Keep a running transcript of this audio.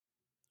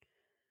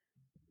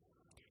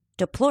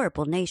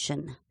Deplorable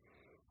Nation,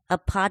 a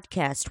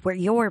podcast where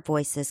your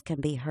voices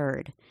can be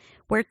heard,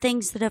 where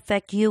things that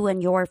affect you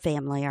and your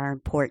family are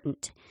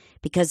important,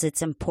 because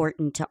it's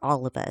important to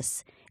all of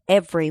us.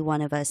 Every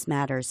one of us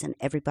matters and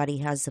everybody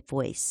has a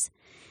voice.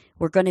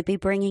 We're going to be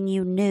bringing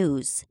you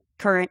news,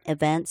 current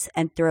events,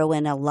 and throw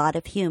in a lot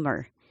of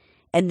humor.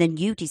 And then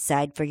you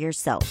decide for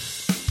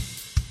yourself.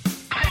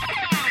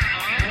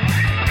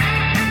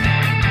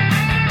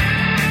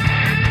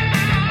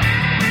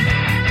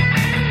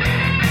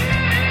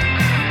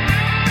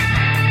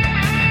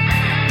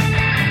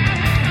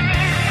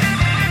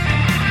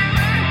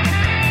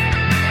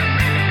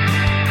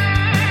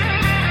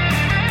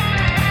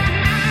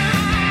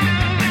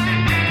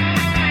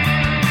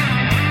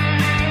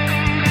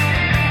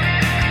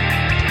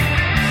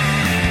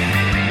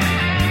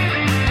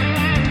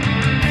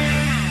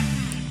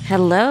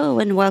 Hello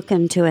and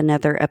welcome to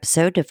another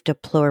episode of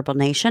Deplorable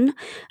Nation.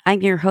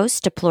 I'm your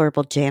host,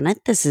 Deplorable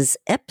Janet. This is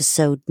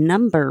episode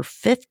number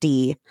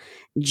 50,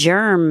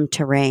 Germ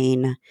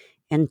Terrain.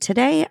 And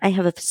today I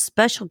have a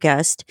special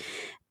guest.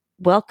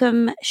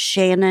 Welcome,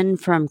 Shannon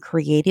from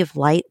Creative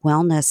Light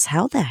Wellness.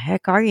 How the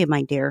heck are you,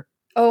 my dear?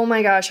 Oh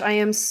my gosh, I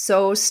am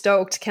so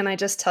stoked. Can I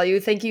just tell you,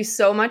 thank you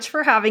so much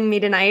for having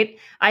me tonight.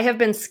 I have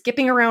been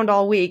skipping around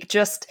all week,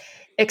 just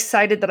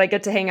excited that I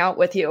get to hang out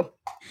with you.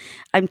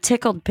 I'm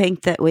tickled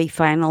pink that we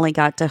finally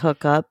got to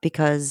hook up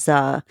because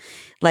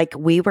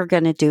we were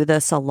going to do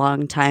this a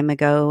long time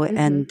ago.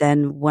 And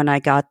then when I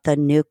got the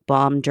nuke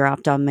bomb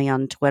dropped on me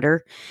on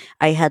Twitter,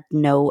 I had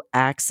no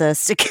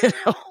access to get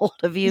a hold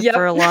of you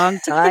for a long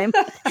time.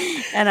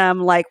 And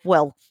I'm like,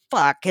 well,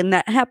 fuck. And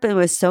that happened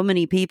with so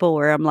many people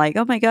where I'm like,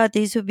 oh my God,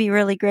 these would be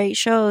really great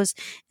shows.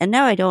 And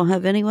now I don't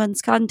have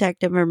anyone's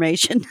contact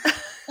information.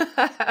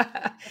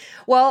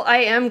 Well, I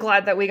am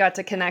glad that we got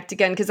to connect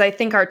again because I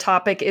think our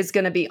topic is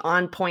going to be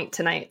on point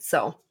tonight.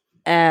 So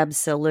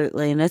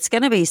absolutely. And it's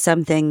going to be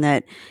something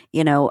that,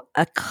 you know,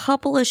 a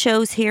couple of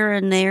shows here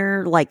and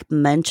there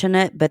mention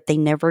it, but they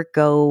never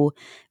go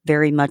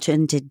very much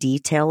into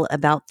detail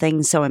about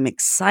things. So I'm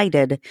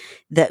excited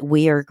that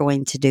we are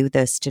going to do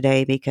this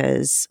today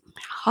because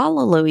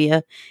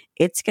hallelujah,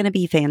 it's going to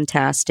be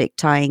fantastic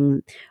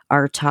tying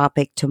our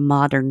topic to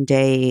modern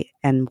day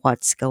and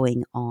what's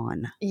going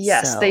on.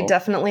 Yes, they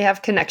definitely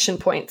have connection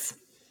points.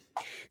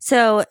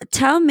 So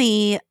tell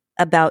me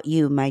about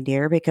you, my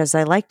dear, because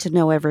I like to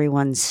know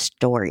everyone's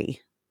story.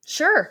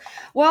 Sure.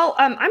 Well,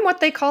 I'm what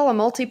they call a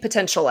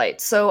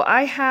multi-potentialite. So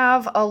I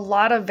have a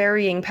lot of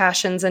varying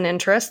passions and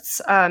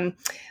interests. A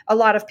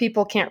lot of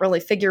people can't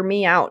really figure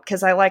me out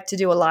because I like to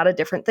do a lot of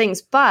different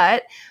things.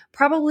 But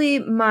probably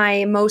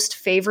my most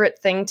favorite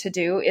thing to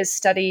do is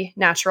study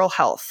natural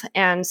health.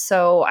 And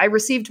so I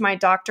received my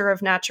Doctor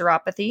of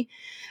Naturopathy.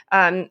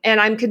 And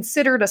I'm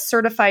considered a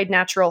certified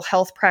natural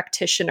health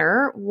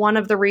practitioner. One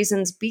of the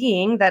reasons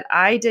being that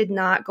I did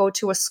not go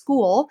to a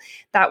school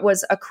that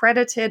was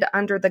accredited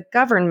under the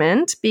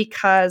government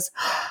because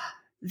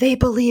they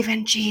believe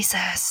in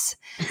Jesus.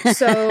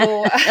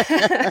 So,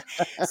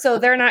 so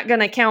they're not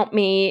going to count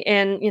me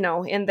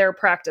in their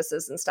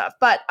practices and stuff.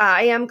 But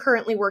I am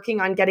currently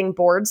working on getting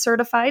board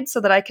certified so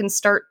that I can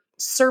start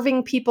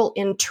serving people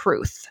in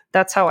truth.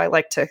 That's how I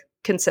like to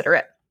consider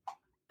it.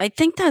 I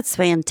think that's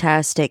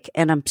fantastic.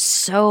 And I'm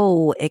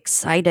so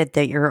excited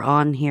that you're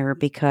on here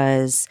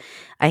because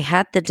I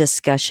had the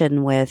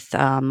discussion with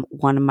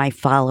one of my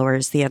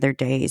followers the other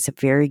day. He's a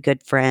very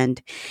good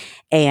friend.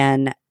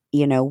 And,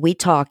 you know, we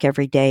talk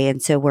every day.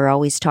 And so we're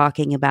always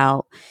talking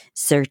about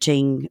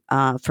searching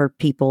for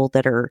people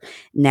that are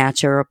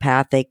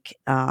naturopathic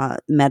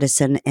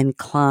medicine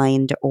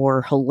inclined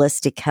or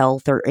holistic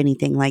health or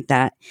anything like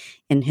that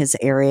in his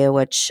area,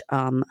 which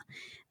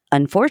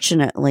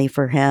unfortunately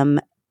for him,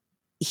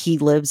 he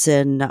lives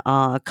in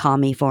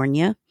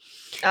California.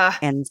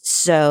 And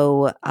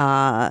so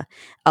a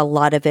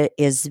lot of it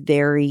is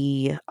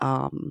very,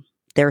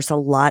 there's a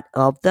lot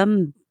of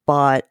them,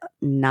 but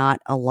not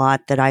a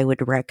lot that I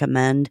would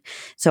recommend.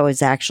 So I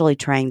was actually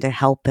trying to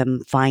help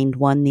him find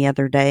one the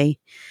other day.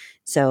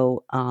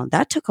 So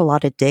that took a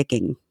lot of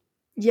digging.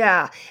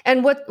 Yeah.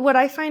 And what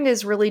I find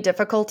is really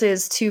difficult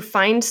is to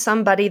find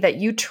somebody that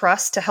you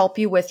trust to help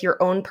you with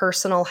your own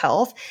personal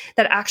health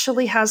that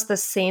actually has the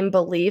same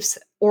beliefs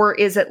or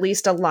is at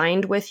least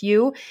aligned with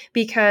you.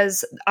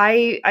 Because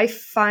I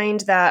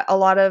find that a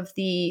lot of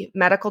the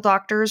medical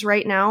doctors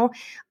right now,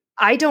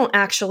 I don't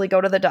actually go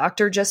to the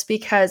doctor just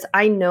because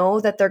I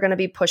know that they're going to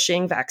be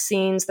pushing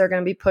vaccines. They're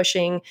going to be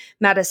pushing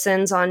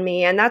medicines on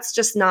me. And that's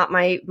just not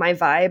my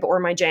vibe or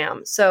my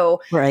jam.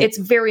 So It's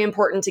very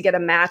important to get a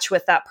match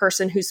with that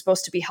person who's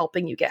supposed to be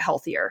helping you get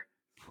healthier.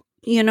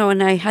 You know,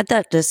 and I had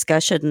that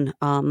discussion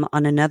on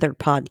another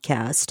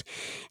podcast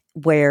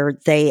where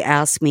they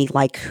asked me,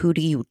 like, who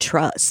do you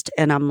trust?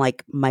 And I'm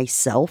like,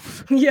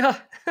 myself. Yeah.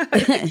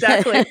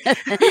 Exactly.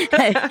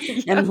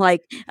 Yeah.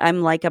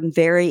 I'm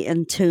very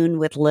in tune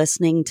with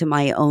listening to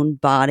my own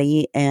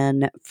body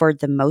and for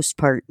the most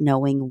part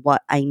knowing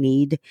what I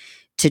need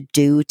to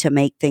do to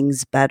make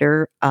things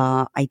better.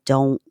 I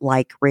don't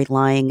like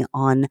relying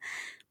on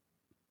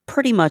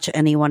pretty much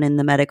anyone in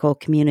the medical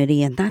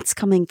community, and that's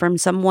coming from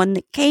someone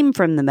that came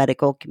from the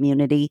medical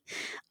community.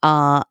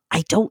 I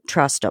don't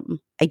trust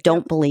them. I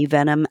don't believe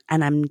in them,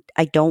 and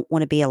I don't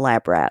want to be a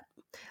lab rat.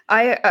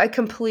 I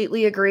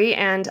completely agree,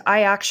 and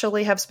I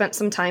actually have spent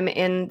some time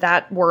in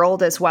that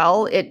world as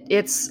well.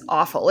 It's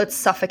awful. It's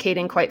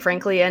suffocating, quite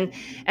frankly, and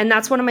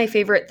that's one of my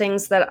favorite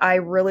things that I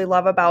really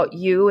love about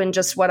you and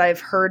just what I've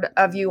heard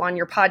of you on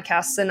your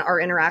podcasts and our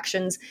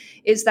interactions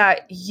is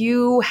that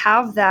you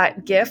have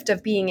that gift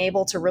of being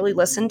able to really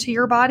listen to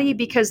your body,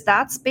 because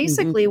that's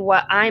basically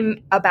what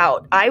I'm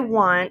about. I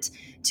want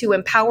to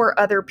empower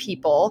other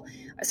people.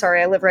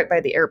 Sorry, I live right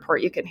by the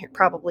airport. You can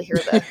probably hear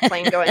the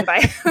plane going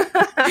by.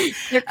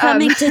 They're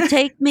coming to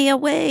take me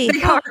away.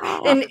 They are.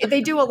 And they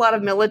do a lot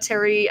of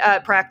military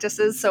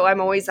practices, so I'm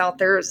always out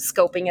there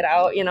scoping it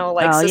out,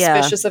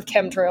 suspicious of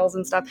chemtrails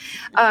and stuff.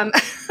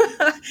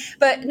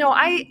 But no,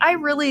 I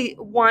really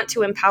want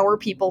to empower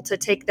people to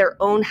take their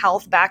own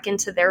health back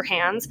into their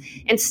hands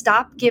and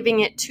stop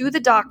giving it to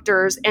the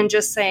doctors and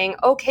just saying,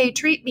 okay,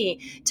 treat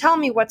me, tell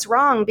me what's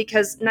wrong,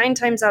 because 9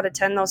 times out of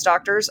 10, those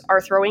doctors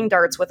are throwing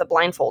darts with a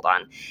blindfold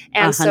on.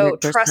 And 100%. So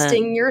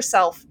trusting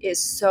yourself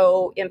is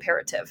so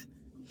imperative.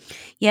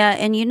 Yeah.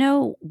 And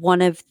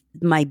one of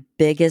my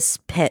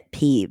biggest pet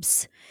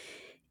peeves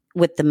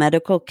with the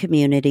medical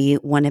community,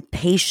 when a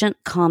patient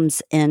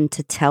comes in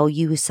to tell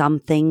you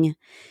something,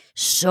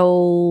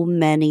 so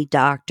many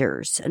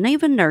doctors and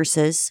even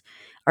nurses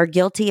are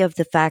guilty of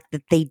the fact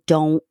that they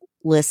don't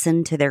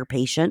listen to their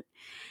patient.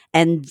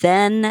 And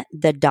then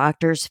the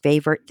doctor's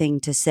favorite thing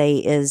to say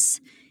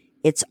is,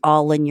 it's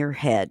all in your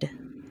head.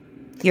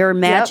 You're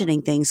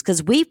imagining things,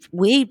 because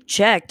we've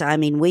checked. I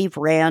mean, we've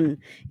ran,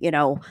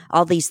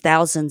 all these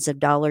thousands of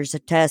dollars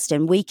of tests,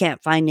 and we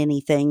can't find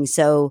anything.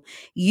 So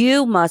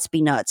you must be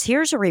nuts.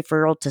 Here's a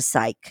referral to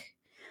psych.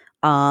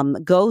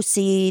 Go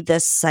see the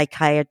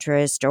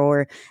psychiatrist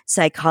or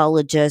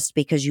psychologist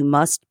because you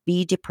must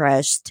be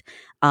depressed.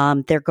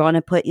 They're going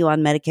to put you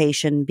on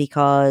medication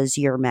because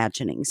you're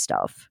imagining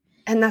stuff.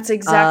 And that's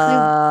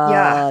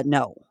exactly,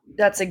 no.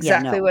 That's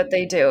exactly what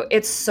they do.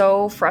 It's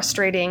so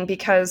frustrating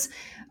because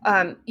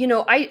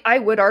I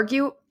would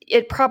argue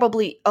it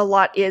probably a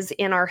lot is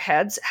in our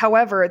heads.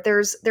 However,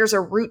 there's a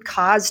root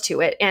cause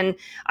to it. And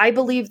I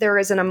believe there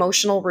is an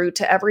emotional root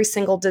to every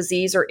single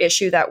disease or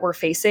issue that we're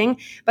facing.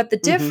 But the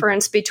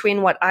difference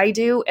between what I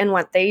do and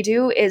what they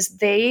do is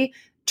they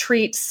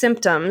treat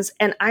symptoms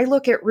and I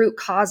look at root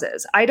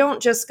causes. I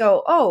don't just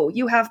go, oh,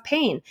 you have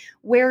pain.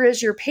 Where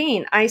is your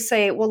pain? I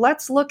say, well,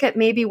 let's look at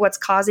maybe what's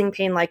causing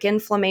pain, like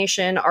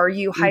inflammation. Are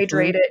you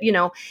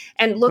hydrated?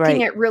 And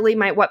looking at really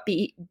what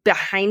be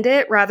behind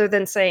it rather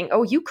than saying,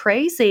 oh, you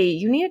crazy.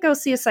 You need to go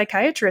see a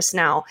psychiatrist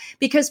now,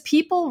 because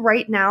people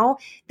right now,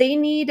 they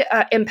need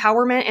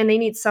empowerment and they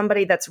need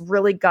somebody that's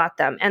really got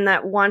them and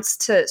that wants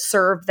to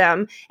serve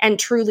them and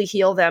truly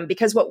heal them.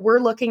 Because what we're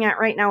looking at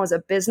right now is a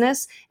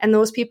business, and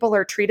those people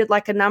are treated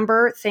like a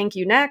number. Thank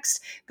you.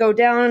 Next, go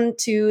down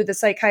to the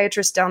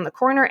psychiatrist down the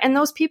corner. And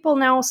those people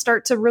now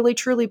start to really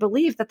truly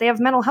believe that they have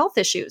mental health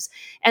issues.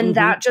 And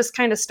that just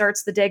kind of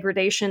starts the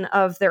degradation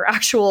of their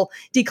actual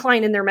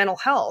decline in their mental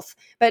health.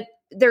 But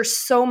there's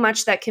so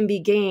much that can be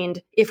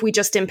gained if we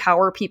just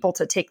empower people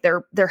to take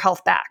their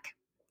health back.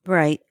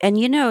 Right. And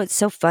it's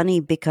so funny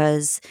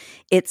because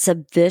it's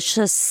a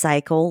vicious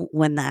cycle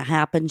when that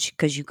happens,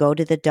 because you go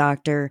to the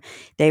doctor,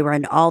 they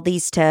run all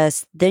these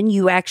tests, then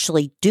you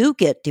actually do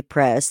get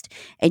depressed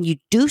and you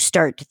do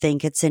start to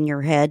think it's in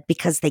your head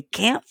because they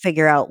can't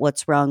figure out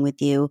what's wrong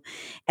with you.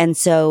 And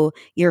so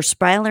you're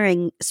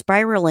spiraling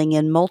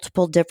in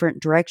multiple different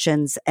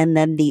directions. And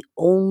then the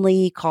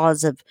only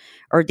course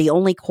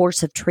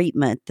of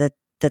treatment that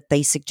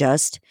they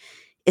suggest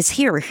is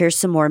here's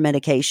some more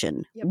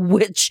medication,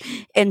 which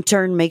in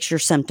turn makes your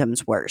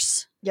symptoms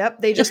worse. Yep.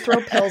 They just throw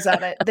pills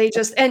at it.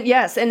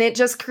 And it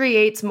just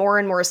creates more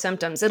and more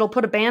symptoms. It'll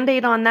put a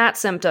Band-Aid on that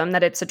symptom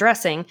that it's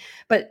addressing,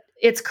 but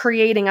it's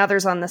creating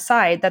others on the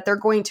side that they're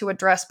going to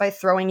address by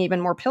throwing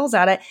even more pills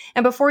at it.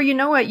 And before you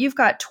know it, you've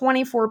got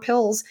 24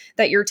 pills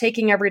that you're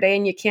taking every day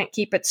and you can't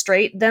keep it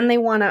straight. Then they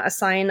want to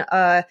assign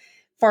a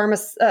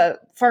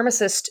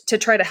pharmacist to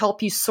try to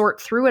help you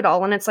sort through it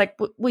all. And it's like,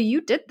 well,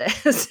 you did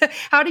this.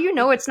 How do you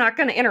know it's not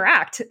going to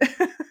interact?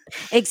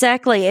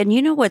 Exactly.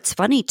 And what's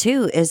funny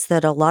too is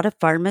that a lot of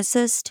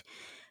pharmacists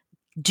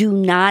do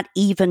not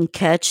even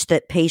catch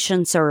that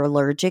patients are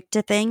allergic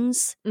to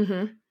things.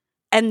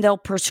 And they'll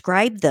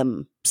prescribe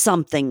them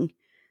something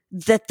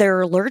that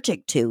they're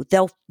allergic to.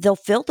 They'll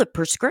fill the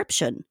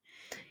prescription.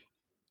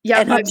 Yeah.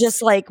 And I'm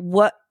just like,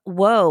 what?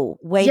 Whoa,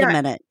 wait a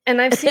minute.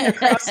 And I've seen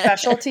across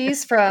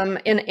specialties from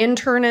an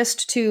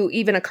internist to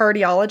even a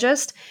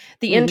cardiologist.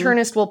 The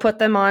internist will put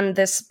them on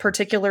this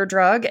particular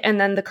drug. And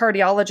then the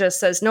cardiologist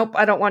says, nope,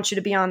 I don't want you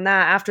to be on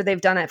that after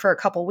they've done it for a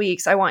couple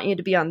weeks. I want you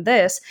to be on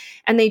this.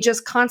 And they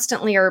just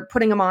constantly are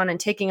putting them on and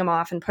taking them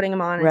off and putting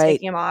them on and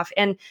taking them off.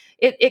 And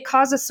it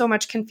causes so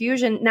much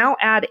confusion. Now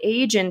add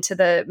age into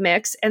the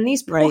mix. And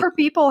these poor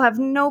people have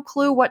no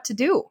clue what to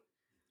do.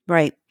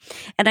 Right.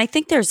 And I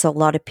think there's a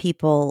lot of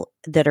people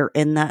that are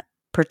in that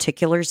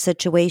particular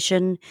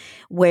situation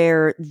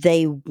where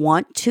they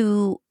want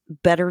to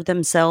better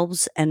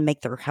themselves and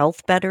make their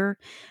health better,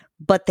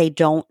 but they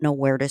don't know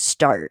where to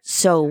start.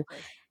 So, Exactly.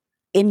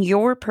 in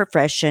your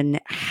profession,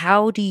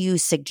 how do you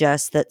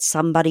suggest that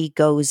somebody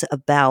goes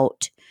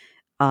about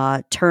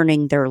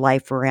turning their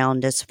life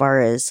around as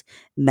far as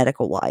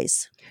medical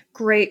wise?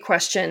 Great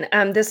question.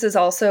 This is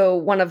also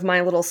one of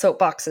my little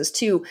soapboxes,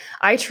 too.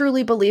 I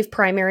truly believe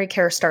primary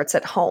care starts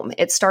at home.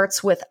 It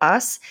starts with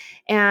us,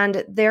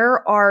 and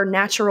there are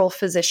natural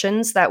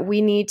physicians that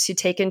we need to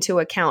take into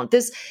account.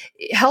 This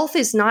health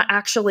is not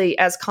actually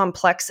as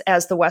complex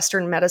as the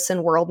Western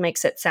medicine world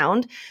makes it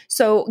sound.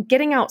 So,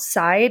 getting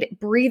outside,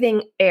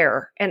 breathing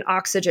air and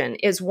oxygen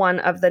is one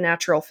of the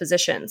natural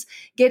physicians.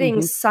 Getting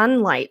Hmm.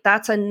 sunlight,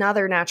 that's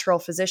another natural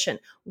physician.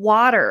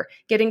 Water,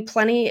 getting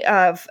plenty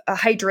of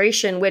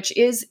hydration, which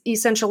is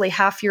essentially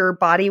half your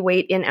body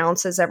weight in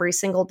ounces every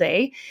single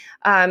day.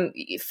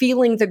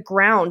 Feeling the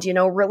ground,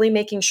 really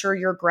making sure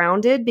you're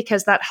grounded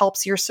because that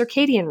helps your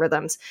circadian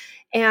rhythms.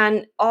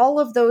 And all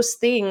of those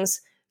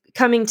things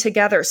coming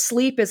together.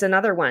 Sleep is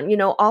another one.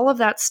 All of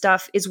that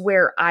stuff is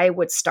where I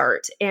would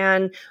start.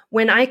 And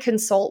when I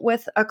consult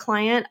with a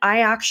client, I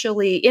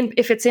actually,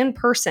 if it's in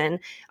person,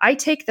 I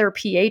take their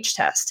pH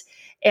test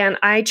and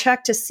I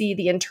check to see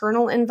the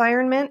internal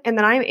environment, and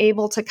then I'm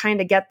able to kind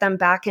of get them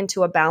back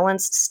into a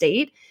balanced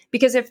state.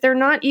 Because if they're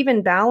not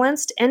even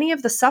balanced, any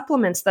of the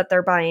supplements that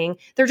they're buying,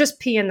 they're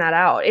just peeing that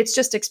out. It's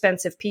just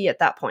expensive pee at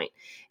that point.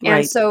 And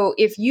Right. so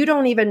if you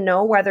don't even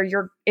know whether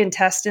your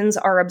intestines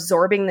are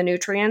absorbing the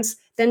nutrients,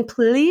 then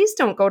please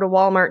don't go to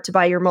Walmart to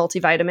buy your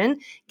multivitamin.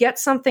 Get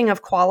something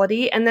of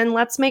quality, and then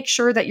let's make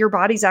sure that your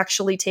body's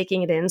actually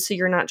taking it in so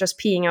you're not just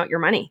peeing out your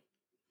money.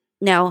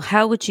 Now,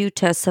 how would you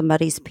test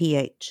somebody's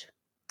pH?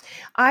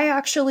 I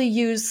actually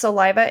use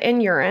saliva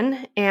and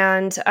urine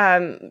and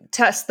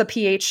test the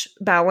pH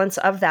balance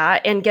of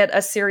that and get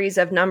a series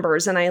of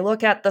numbers. And I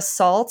look at the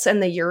salts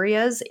and the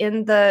ureas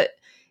in the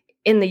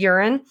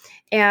urine.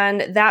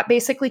 And that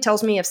basically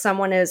tells me if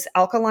someone is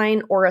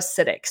alkaline or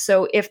acidic.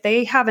 So if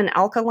they have an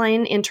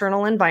alkaline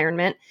internal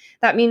environment,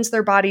 that means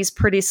their body's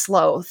pretty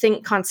slow.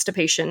 Think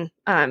constipation.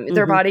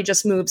 Their Hmm. body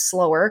just moves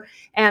slower.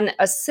 And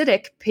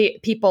acidic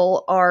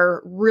people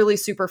are really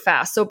super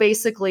fast. So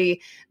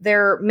basically,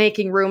 they're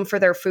making room for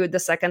their food the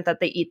second that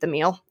they eat the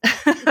meal.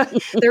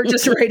 They're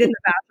just right in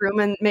the bathroom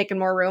and making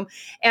more room.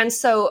 And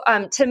so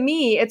to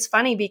me, it's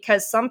funny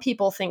because some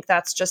people think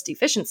that's just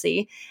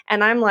efficiency.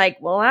 And I'm like,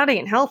 well, that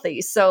ain't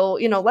healthy. So,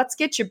 let's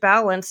get you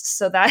balanced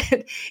so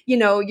that,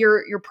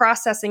 you're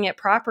processing it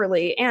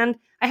properly. And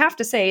I have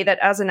to say that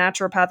as a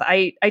naturopath,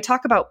 I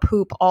talk about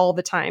poop all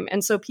the time.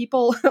 And so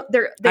people,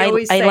 they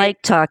always I say,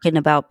 like talking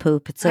about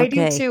poop. It's I do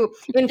okay. too.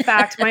 In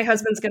fact, my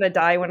husband's going to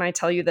die when I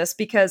tell you this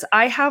because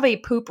I have a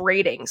poop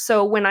rating.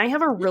 So when I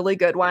have a really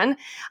good one,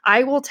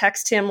 I will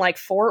text him like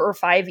 4 or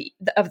 5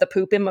 of the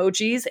poop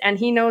emojis, and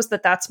he knows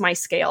that that's my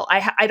scale.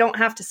 I don't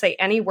have to say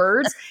any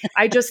words.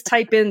 I just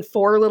type in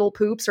 4 little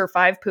poops or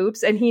 5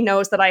 poops, and he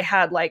knows that I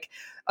had like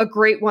a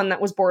great one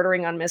that was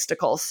bordering on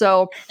mystical.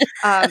 So,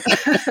 um,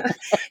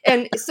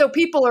 and so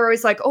people are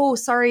always like, "Oh,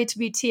 sorry to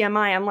be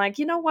TMI." I'm like,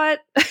 you know what?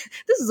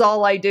 This is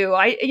all I do.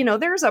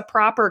 There's a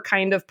proper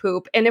kind of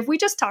poop. And if we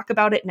just talk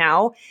about it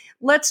now,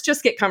 let's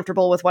just get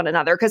comfortable with one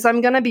another because I'm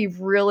going to be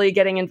really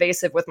getting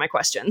invasive with my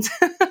questions.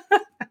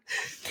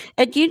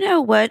 And you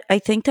know what? I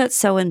think that's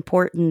so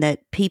important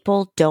that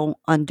people don't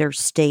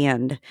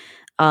understand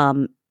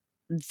um,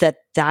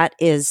 that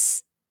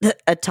is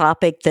a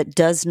topic that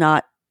does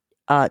not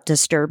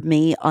disturb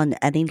me on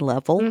any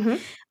level.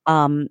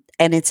 Hmm.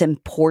 And it's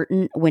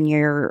important when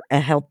you're a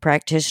health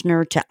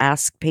practitioner to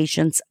ask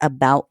patients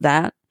about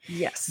that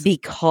Yes.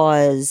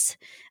 because,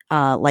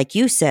 like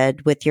you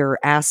said, with your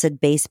acid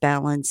base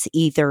balance,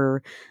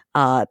 either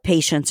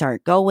patients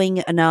aren't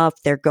going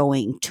enough, they're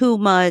going too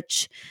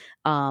much.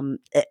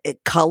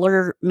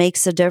 Color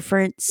makes a Yep.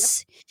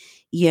 difference,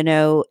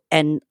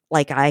 and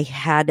like I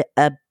had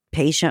a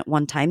patient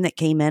one time that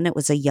came in, it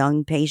was a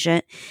young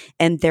patient,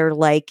 and they're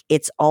like,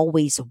 it's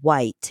always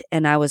white.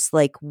 And I was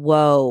like,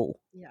 whoa.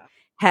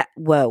 Yeah.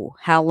 Whoa,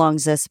 how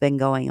long's this been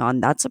going on?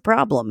 That's a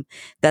problem.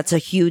 That's a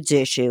huge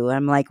issue.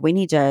 I'm like, we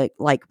need to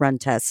like run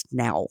tests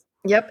now,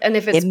 Yep. And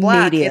if it's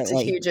black, it's a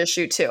immediately. huge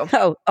issue too.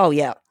 Oh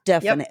yeah,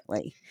 Yep.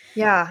 definitely.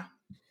 Yeah.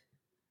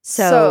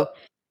 So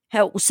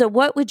So, so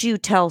what would you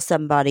tell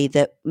somebody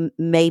that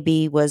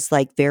maybe was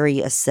like very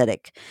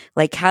acidic?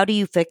 Like, how do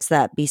you fix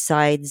that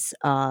besides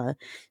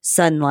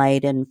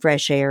sunlight and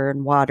fresh air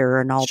and water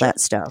and all sure. that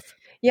stuff?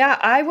 Yeah,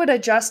 I would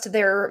adjust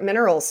their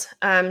minerals.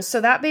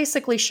 So that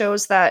basically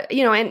shows that,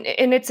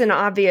 and it's an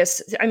obvious,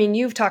 I mean,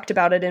 you've talked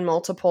about it in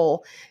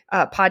multiple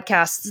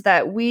podcasts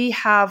that we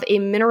have a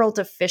mineral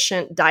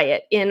deficient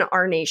diet in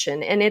our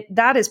nation. And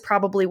that is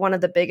probably one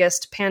of the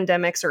biggest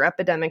pandemics or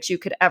epidemics you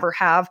could ever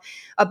have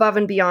above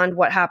and beyond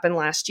what happened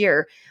last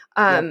year.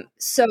 Yep.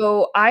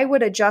 So I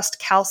would adjust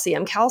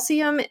calcium.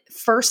 Calcium,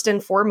 first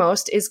and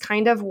foremost, is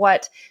kind of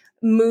what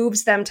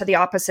moves them to the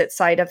opposite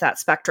side of that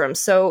spectrum.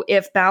 So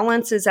if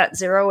balance is at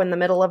 0 in the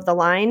middle of the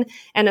line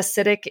and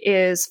acidic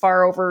is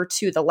far over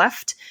to the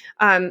left,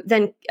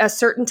 then a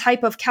certain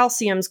type of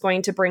calcium is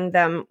going to bring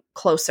them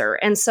closer.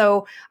 And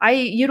so I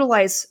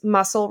utilize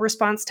muscle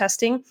response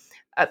testing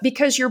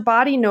because your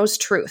body knows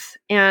truth.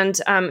 And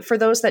for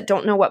those that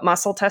don't know what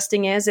muscle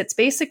testing is, it's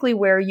basically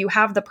where you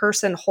have the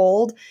person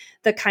hold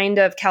the kind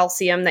of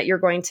calcium that you're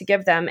going to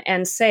give them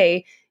and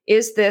say,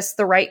 is this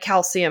the right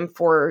calcium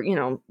for,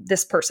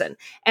 this person?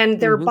 And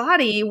their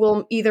body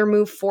will either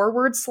move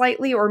forward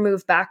slightly or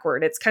move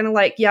backward. It's kind of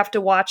like you have to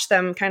watch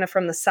them kind of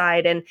from the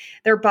side, and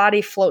their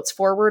body floats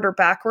forward or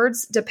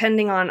backwards,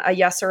 depending on a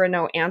yes or a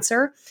no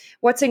answer.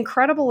 What's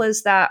incredible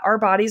is that our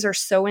bodies are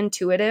so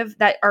intuitive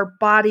that our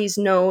bodies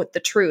know the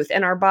truth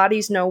and our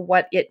bodies know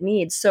what it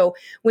needs. So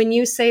when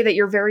you say that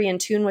you're very in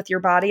tune with your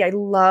body, I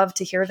love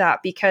to hear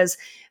that, because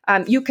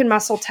you can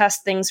muscle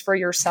test things for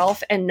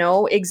yourself and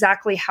know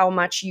exactly how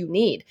much you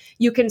need.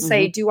 You can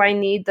say, do I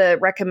need the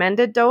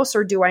recommended dose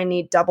or do I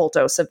need double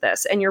dose of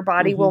this? And your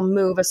body will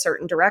move a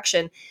certain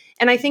direction.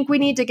 And I think we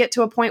need to get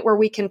to a point where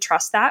we can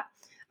trust that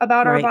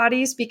about our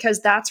bodies,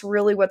 because that's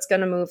really what's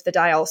going to move the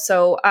dial.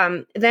 So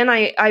then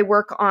I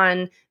work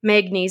on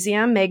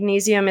magnesium.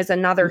 Magnesium is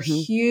another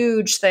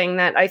huge thing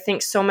that I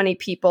think so many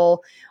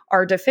people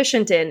are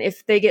deficient in.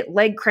 If they get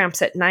leg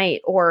cramps at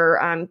night,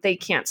 or they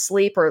can't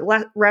sleep,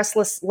 or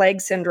restless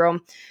leg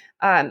syndrome,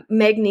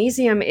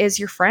 magnesium is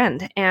your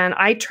friend. And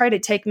I try to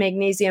take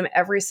magnesium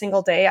every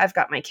single day. I've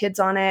got my kids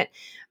on it.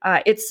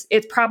 It's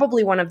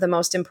probably one of the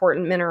most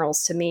important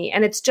minerals to me.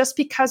 And it's just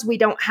because we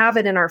don't have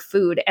it in our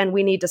food and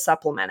we need to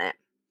supplement it.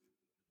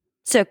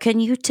 So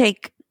can you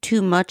take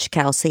too much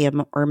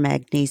calcium or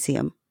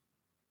magnesium?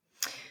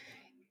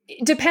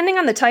 Depending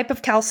on the type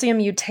of calcium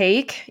you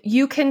take,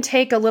 you can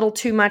take a little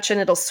too much and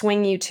it'll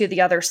swing you to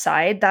the other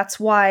side. That's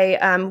why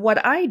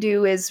what I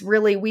do is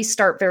really, we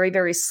start very,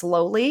 very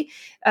slowly.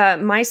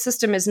 My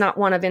system is not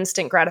one of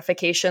instant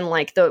gratification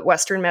like the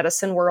Western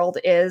medicine world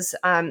is,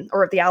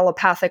 or the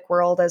allopathic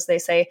world, as they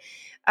say.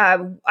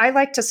 I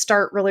like to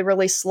start really,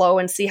 really slow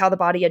and see how the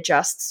body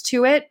adjusts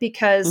to it,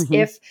 because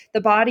if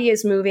the body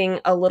is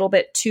moving a little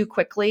bit too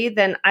quickly,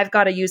 then I've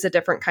got to use a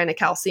different kind of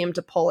calcium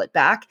to pull it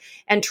back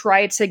and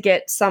try to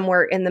get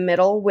somewhere in the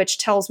middle, which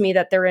tells me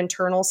that their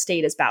internal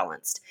state is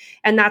balanced.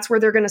 And that's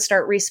where they're going to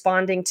start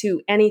responding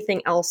to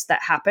anything else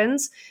that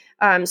happens.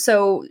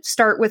 So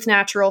start with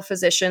natural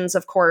physicians,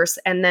 of course,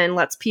 and then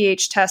let's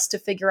pH test to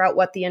figure out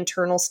what the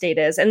internal state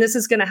is. And this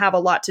is going to have a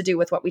lot to do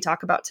with what we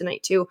talk about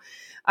tonight too.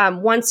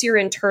 Once your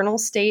internal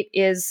state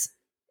is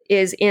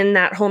in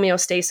that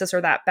homeostasis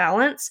or that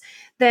balance,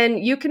 then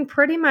you can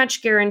pretty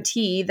much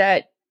guarantee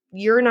that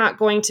you're not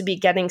going to be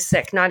getting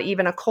sick, not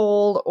even a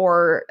cold,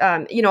 or,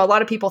 a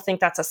lot of people think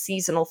that's a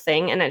seasonal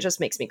thing, and it just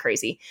makes me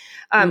crazy.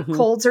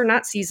 Colds are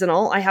not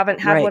seasonal. I haven't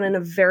had one in a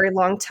very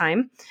long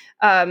time.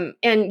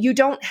 And you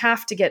don't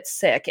have to get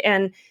sick.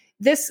 And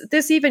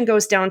this even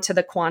goes down to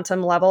the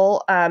quantum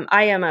level.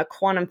 I am a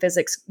quantum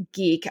physics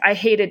geek. I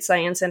hated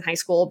science in high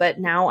school, but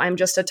now I'm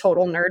just a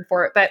total nerd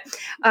for it. But,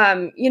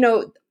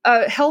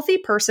 a healthy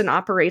person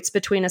operates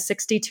between a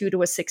 62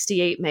 to a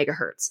 68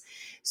 megahertz.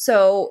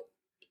 So,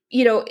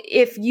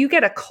 if you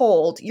get a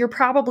cold, you're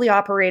probably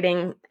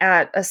operating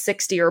at a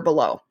 60 or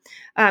below.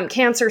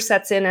 Cancer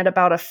sets in at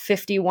about a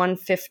 51,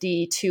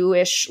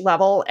 52-ish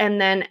level.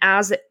 And then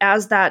as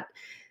that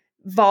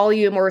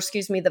volume, or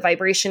the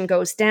vibration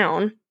goes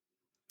down,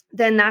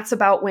 then that's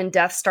about when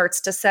death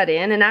starts to set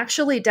in. And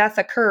actually death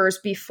occurs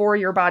before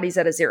your body's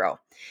at a 0.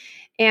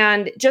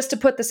 And just to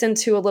put this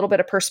into a little bit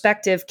of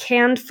perspective,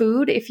 canned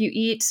food, if you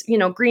eat,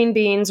 green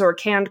beans or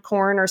canned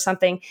corn or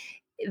something,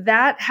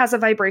 that has a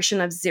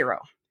vibration of 0.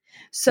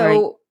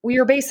 So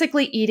you're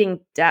basically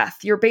eating death.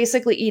 You're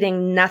basically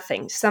eating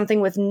nothing,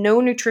 something with no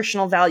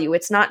nutritional value.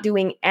 It's not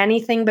doing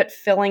anything but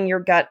filling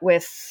your gut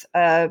with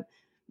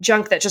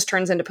junk that just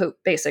turns into poop,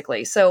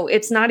 basically. So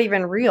it's not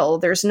even real.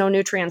 There's no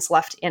nutrients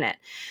left in it.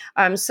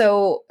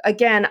 So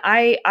again,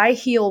 I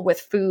heal with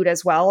food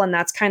as well. And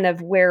that's kind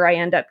of where I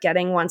end up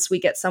getting, once we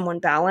get someone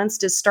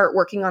balanced, is start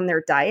working on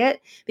their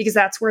diet, because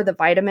that's where the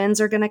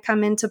vitamins are going to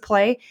come into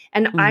play.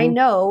 And I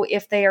know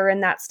if they are in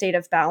that state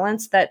of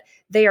balance, that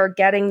they are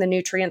getting the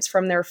nutrients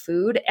from their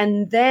food.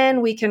 And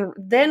then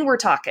we're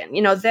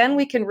talking, then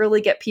we can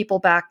really get people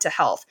back to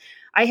health.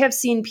 I have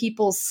seen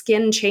people's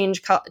skin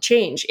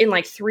change in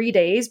like 3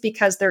 days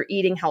because they're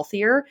eating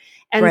healthier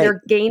and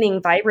they're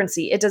gaining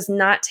vibrancy. It does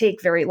not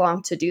take very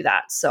long to do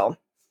that. So,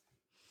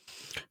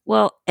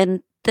 well,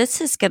 and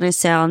this is going to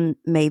sound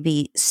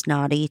maybe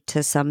snotty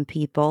to some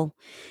people,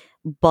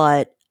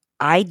 but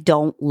I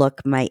don't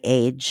look my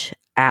age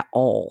at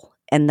all.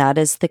 And that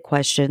is the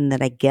question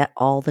that I get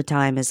all the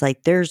time, is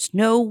like, there's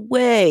no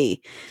way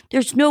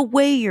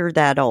you're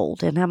that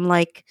old. And I'm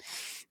like,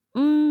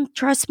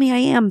 trust me, I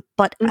am,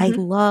 but I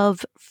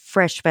love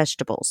fresh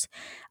vegetables.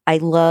 I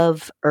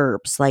love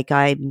herbs. Like,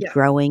 I'm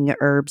growing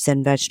herbs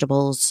and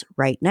vegetables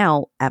right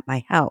now at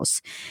my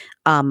house.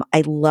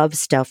 I love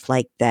stuff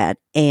like that.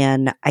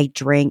 And I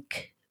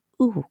drink,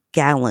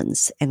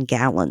 gallons and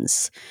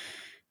gallons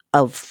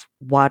of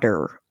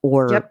water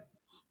or Yep.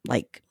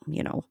 like,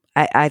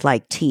 I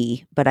like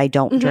tea, but I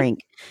don't Hmm. drink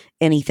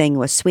anything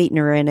with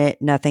sweetener in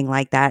it, nothing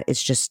like that.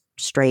 It's just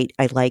straight.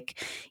 I like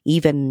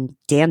even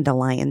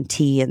dandelion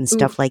tea and Ooh,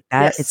 stuff like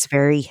that. It's yes.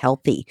 very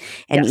healthy.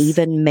 And Yes.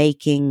 even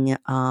making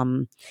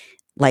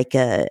like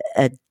a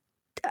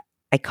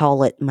I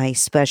call it my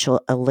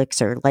special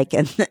elixir. Like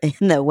in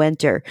the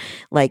winter,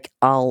 like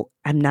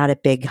I'm not a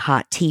big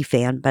hot tea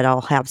fan, but I'll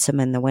have some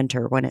in the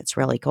winter when it's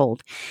really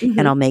cold.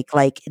 And I'll Hmm. make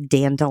like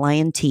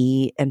dandelion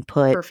tea and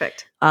put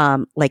Perfect.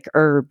 like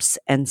herbs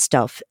and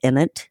stuff in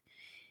it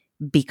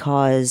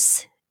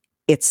because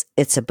it's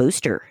a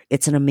booster.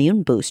 It's an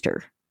immune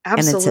booster. And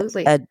it's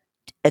Absolutely. a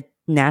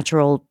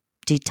natural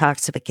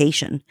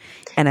detoxification.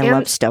 And I love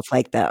And stuff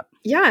like that.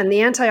 yeah, and the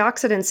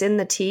antioxidants in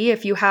the tea,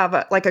 if you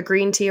have like a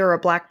green tea or a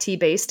black tea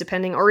base,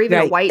 depending, or even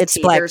a Right. white It's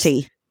tea, black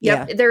tea.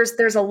 yep, Yeah.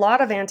 there's a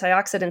lot of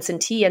antioxidants in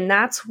tea, and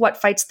that's what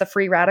fights the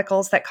free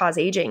radicals that cause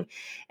aging.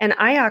 And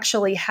I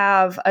actually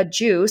have a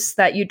juice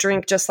that you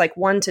drink just like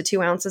 1 to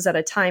 2 ounces at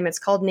a time. It's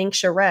called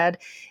Ningxia Red,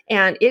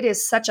 and it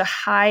is such a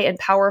high and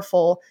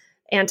powerful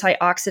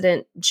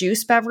antioxidant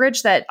juice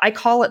beverage that I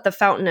call it the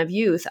fountain of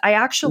youth. I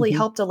actually Hmm.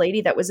 helped a lady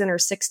that was in her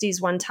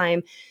 60s one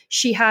time.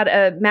 She had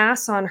a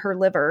mass on her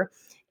liver,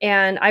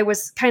 and I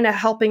was kind of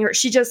helping her.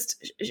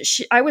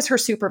 I was her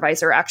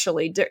supervisor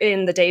actually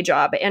in the day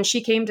job. And she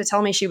came to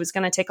tell me she was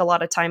going to take a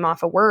lot of time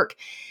off of work.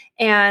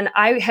 And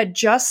I had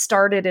just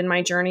started in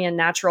my journey in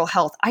natural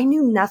health. I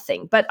knew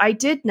nothing, but I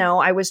did know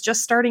I was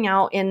just starting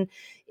out in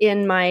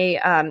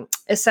my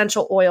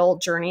essential oil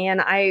journey.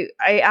 And I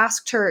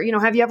asked her,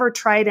 have you ever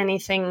tried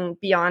anything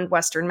beyond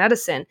Western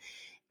medicine?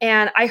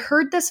 And I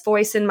heard this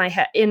voice in my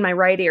head, in my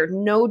right ear.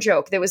 No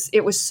joke. It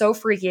was so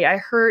freaky. I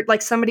heard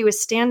like somebody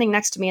was standing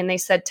next to me and they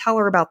said, "Tell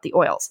her about the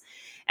oils."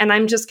 And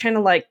I'm just kind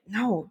of like,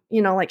 no,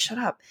 like, shut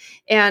up.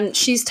 And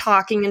she's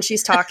talking.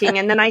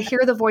 And then I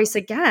hear the voice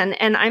again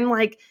and I'm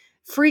like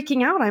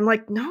freaking out. I'm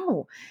like,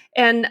 no.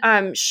 And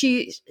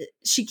she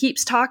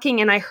keeps talking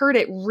and I heard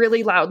it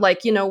really loud,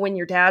 like, when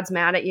your dad's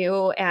mad at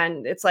you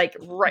and it's like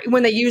right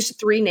when they used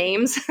three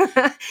names,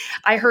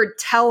 I heard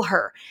tell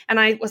her. And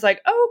I was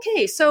like, oh,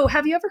 okay, so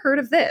have you ever heard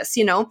of this?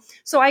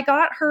 So I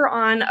got her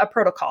on a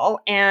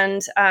protocol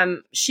and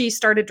she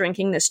started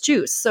drinking this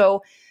juice.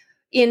 So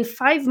in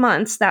 5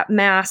 months, that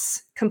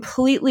mass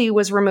completely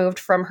was removed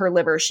from her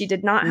liver. She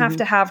did not have Hmm.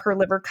 to have her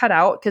liver cut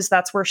out because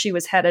that's where she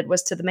was headed,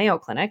 was to the Mayo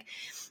Clinic.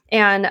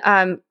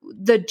 And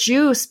the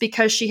juice,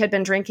 because she had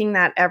been drinking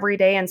that every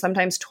day and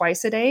sometimes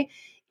twice a day,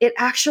 it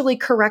actually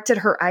corrected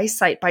her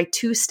eyesight by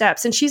 2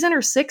 steps. And she's in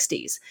her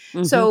 60s.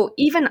 Hmm. So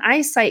even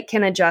eyesight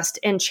can adjust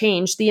and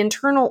change. The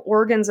internal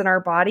organs in our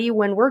body,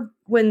 when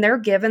they're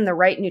given the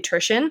right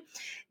nutrition,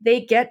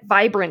 they get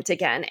vibrant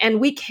again. And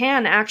we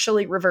can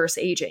actually reverse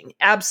aging.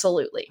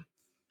 Absolutely.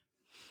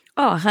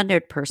 Oh,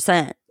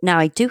 100%. Now,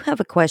 I do have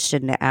a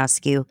question to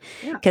ask you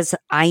Yeah. because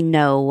I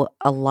know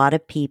a lot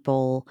of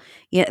people,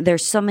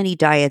 there's so many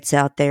diets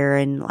out there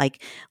and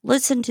like,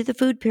 listen to the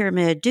food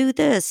pyramid, do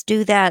this,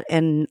 do that.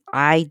 And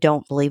I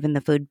don't believe in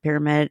the food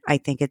pyramid. I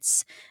think it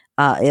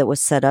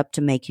was set up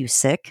to make you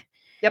sick.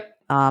 Yep.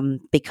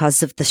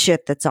 Because of the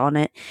shit that's on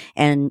it.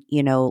 And,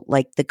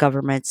 like the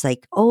government's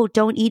like, oh,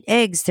 don't eat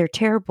eggs. They're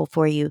terrible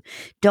for you.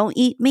 Don't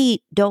eat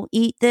meat. Don't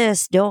eat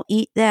this. Don't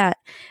eat that.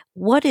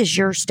 What is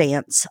your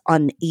stance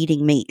on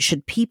eating meat?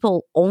 Should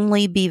people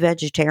only be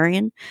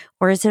vegetarian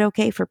or is it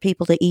okay for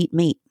people to eat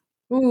meat?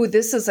 Ooh,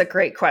 this is a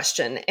great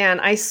question. And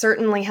I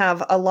certainly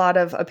have a lot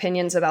of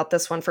opinions about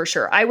this one for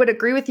sure. I would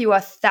agree with you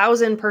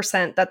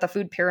 1,000% that the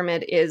food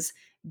pyramid is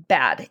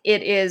bad.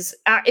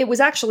 It was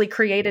actually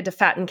created to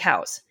fatten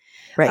cows.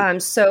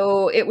 Right.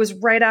 So it was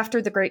right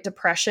after the Great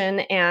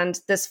Depression, and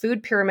this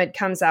food pyramid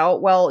comes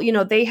out. Well,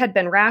 they had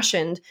been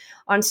rationed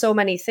on so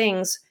many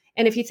things.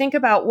 And if you think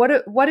about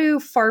what do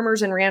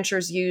farmers and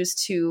ranchers use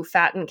to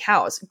fatten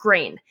cows?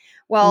 Grain.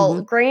 Well,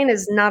 Hmm. grain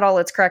is not all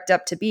it's cracked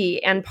up to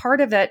be. And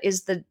part of it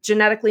is the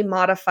genetically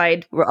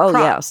modified Oh, yeah.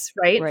 crops,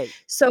 right? Right.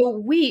 So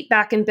wheat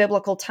back in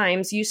biblical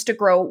times used to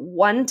grow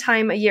one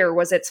time a year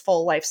was its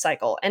full life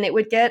cycle, and it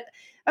would get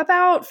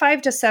about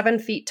 5 to 7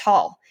 feet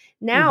tall.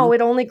 Hmm. Now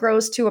it only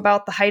grows to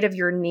about the height of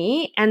your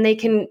knee, and they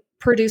can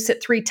produce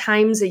it 3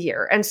 times a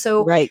year. And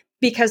so, Right.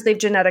 because they've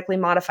genetically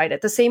modified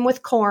it, the same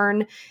with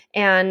corn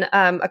and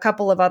a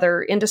couple of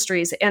other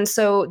industries. And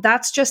so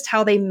that's just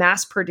how they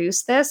mass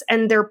produce this.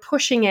 And they're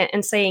pushing it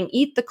and saying,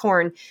 eat the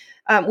corn,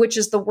 which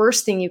is the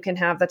worst thing you can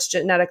have that's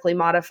genetically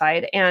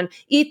modified, and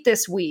eat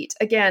this wheat.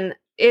 Again,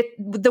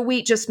 the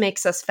wheat just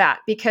makes us fat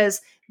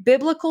because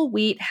biblical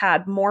wheat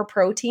had more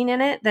protein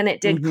in it than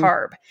it did Hmm.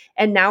 carb,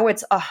 and now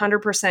it's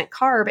 100%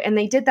 carb, and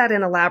they did that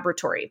in a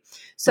laboratory.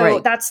 So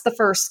Right. that's the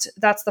first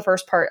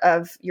part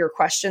of your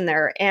question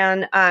there.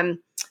 And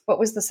what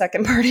was the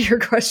second part of your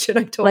question?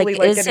 I'm totally Like,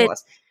 like getting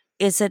lost.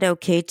 is it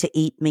okay to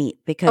eat meat?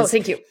 Oh, Because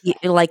thank you.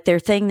 like their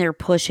thing they're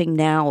pushing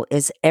now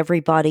is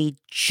everybody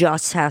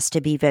just has to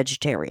be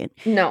vegetarian.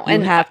 No, You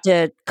and have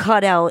to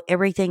cut out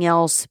everything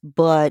else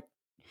but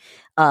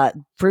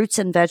fruits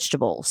and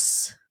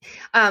vegetables.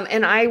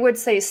 And I would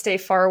say stay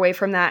far away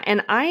from that.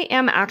 And I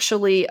am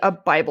actually a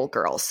Bible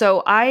girl.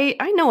 So I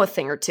know a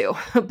thing or two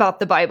about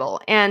the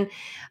Bible. And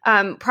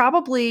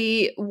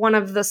probably one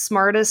of the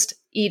smartest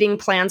eating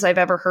plans I've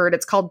ever heard.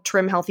 It's called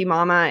Trim Healthy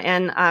Mama.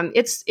 And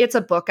it's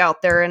a book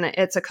out there and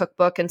it's a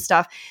cookbook and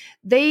stuff.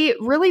 They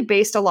really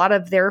based a lot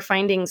of their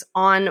findings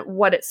on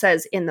what it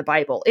says in the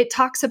Bible. It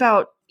talks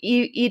about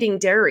eating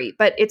dairy,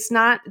 but it's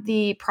not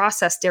the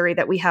processed dairy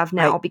that we have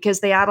now Right.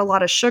 because they add a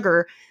lot of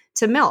sugar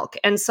to milk.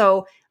 And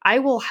so I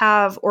will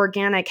have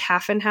organic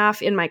half and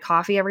half in my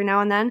coffee every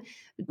now and then,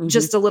 Hmm.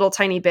 just a little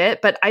tiny bit,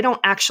 but I don't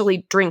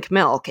actually drink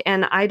milk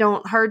and I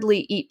don't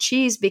hardly eat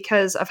cheese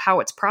because of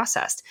how it's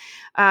processed.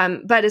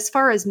 But as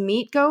far as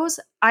meat goes,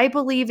 I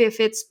believe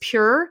if it's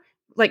pure,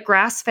 like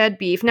grass-fed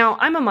beef. Now,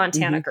 I'm a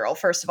Montana Hmm. girl,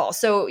 first of all,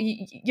 so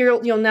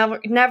you'll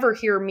never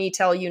hear me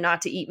tell you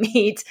not to eat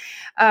meat,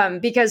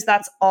 because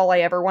that's all I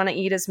ever want to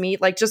eat is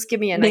meat. Like, just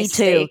give me a Me nice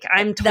too. steak.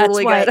 I'm That's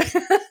totally why.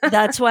 good.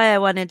 That's why I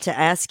wanted to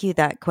ask you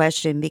that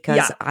question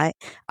because Yeah.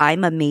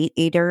 I'm a meat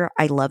eater.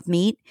 I love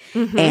meat,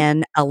 Hmm.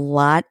 and a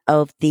lot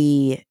of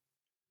the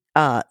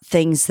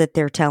things that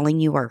they're telling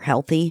you are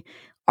healthy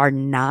are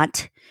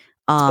not.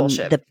 It's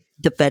bullshit.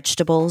 The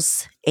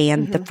vegetables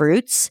and the Hmm.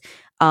 fruits.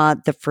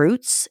 The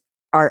fruits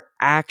are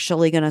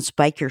actually going to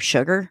spike your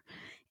sugar,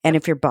 and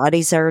Yep. if your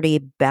body's already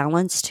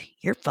balanced,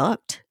 you're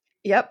fucked.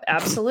 Yep,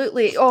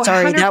 absolutely. Oh,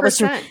 Sorry,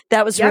 100%.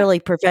 that was Yeah. really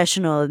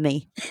professional of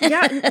me.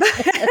 Yeah.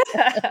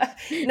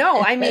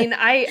 No, I mean,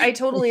 I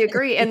totally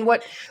agree. And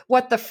what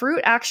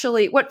fruit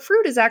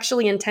is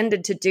actually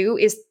intended to do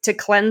is to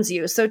cleanse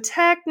you. So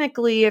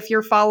technically, if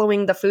you're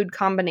following the food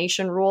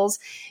combination rules,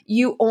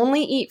 you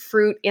only eat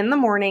fruit in the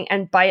morning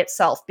and by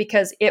itself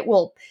because it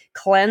will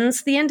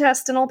cleanse the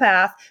intestinal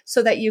path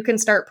so that you can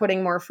start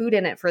putting more food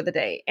in it for the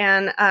day.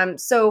 And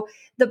so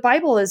the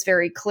Bible is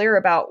very clear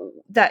about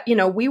that.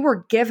 We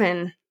were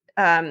given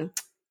um,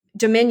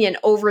 dominion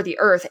over the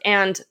earth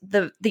and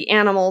the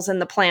animals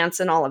and the plants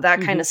and all of that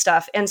kind Hmm. of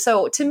stuff. And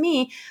so to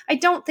me, I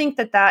don't think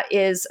that that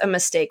is a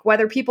mistake.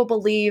 Whether people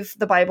believe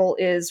the Bible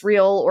is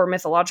real or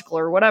mythological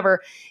or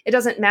whatever, it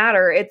doesn't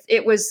matter.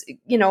 It was,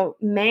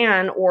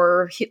 man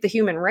or the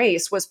human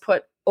race was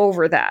put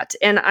over that.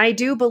 And I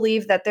do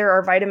believe that there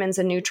are vitamins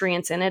and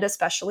nutrients in it,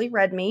 especially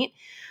red meat.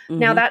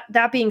 Now, Hmm.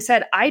 that being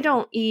said, I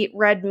don't eat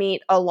red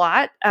meat a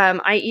lot.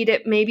 I eat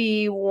it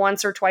maybe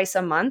once or twice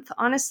a month,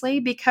 honestly,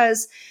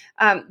 because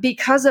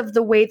of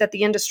the way that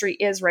the industry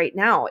is right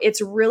now. It's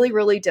really,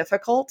 really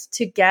difficult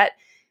to get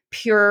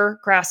pure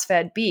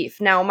grass-fed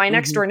beef. Now, my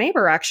next Hmm. door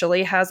neighbor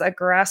actually has a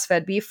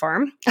grass-fed beef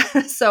farm.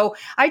 So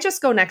I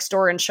just go next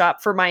door and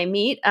shop for my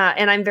meat.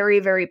 And I'm very,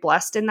 very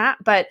blessed in that.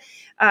 But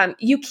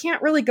you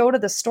can't really go to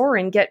the store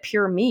and get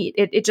pure meat.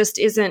 It just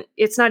isn't,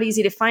 it's not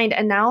easy to find.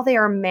 And now they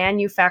are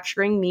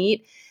manufacturing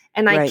meat.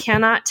 And I Right.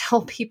 cannot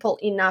tell people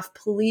enough,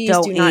 please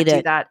Don't do not eat do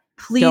it. that.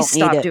 Please Don't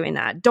eat stop it. doing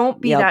that. Don't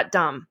be Yep. that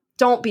dumb.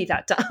 Don't be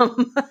that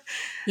dumb.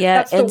 Yeah.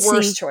 That's the And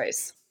worst see,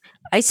 choice.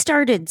 I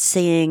started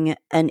seeing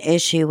an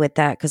issue with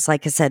that because,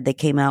 like I said, they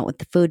came out with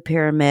the food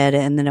pyramid,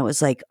 and then it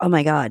was like, oh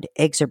my God,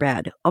 eggs are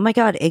bad. Oh my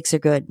God, eggs are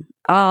good.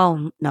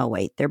 Oh, no,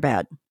 wait, they're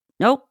bad.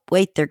 Nope,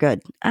 wait, they're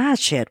good. Ah,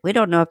 shit, we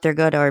don't know if they're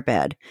good or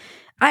bad.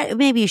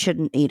 Maybe you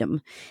shouldn't eat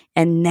them.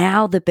 And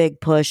now the big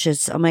push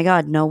is, oh my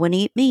God, no one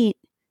eat meat.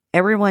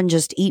 Everyone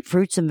just eat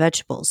fruits and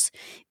vegetables.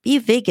 Be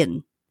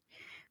vegan.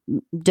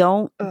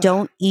 Ugh.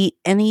 Don't eat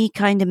any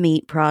kind of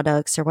meat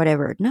products or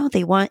whatever. No,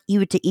 they want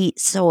you to eat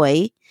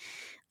soy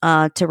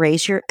to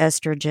raise your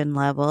estrogen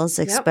levels,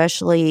 Yep.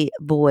 especially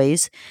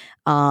boys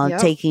Yep.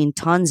 taking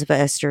tons of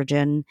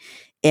estrogen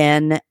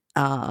in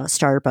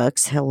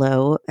Starbucks,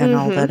 hello, and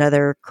all that Mm-hmm.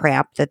 other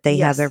crap that they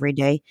have Yes. every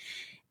day.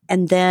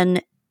 And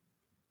then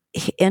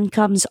in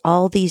comes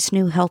all these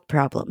new health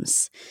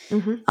problems.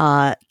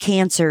 Mm-hmm.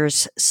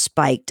 Cancers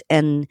spiked.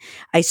 And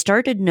I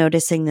started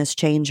noticing this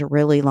change a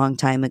really long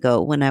time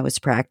ago when I was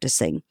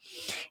practicing.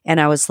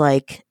 And I was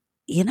like,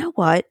 you know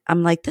what?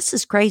 I'm like, this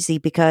is crazy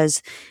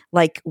because,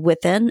 like,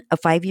 within a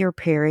 5 year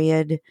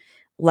period,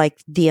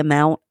 like, the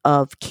amount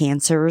of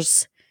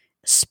cancers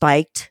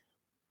spiked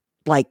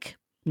like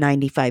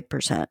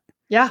 95%.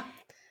 Yeah.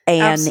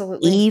 And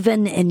Absolutely.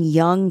 even in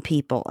young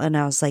people. And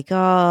I was like,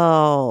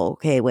 oh,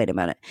 okay, wait a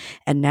minute.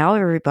 And now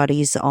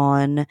everybody's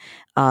on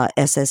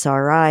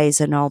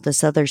SSRIs and all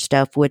this other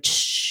stuff,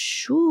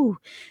 which, whew,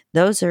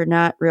 those are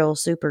not real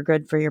super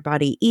good for your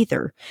body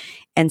either.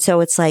 And so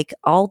it's like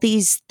all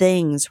these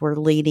things were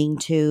leading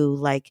to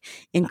like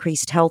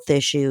increased health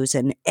issues,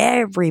 and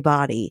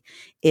everybody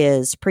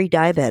is pre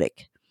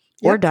diabetic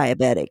or Yep.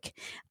 diabetic.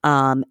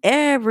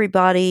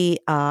 Everybody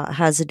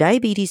has a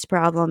diabetes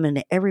problem,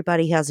 and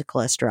everybody has a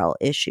cholesterol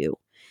issue.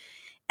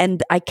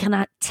 And I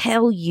cannot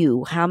tell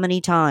you how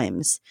many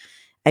times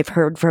I've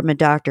heard from a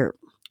doctor,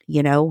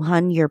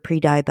 hun, you're pre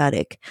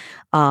diabetic.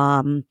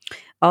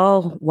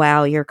 Oh,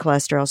 wow, your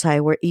cholesterol's high.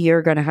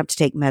 You're going to have to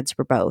take meds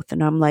for both.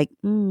 And I'm like,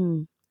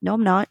 no,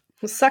 I'm not.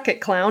 Suck it,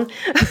 clown.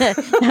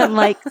 I'm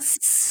like,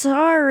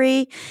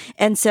 sorry.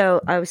 And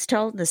so I was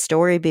telling the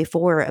story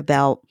before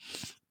about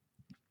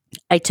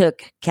I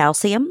took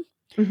calcium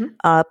Hmm.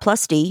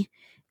 plus D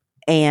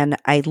and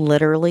I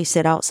literally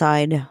sit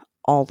outside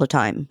all the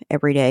time,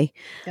 every day.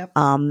 Yep.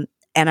 And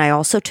I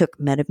also took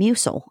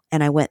Metamucil,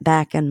 and I went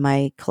back and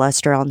my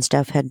cholesterol and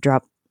stuff had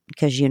dropped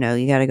because, you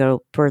got to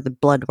go for the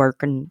blood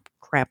work and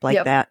crap like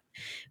Yep. that.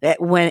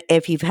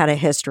 If you've had a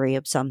history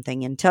of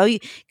something, and tell you,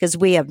 because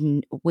we have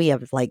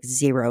like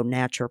zero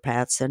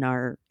naturopaths in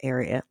our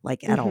area,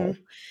 like at all.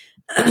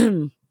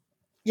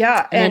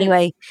 Yeah. And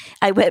anyway,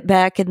 I went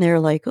back and they're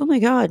like, "Oh my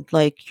God,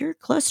 like your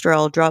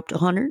cholesterol dropped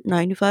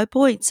 195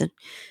 points." And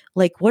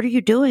like, "What are you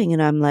doing?"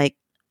 And I'm like,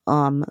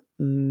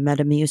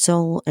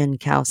 Metamucil and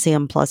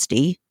calcium plus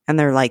D. And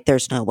they're like,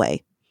 "There's no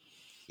way."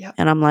 Yep.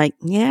 And I'm like,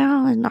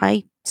 "Yeah." And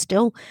I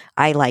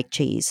like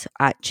cheese.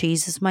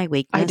 Cheese is my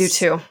weakness. I do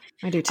too.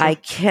 I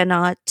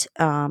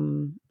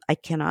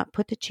cannot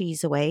put the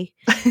cheese away.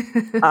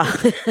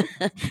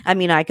 I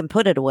mean, I can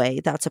put it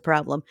away. That's a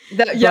problem.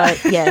 But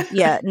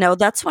yeah. No,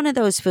 that's one of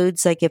those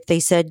foods. Like if they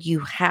said you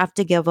have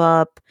to give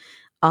up,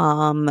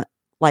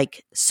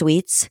 like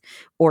sweets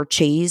or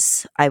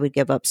cheese, I would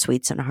give up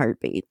sweets in a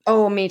heartbeat.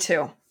 Oh, me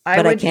too.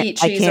 I would eat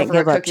cheese over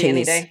a cookie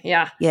any day.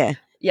 Yeah. Yeah.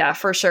 Yeah,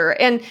 for sure.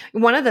 And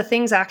one of the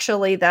things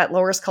actually that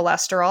lowers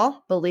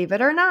cholesterol, believe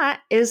it or not,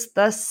 is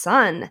the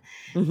sun.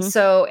 Mm-hmm.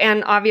 So,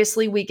 and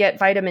obviously we get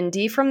vitamin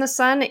D from the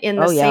sun in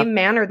the same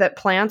manner that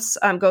plants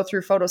go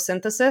through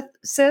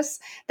photosynthesis.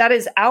 That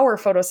is our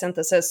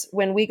photosynthesis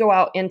when we go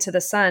out into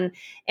the sun.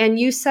 And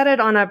you said it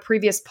on a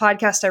previous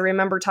podcast. I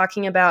remember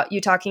talking about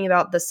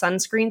the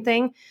sunscreen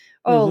thing.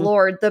 Oh,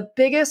 Lord, the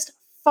biggest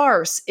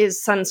farce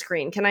is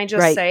sunscreen. Can I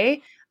just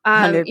say?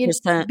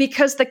 100%.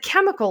 Because the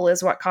chemical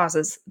is what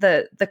causes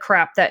the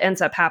crap that ends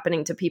up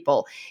happening to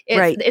people.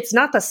 It's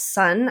not the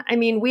sun. I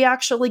mean, we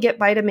actually get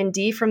vitamin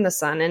D from the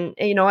sun. And,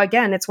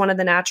 again, it's one of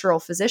the natural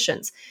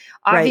physicians.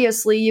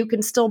 Obviously, you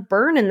can still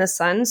burn in the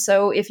sun.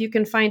 So if you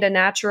can find a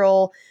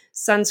natural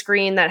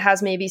sunscreen that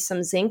has maybe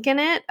some zinc in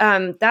it,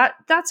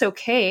 that's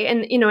okay.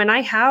 And, and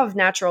I have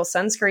natural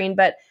sunscreen,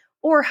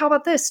 or how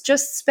about this?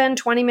 Just spend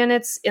 20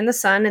 minutes in the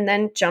sun and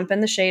then jump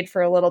in the shade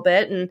for a little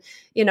bit and,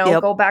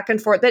 go back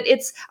and forth. But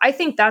I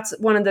think that's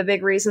one of the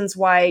big reasons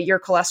why your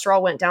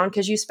cholesterol went down,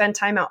 because you spend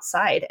time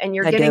outside and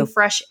you're getting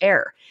fresh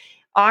air.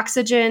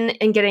 Oxygen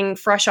and getting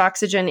fresh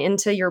oxygen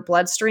into your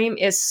bloodstream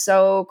is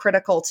so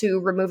critical to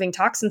removing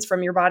toxins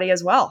from your body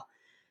as well.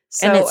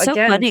 So, and it's so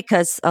funny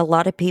because a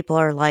lot of people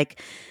are like,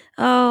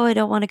 "Oh, I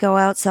don't want to go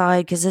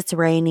outside because it's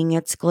raining,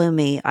 it's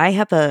gloomy." I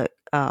have a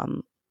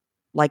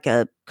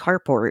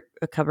carport,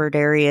 a covered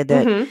area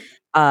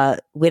that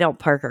we don't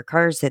park our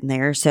cars in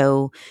there.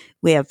 So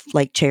we have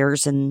like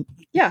chairs and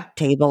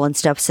table and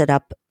stuff set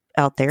up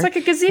out there. It's like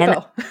a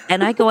gazebo.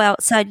 And I go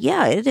outside.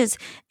 Yeah, it is.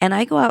 And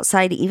I go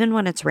outside even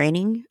when it's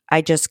raining.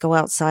 I just go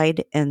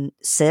outside and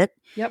sit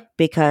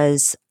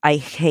because I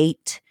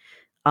hate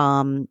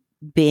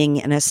being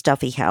in a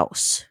stuffy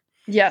house.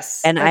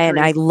 Yes. And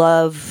I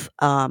love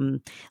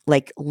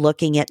like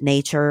looking at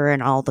nature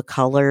and all the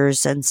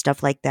colors and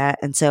stuff like that.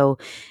 And so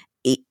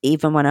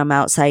even when I'm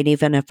outside,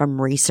 even if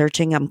I'm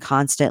researching, I'm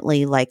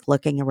constantly like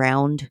looking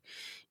around,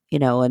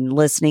 and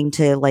listening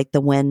to like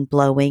the wind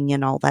blowing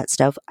and all that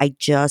stuff. I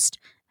just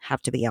have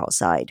to be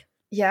outside.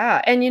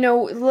 Yeah. And,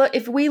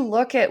 if we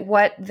look at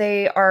what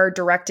they are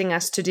directing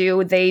us to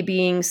do, they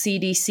being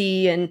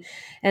CDC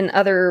and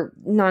other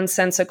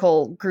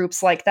nonsensical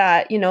groups like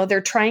that,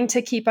 they're trying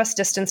to keep us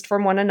distanced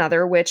from one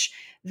another, which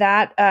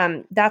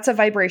that's a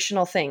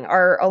vibrational thing.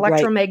 Our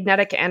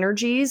electromagnetic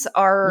energies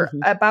are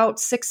about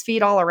 6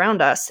 feet all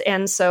around us.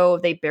 And so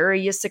they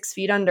bury you 6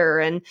 feet under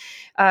and,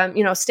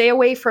 stay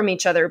away from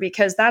each other,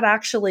 because that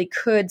actually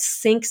could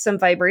sink some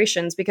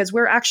vibrations, because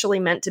we're actually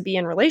meant to be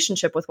in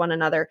relationship with one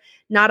another,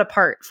 not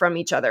apart from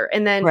each other.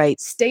 And then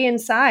stay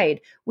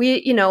inside. We,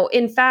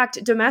 in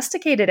fact,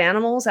 domesticated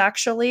animals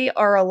actually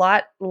are a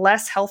lot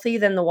less healthy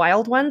than the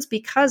wild ones,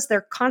 because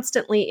they're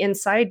constantly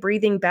inside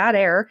breathing bad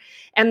air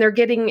and they're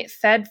getting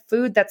fed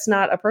food that's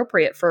not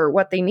appropriate for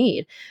what they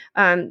need.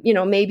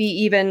 Maybe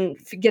even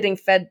getting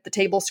fed the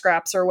table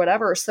scraps or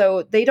whatever.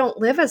 So they don't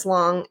live as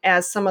long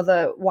as some of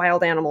the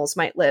wild animals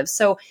might live.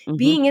 So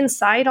being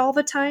inside all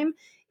the time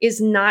is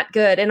not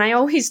good. And I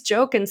always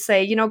joke and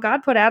say,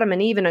 God put Adam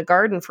and Eve in a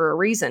garden for a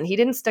reason. He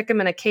didn't stick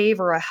them in a cave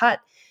or a hut.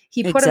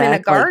 He put them in a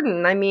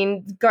garden. I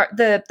mean,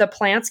 the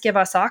plants give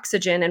us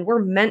oxygen, and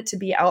we're meant to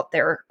be out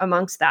there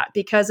amongst that,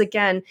 because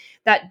again,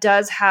 that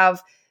does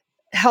have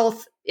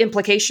health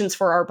implications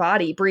for our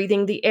body,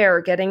 breathing the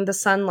air, getting the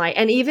sunlight.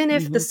 And even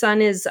if the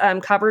sun is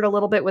covered a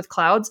little bit with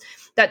clouds,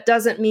 that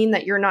doesn't mean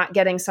that you're not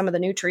getting some of the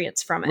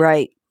nutrients from it.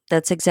 Right.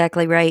 That's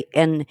exactly right.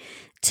 And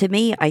to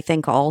me, I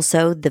think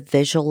also the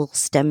visual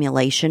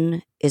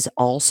stimulation is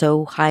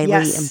also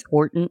highly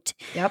important.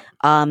 Yep.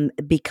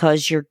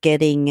 Because you're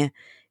getting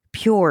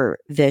pure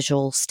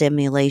visual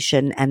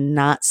stimulation and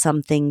not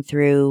something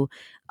through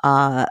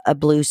a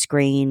blue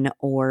screen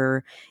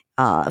or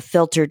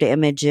filtered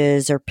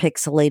images or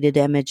pixelated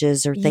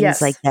images or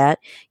things like that.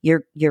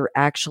 You're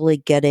actually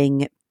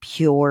getting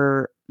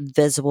pure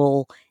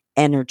visual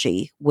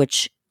energy,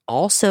 which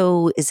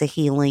also is a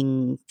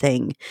healing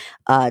thing.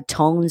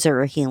 Tones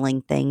are a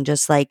healing thing.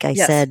 Just like I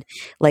Yes. said,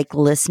 like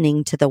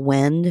listening to the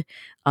wind,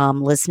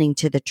 listening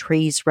to the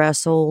trees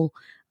rustle,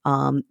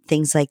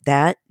 things like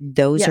that.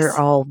 Those are Yes.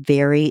 all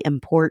very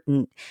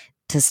important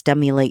to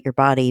stimulate your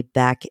body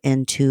back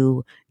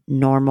into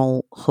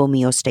normal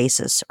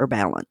homeostasis or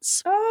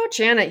balance. Oh,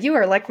 Janet, you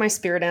are like my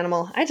spirit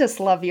animal. I just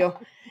love you.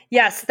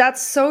 Yes,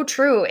 that's so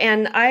true.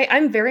 And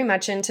I'm very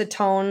much into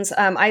tones.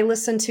 I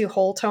listen to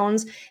whole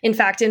tones. In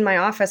fact, in my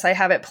office, I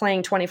have it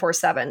playing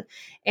 24/7.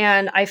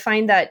 And I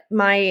find that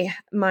my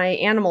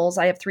animals,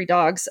 I have 3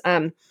 dogs,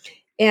 and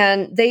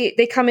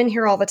they come in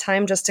here all the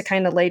time just to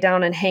kind of lay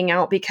down and hang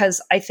out because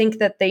I think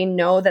that they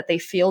know that they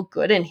feel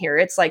good in here.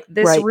 It's like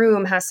this Right.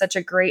 room has such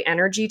a great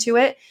energy to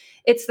it.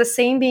 It's the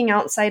same being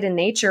outside in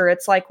nature.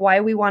 It's like why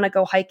we want to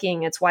go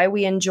hiking. It's why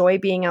we enjoy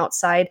being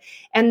outside.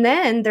 And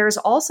then there's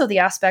also the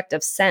aspect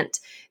of scent.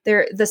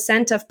 There, the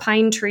scent of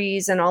pine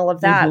trees and all of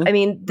that. Mm-hmm. I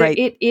mean, Right.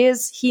 it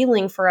is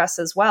healing for us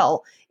as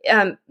well.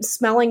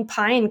 Smelling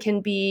pine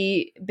can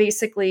be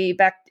basically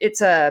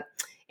it's a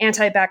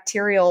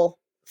antibacterial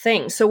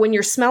thing. So when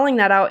you're smelling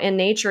that out in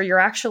nature, you're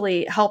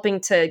actually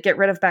helping to get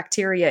rid of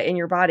bacteria in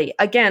your body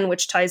again,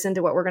 which ties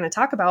into what we're going to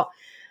talk about.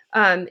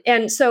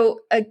 And so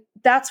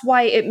that's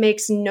why it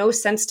makes no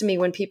sense to me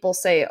when people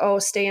say, "Oh,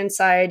 stay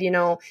inside."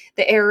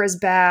 The air is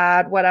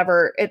bad,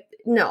 whatever.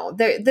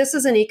 This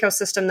is an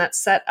ecosystem that's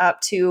set up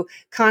to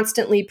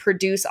constantly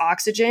produce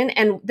oxygen,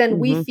 and then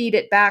we Mm-hmm. feed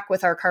it back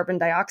with our carbon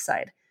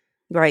dioxide.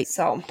 Right.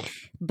 So,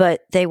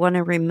 But they want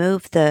to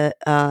remove the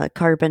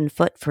carbon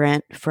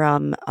footprint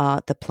from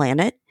the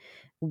planet,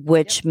 yep.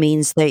 which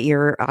means that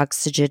your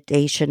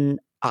oxidation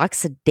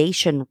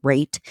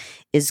rate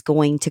is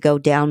going to go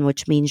down,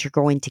 which means you're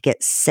going to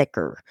get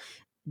sicker.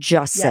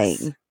 Just Yes.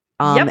 saying.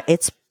 Yep.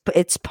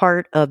 It's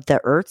part of the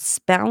Earth's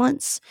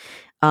balance.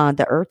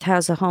 The Earth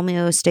has a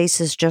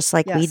homeostasis just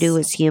like we do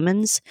Yes. as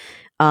humans,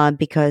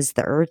 because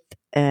the Earth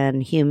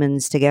and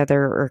humans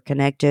together are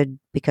connected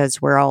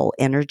because we're all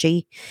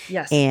energy.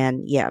 Yes.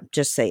 And yeah,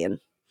 just saying.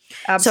 So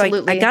I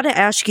Absolutely. got to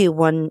ask you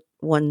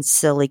one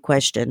silly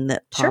question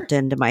that Sure. popped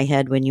into my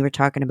head when you were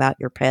talking about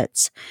your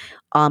pets.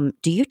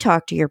 Do you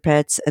talk to your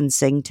pets and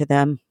sing to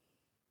them?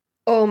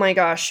 Oh my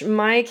gosh,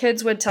 my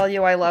kids would tell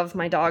you I love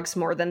my dogs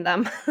more than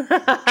them.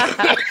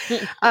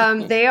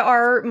 They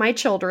are my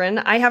children.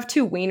 I have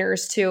 2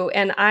 wieners too,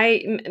 and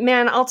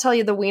man, I'll tell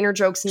you, the wiener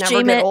jokes never She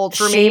get meant old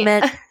for she me.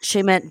 meant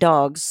she meant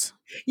dogs.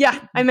 Yeah,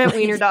 I meant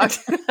wiener dogs.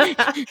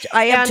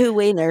 I have And 2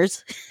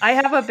 wieners. I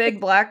have a big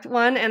black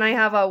one and I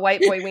have a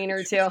white boy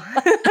wiener too.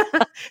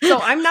 So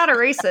I'm not a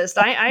racist.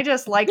 I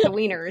just like the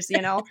wieners.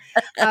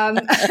 Um,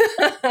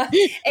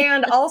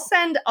 and I'll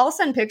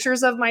send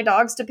pictures of my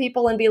dogs to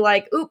people and be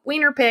like, "Oop,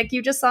 wiener pic!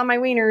 You just saw my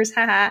wieners,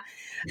 haha."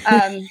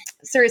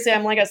 Seriously,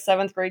 I'm like a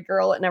 7th grade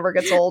girl. It never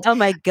gets old. Oh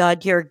my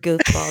god, you're a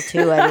goofball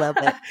too. I love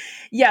it.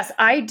 Yes,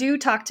 I do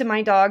talk to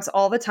my dogs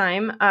all the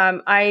time.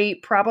 I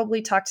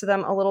probably talk to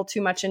them a little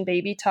too much in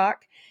baby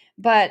talk,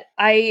 but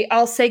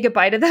I'll say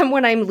goodbye to them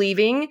when I'm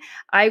leaving.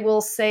 I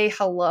will say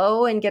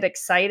hello and get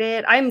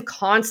excited. I'm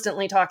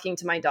constantly talking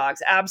to my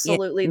dogs. Yeah,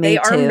 Absolutely. They me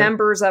are too.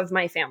 members of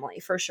my family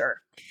for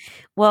sure.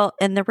 Well,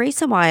 and the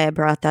reason why I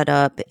brought that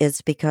up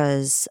is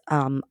because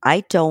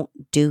I don't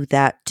do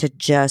that to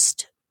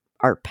just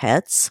our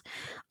pets.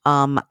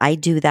 I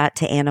do that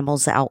to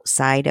animals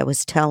outside. I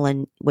was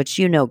telling, which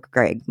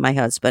Greg, my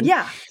husband.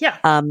 Yeah, yeah.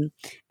 Um,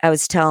 I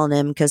was telling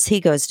him because he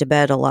goes to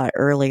bed a lot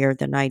earlier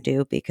than I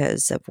do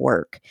because of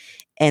work,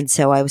 and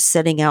so I was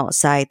sitting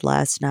outside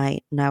last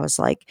night, and I was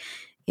like,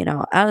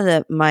 out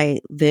of my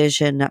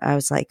vision, I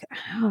was like,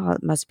 oh,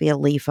 it must be a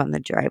leaf on the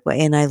driveway,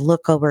 and I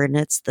look over, and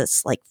it's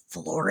this like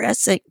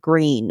fluorescent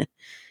green,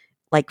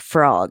 like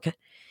frog.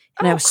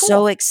 And I Oh, was so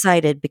cool.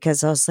 excited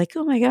because I was like,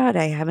 "Oh my god,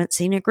 I haven't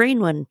seen a green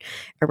one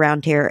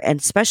around here, and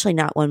especially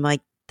not one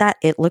like that."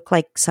 It looked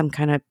like some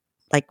kind of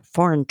like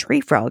foreign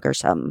tree frog or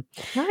something.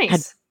 Had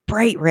Nice.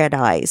 bright red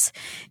eyes.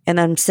 And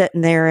I'm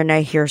sitting there and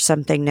I hear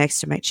something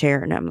next to my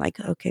chair and I'm like,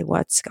 "Okay,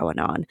 what's going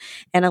on?"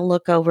 And I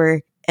look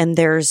over and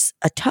there's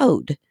a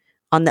toad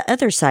on the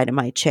other side of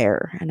my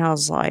chair. And I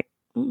was like,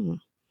 "Hmm,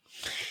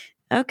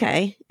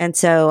 okay." And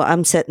so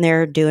I'm sitting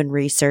there doing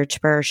research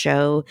for our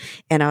show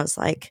and I was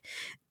like,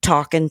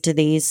 talking to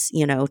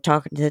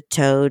talking to the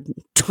toad,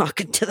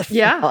 talking to the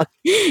Yeah. frog.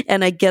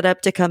 And I get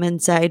up to come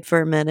inside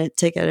for a minute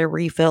to get a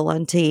refill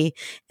on tea.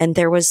 And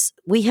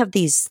we have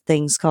these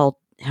things called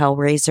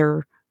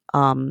Hellraiser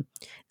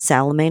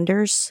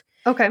salamanders.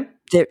 Okay.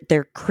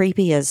 They're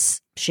creepy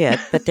as shit,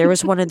 but there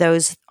was one of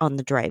those on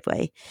the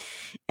driveway.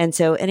 And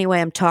so anyway,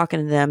 I'm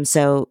talking to them.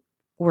 So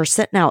we're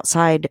sitting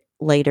outside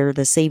later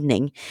this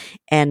evening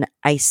and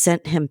I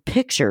sent him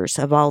pictures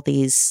of all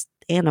these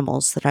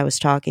animals that I was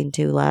talking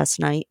to last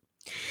night.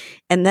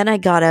 And then I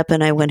got up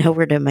and I went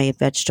over to my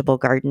vegetable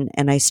garden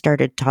and I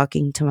started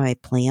talking to my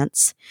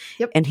plants.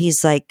 Yep. And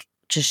he's like,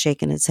 just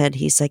shaking his head.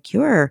 He's like,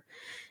 "You're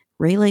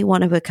really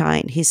one of a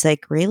kind." He's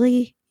like,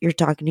 "Really? you're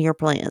talking to your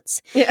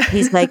plants. Yeah.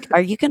 He's like,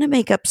 are you going to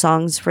make up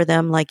songs for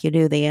them like you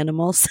do the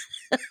animals?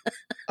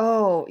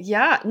 Oh,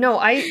 yeah. No,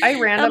 I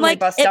I'm randomly like,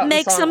 bust it out in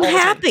makes song them all the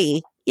time.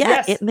 happy.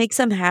 Yeah, it Yes. makes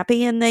them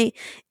happy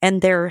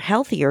and they're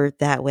healthier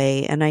that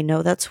way. And I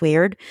know that's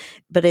weird,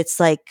 but it's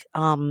like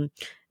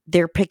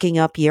they're picking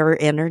up your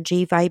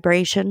energy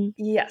vibration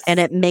and Yes.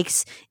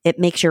 it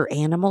makes your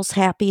animals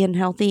happy and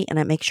healthy and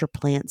it makes your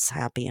plants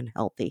happy and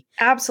healthy.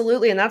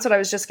 Absolutely, and that's what I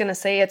was just going to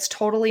say. It's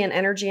totally an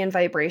energy and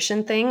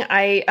vibration thing.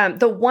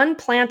 The one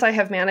plant I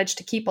have managed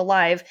to keep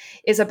alive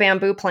is a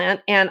bamboo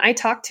plant, and I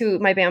talk to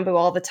my bamboo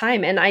all the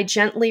time, and I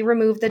gently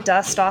remove the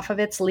dust off of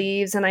its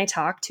leaves, and I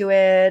talk to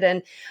it,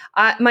 and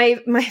my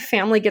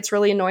family gets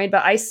really annoyed,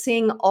 but I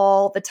sing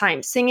all the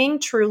time. Singing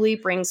truly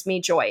brings me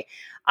joy.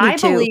 Me I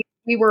too. believe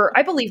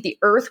I believe the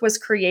earth was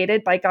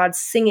created by God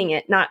singing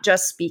it, not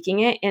just speaking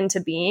it into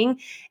being.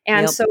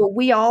 And Yep. so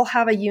we all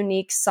have a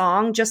unique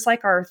song, just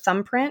like our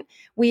thumbprint.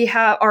 We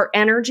have our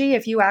energy.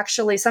 If you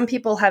actually, some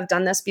people have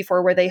done this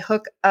before where they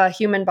hook a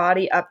human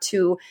body up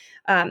to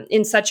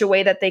in such a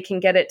way that they can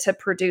get it to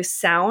produce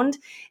sound.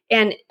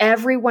 And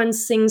everyone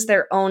sings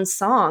their own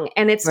song.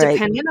 And it's Right.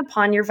 dependent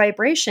upon your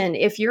vibration.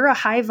 If you're a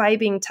high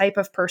vibing type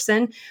of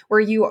person where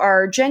you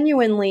are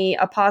genuinely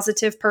a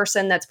positive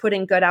person that's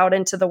putting good out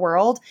into the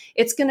world,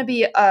 it's going to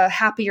be a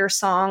happier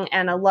song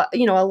and a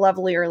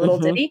lovelier little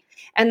Mhm. ditty.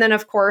 And then,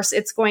 of course,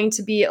 it's going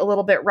to be a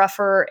little bit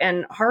rougher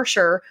and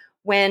harsher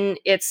when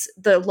it's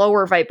the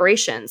lower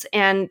vibrations.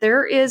 And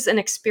there is an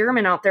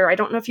experiment out there. I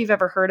don't know if you've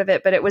ever heard of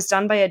it, but it was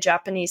done by a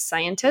Japanese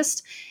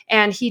scientist.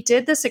 And he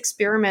did this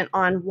experiment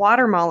on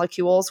water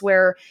molecules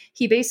where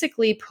he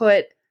basically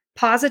put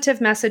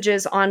positive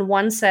messages on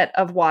one set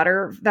of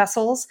water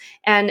vessels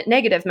and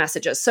negative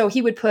messages. So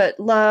he would put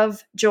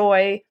love,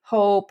 joy,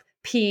 hope,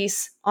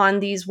 peace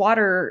on these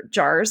water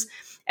jars.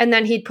 And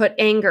then he'd put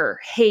anger,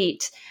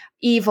 hate,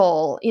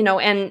 evil,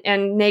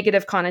 and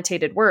negative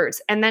connotated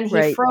words. And then he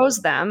Right. froze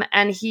them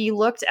and he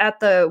looked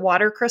at the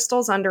water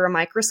crystals under a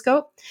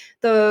microscope.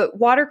 The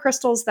water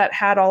crystals that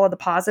had all of the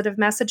positive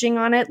messaging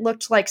on it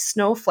looked like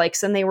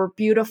snowflakes, and they were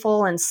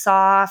beautiful and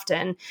soft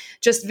and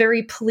just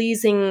very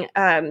pleasing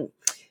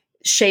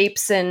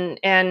shapes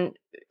and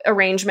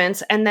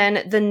arrangements. And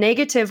then the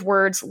negative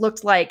words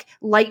looked like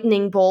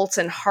lightning bolts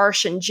and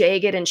harsh and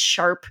jagged and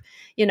sharp,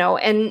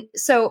 and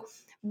so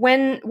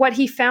what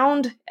he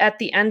found at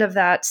the end of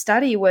that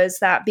study was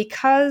that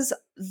because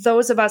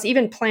those of us,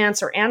 even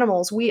plants or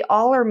animals, we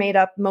all are made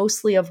up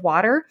mostly of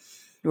water.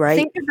 Right.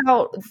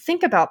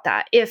 Think about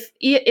that. If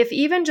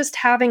even just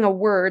having a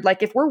word,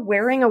 like if we're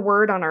wearing a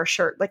word on our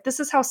shirt, like this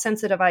is how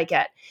sensitive I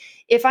get.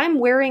 If I'm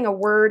wearing a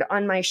word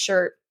on my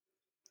shirt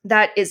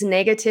that is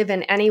negative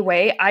in any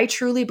way, I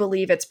truly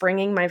believe it's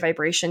bringing my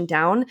vibration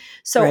down.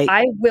 So Right.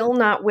 I will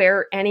not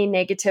wear any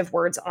negative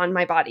words on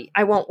my body.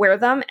 I won't wear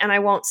them and I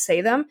won't say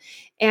them.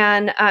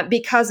 And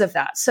because of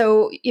that.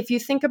 So if you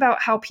think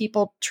about how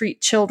people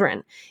treat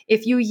children,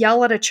 if you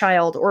yell at a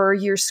child or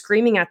you're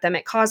screaming at them,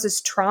 it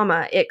causes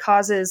trauma. It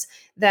causes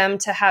them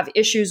to have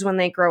issues when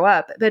they grow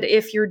up. But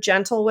if you're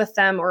gentle with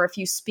them or if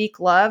you speak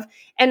love,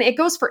 and it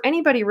goes for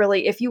anybody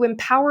really, if you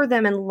empower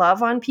them and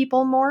love on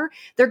people more,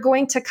 they're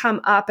going to come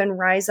up and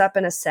rise up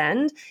and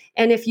ascend.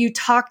 And if you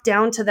talk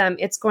down to them,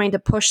 it's going to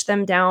push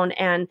them down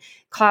and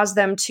cause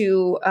them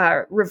to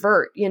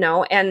revert,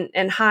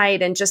 and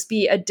hide and just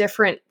be a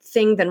different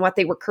thing than what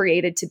they were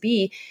created to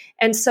be.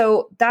 And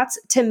so that's,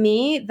 to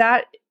me,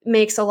 that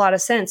makes a lot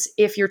of sense.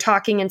 If you're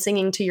talking and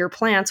singing to your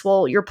plants,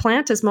 well, your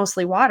plant is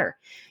mostly water.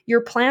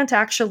 Your plant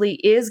actually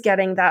is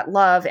getting that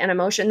love and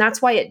emotion.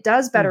 That's why it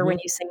does better Mhm. when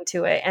you sing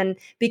to it. And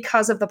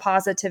because of the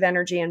positive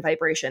energy and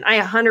vibration, I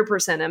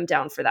 100% am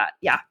down for that.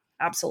 Yeah,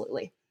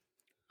 absolutely.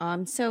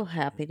 I'm so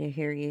happy to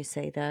hear you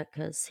say that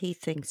because he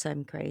thinks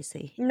I'm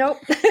crazy. Nope.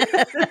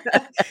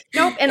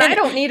 Nope. And I in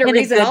don't need a in a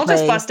reason. good I'll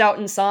just way. bust out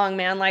in song,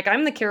 man. Like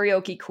I'm the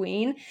karaoke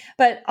queen,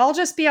 but I'll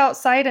just be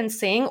outside and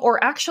sing.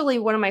 Or actually,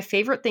 one of my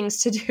favorite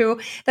things to do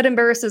that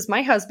embarrasses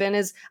my husband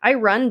is I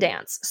run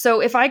dance. So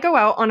if I go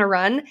out on a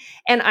run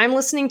and I'm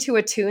listening to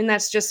a tune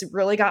that's just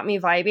really got me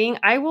vibing,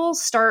 I will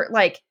start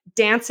like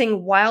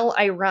dancing while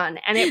I run.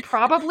 And it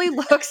probably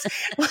looks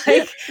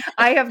like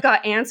I have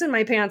got ants in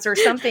my pants or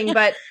something,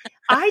 but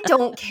I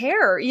don't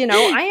care.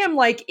 I am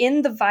like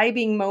in the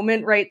vibing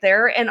moment right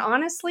there. And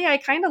honestly, I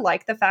kind of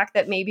like the fact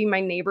that maybe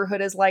my neighborhood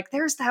is like,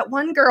 there's that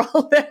one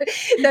girl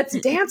that's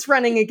dance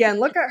running again.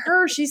 Look at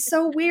her. She's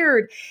so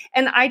weird.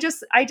 And I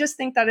just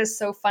think that is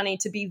so funny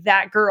to be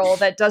that girl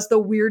that does the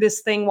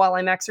weirdest thing while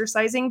I'm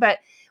exercising. But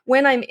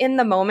when I'm in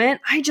the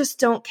moment, I just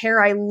don't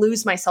care. I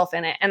lose myself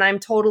in it and I'm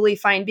totally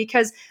fine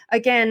because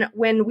again,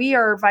 when we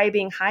are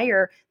vibing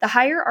higher, the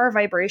higher our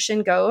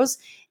vibration goes,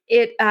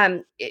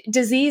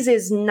 disease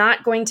is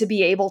not going to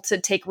be able to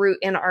take root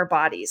in our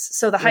bodies.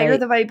 So the higher Right.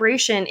 the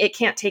vibration, it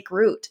can't take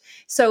root.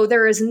 So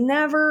there is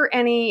never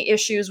any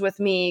issues with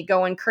me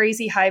going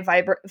crazy high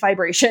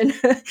vibration,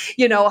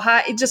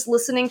 just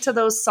listening to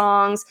those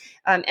songs,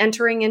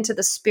 entering into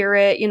the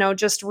spirit,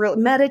 just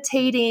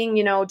meditating,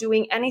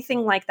 doing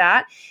anything like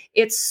that.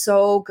 It's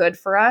so good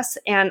for us.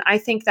 And I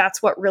think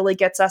that's what really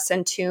gets us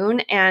in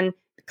tune and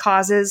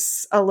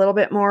causes a little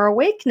bit more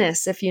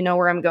awakeness, if you know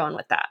where I'm going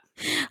with that.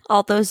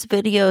 All those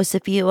videos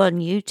of you on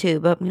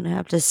YouTube, I'm going to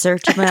have to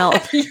search them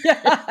out.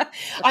 Yeah.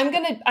 I'm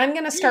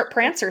gonna start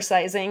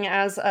prancercising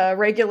as a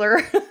regular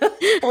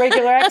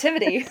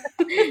activity.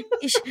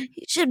 You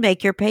should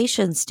make your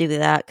patients do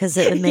that because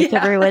it would make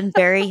Yeah. everyone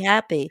very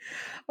happy.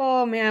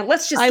 Oh man,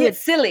 let's just I get would-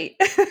 silly.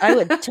 I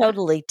would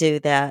totally do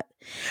that.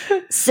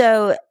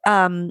 So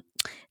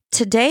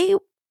today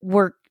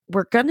we're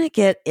going to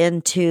get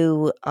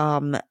into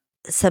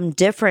some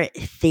different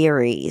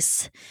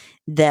theories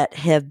that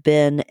have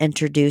been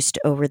introduced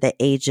over the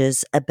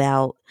ages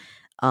about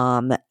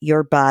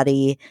your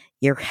body,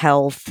 your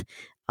health,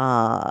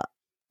 uh,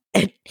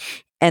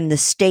 and the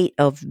state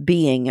of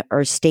being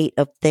or state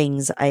of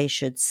things, I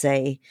should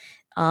say.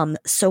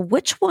 So,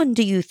 which one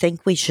do you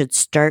think we should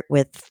start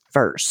with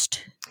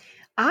first?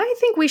 I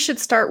think we should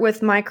start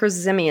with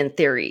microzemian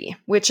theory,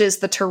 which is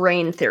the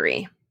terrain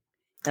theory.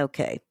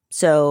 Okay,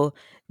 so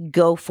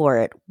go for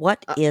it.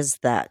 What is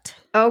that?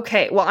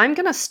 Okay, well, I'm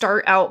going to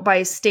start out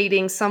by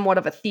stating somewhat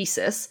of a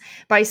thesis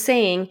by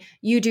saying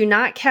you do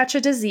not catch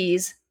a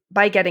disease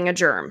by getting a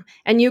germ.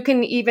 And you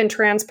can even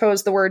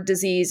transpose the word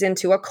disease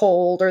into a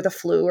cold or the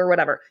flu or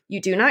whatever.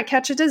 You do not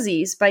catch a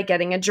disease by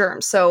getting a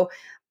germ. So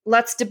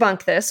let's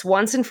debunk this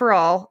once and for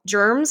all.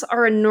 Germs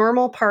are a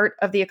normal part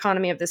of the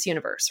economy of this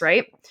universe,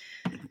 right?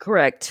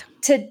 Correct.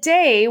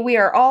 Today, we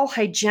are all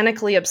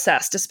hygienically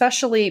obsessed,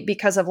 especially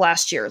because of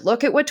last year.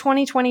 Look at what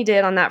 2020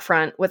 did on that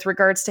front with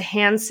regards to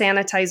hand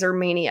sanitizer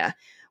mania.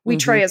 We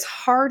try as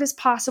hard as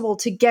possible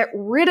to get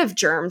rid of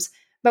germs,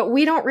 but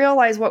we don't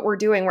realize what we're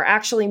doing. We're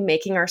actually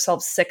making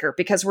ourselves sicker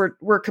because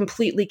we're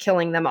completely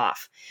killing them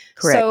off.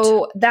 Correct.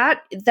 So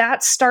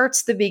that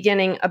starts the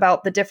beginning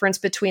about the difference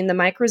between the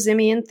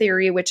microzemian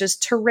theory, which is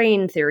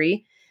terrain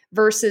theory,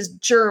 versus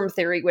germ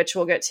theory, which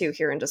we'll get to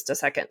here in just a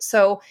second.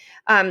 So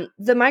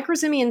the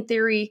microzemian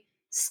theory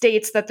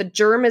states that the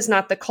germ is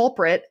not the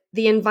culprit,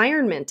 the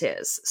environment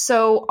is.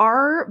 So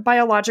our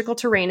biological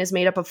terrain is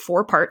made up of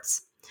 4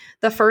 parts.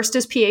 The first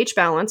is pH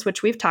balance,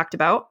 which we've talked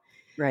about.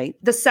 Right.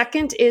 The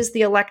second is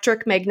the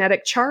electric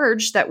magnetic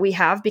charge that we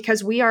have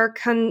because we're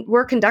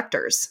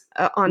conductors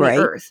on the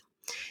earth.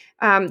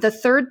 The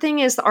third thing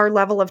is our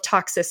level of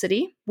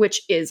toxicity,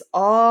 which is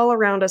all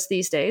around us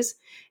these days.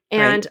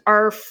 And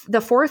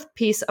the fourth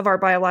piece of our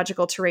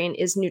biological terrain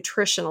is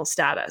nutritional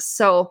status.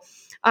 So,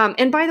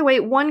 and by the way,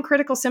 one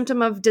critical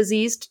symptom of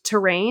diseased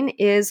terrain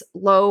is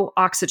low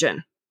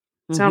oxygen.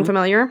 Sound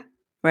familiar?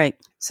 Right.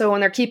 So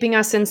when they're keeping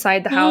us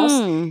inside the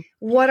house,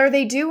 what are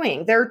they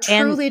doing? They're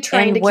truly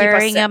trying to keep us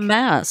wearing sick. a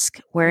mask,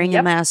 wearing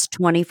a mask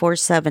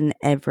 24/7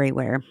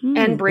 everywhere,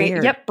 and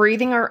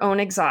breathing our own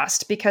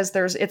exhaust because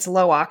it's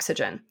low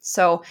oxygen.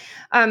 So,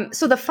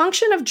 so the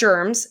function of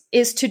germs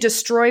is to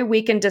destroy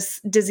weakened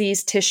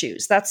diseased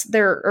tissues. That's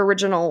their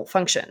original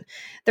function.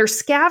 They're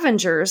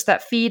scavengers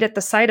that feed at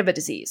the site of a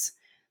disease.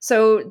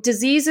 So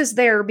disease is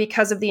there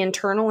because of the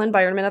internal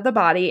environment of the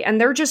body, and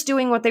they're just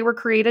doing what they were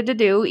created to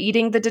do,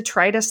 eating the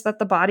detritus that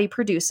the body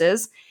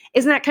produces.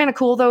 Isn't that kind of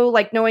cool, though?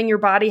 Like knowing your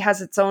body has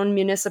its own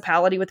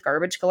municipality with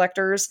garbage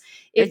collectors.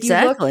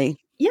 Exactly.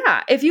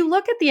 If you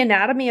look at the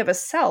anatomy of a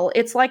cell,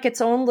 it's like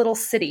its own little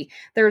city.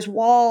 There's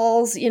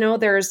walls,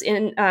 there's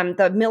in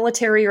the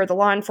military or the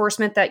law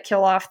enforcement that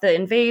kill off the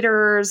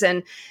invaders,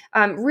 and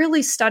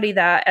really study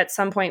that at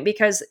some point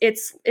because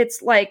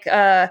it's like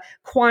a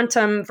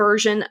quantum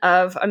version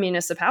of a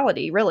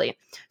municipality, really.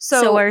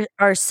 So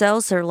our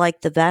cells are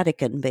like the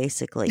Vatican,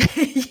 basically.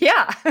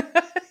 Yeah,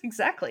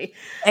 exactly.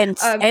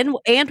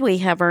 And we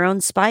have our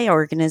own spy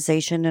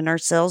organization in our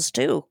cells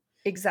too.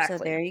 Exactly.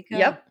 So there you go.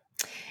 Yep.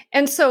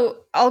 And so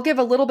I'll give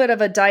a little bit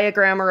of a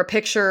diagram or a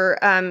picture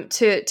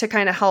to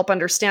kind of help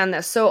understand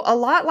this. So a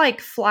lot like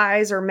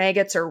flies or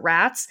maggots or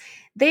rats,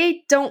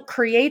 they don't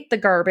create the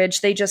garbage,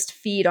 they just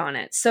feed on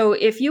it. So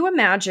if you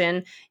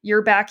imagine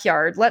your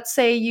backyard, let's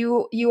say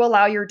you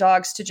allow your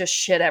dogs to just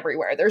shit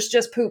everywhere. There's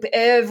just poop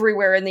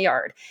everywhere in the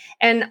yard.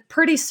 And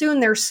pretty soon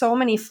there's so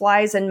many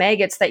flies and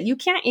maggots that you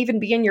can't even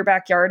be in your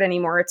backyard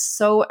anymore. It's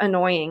so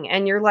annoying.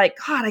 And you're like,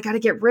 God, I got to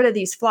get rid of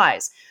these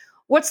flies.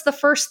 What's the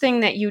first thing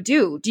that you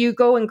do? Do you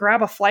go and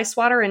grab a fly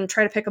swatter and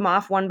try to pick them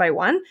off one by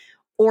one?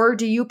 Or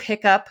do you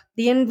pick up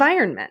the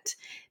environment?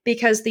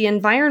 Because the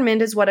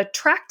environment is what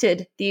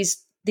attracted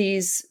these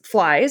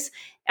flies.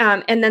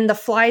 And then the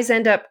flies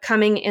end up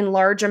coming in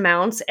large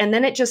amounts. And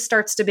then it just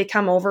starts to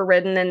become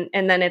overridden.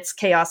 And then it's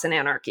chaos and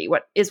anarchy,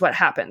 what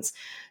happens.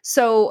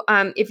 So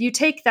if you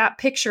take that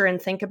picture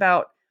and think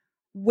about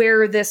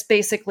where this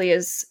basically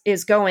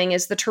is going,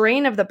 is the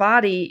terrain of the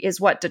body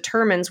is what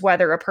determines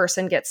whether a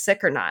person gets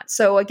sick or not.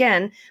 So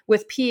again,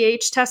 with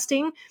pH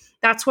testing,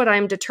 that's what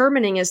I'm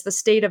determining is the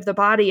state of the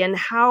body and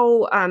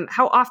how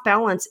off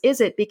balance is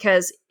it?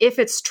 Because if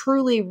it's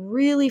truly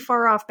really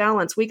far off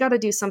balance, we got to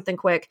do something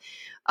quick.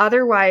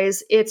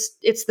 Otherwise, it's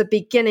the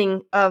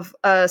beginning of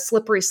a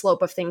slippery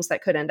slope of things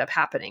that could end up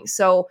happening.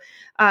 So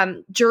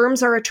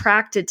germs are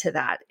attracted to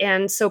that.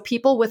 And so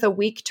people with a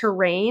weak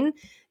terrain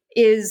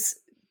is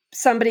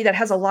somebody that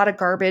has a lot of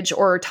garbage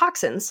or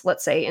toxins,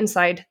 let's say,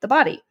 inside the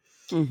body.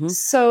 Mm-hmm.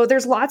 So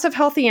there's lots of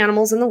healthy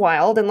animals in the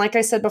wild. And like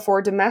I said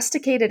before,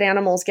 domesticated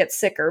animals get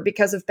sicker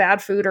because of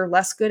bad food or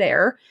less good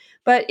air.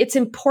 But it's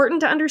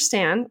important to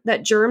understand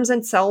that germs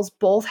and cells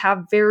both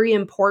have very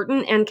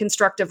important and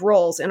constructive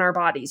roles in our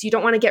bodies. You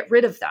don't want to get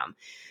rid of them.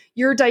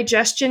 Your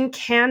digestion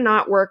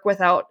cannot work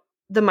without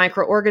the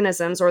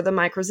microorganisms or the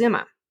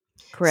microzyma.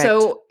 Correct.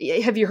 So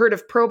have you heard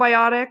of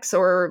probiotics,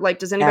 or like,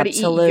 does anybody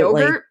Absolutely. eat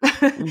yogurt?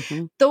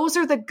 Mm-hmm. Those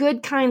are the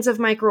good kinds of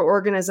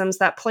microorganisms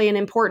that play an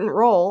important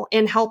role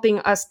in helping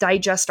us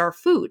digest our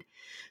food.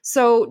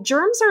 So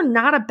germs are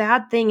not a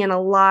bad thing in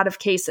a lot of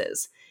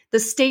cases. The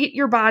state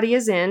your body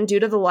is in due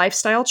to the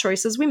lifestyle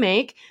choices we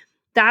make,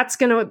 that's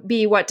going to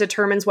be what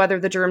determines whether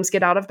the germs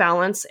get out of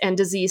balance and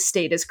disease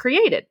state is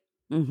created.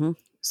 Mm-hmm.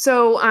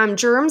 So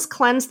germs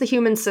cleanse the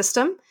human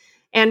system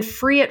and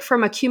free it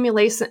from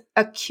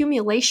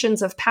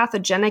accumulations of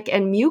pathogenic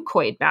and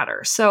mucoid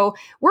matter. So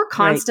we're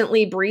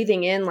constantly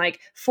breathing in like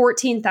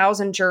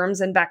 14,000 germs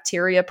and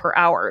bacteria per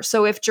hour.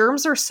 So if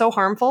germs are so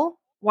harmful,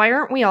 why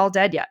aren't we all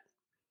dead yet?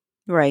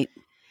 Right.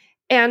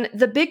 And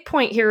the big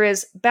point here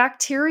is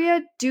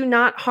bacteria do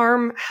not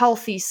harm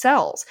healthy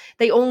cells.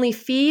 They only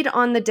feed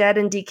on the dead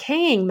and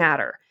decaying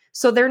matter.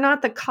 So they're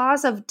not the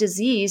cause of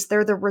disease,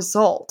 they're the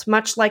result,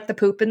 much like the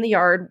poop in the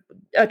yard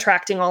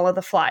attracting all of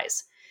the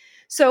flies.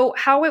 So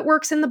how it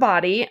works in the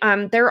body,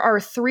 there are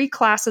 3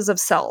 classes of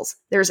cells.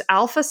 There's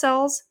alpha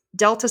cells,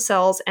 delta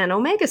cells, and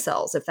omega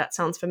cells, if that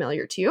sounds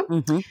familiar to you.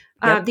 Mm-hmm.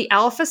 Yep. The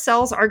alpha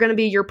cells are going to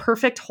be your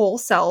perfect whole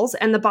cells,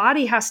 and the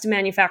body has to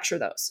manufacture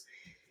those.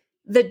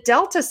 The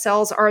delta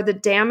cells are the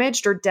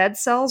damaged or dead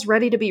cells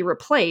ready to be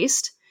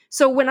replaced.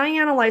 So when I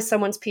analyze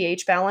someone's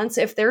pH balance,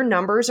 if their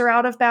numbers are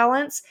out of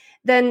balance,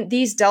 then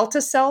these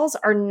delta cells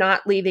are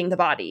not leaving the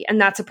body,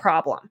 and that's a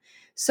problem.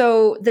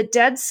 So the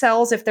dead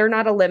cells, if they're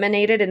not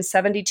eliminated in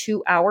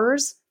 72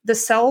 hours, the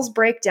cells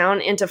break down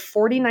into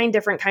 49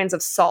 different kinds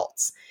of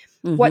salts.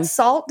 Mm-hmm. What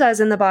salt does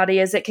in the body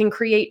is it can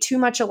create too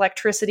much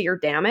electricity or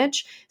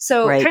damage.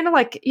 So kind of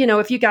like,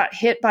 if you got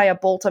hit by a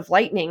bolt of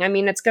lightning, I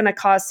mean, it's going to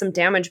cause some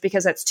damage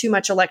because that's too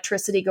much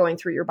electricity going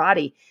through your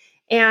body.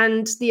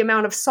 And the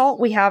amount of salt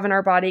we have in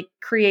our body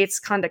creates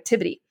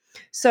conductivity.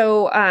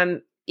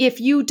 So if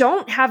you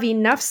don't have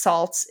enough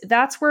salts,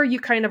 that's where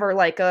you kind of are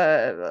like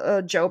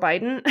a Joe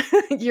Biden.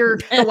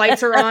 The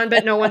lights are on,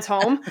 but no one's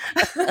home.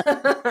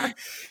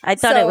 I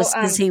thought it was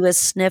because he was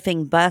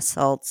sniffing bath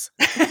salts.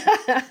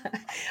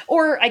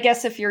 Or I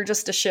guess if you're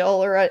just a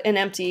shill or an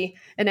empty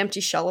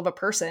shell of a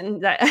person,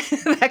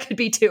 that could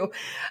be too.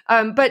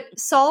 But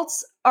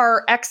salts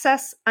are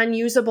excess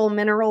unusable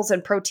minerals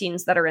and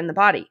proteins that are in the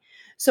body.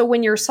 So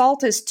when your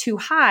salt is too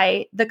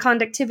high, the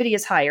conductivity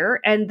is higher,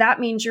 and that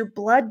means your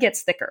blood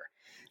gets thicker.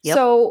 Yep.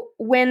 So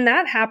when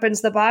that happens,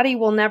 the body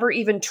will never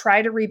even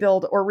try to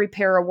rebuild or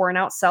repair a worn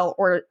out cell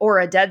or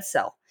a dead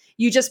cell.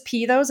 You just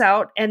pee those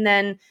out,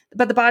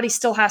 but the body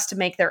still has to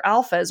make their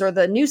alphas or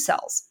the new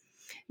cells.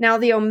 Now,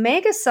 the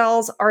omega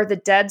cells are the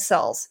dead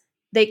cells.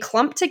 They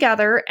clump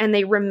together and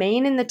they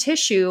remain in the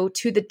tissue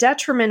to the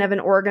detriment of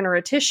an organ or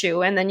a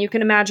tissue. And then you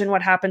can imagine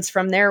what happens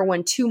from there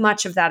when too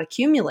much of that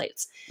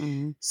accumulates.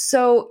 Mm-hmm.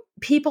 So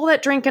people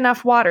that drink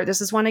enough water, this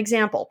is one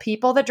example,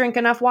 people that drink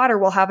enough water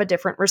will have a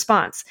different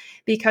response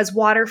because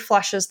water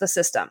flushes the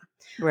system.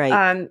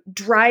 Right.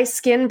 Dry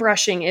skin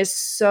brushing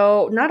is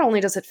not only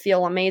does it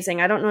feel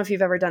amazing, I don't know if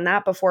you've ever done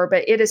that before,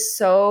 but it is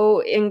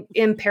so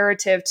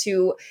imperative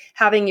to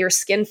having your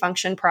skin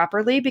function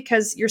properly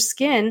because your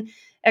skin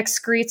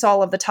excretes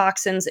all of the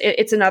toxins.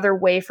 It's another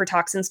way for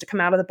toxins to come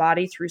out of the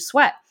body through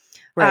sweat.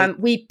 Right.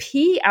 We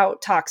pee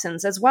out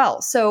toxins as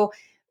well. So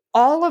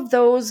all of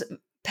those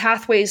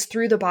pathways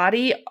through the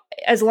body,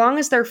 as long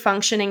as they're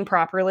functioning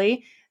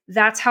properly,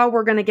 that's how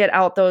we're going to get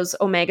out those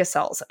omega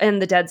cells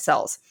and the dead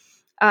cells.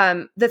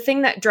 The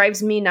thing that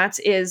drives me nuts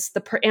is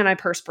the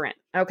antiperspirant.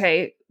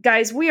 Okay,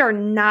 guys, we are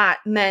not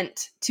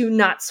meant to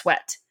not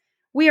sweat.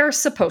 We are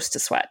supposed to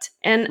sweat.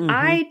 And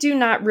I do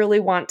not really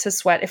want to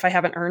sweat if I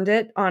haven't earned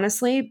it,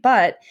 honestly,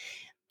 but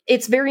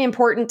it's very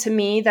important to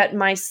me that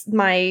my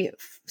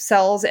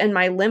cells and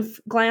my lymph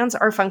glands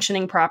are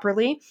functioning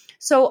properly.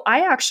 So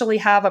I actually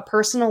have a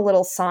personal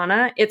little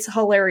sauna. It's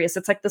hilarious.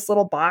 It's like this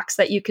little box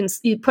that you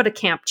put a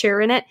camp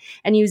chair in it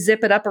and you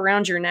zip it up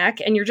around your neck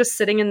and you're just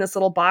sitting in this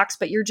little box,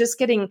 but you're just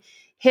getting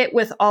hit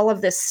with all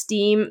of this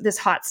steam, this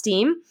hot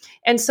steam.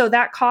 And so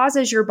that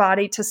causes your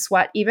body to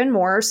sweat even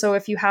more. So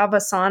if you have a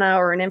sauna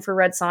or an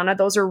infrared sauna,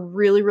 those are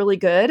really, really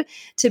good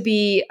to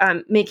be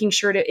making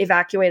sure to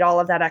evacuate all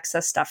of that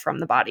excess stuff from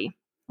the body.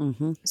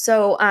 Mm-hmm.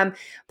 So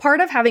part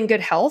of having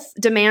good health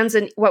demands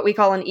what we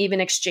call an even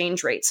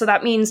exchange rate. So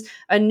that means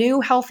a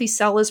new healthy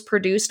cell is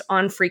produced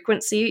on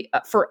frequency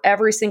for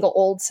every single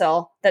old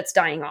cell that's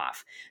dying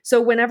off. So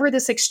whenever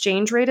this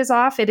exchange rate is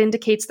off, it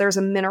indicates there's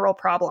a mineral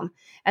problem.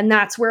 And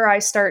that's where I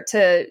start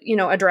to,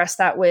 address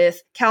that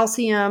with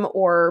calcium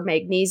or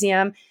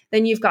magnesium.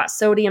 Then you've got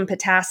sodium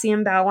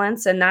potassium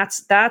balance. And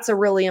that's a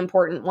really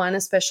important one,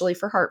 especially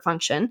for heart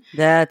function.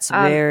 That's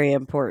very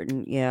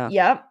important.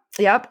 Yeah.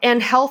 Yep.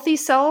 And healthy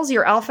cells,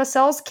 your alpha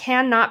cells,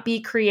 cannot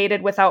be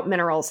created without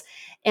minerals.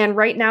 And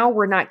right now,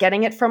 we're not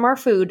getting it from our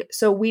food.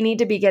 So we need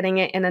to be getting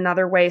it in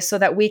another way so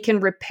that we can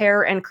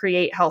repair and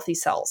create healthy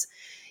cells.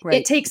 It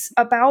Right. takes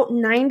about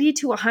 90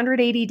 to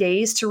 180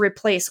 days to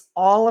replace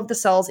all of the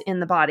cells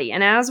in the body.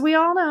 And as we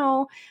all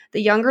know,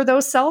 the younger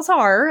those cells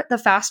are, the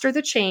faster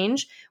the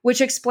change, which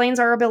explains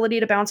our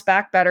ability to bounce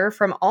back better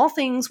from all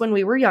things when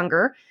we were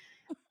younger.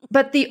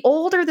 But the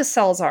older the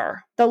cells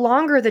are, the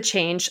longer the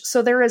change.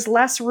 So there is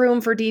less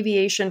room for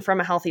deviation from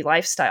a healthy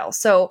lifestyle.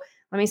 So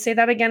let me say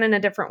that again in a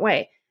different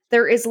way.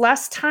 There is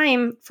less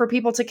time for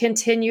people to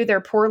continue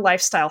their poor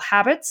lifestyle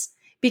habits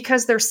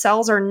because their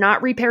cells are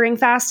not repairing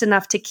fast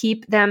enough to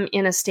keep them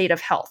in a state of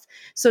health.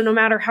 So no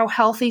matter how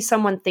healthy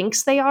someone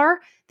thinks they are,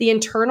 the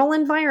internal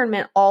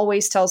environment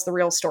always tells the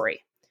real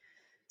story.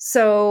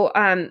 So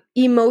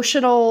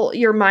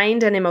your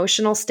mind and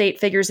emotional state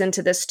figures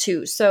into this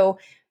too. So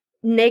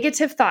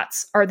negative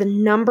thoughts are the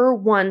number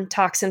one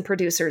toxin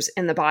producers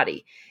in the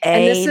body.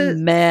 And this is,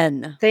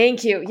 Amen.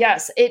 thank you.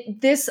 Yes.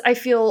 This I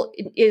feel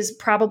is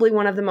probably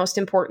one of the most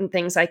important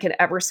things I could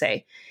ever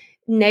say.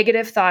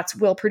 Negative thoughts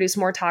will produce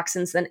more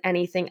toxins than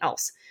anything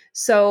else.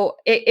 So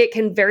it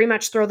can very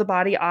much throw the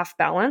body off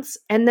balance.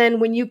 And then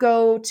when you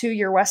go to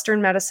your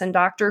Western medicine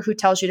doctor who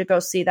tells you to go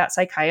see that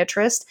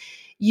psychiatrist,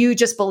 you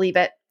just believe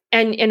it.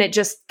 And it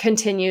just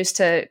continues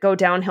to go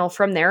downhill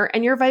from there.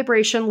 And your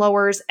vibration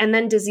lowers, and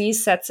then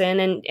disease sets in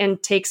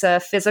and takes a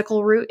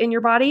physical root in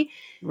your body.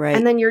 Right.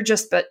 And then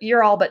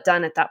you're all but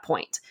done at that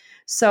point.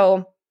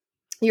 So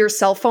your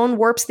cell phone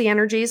warps the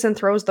energies and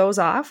throws those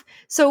off.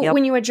 So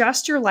when you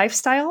adjust your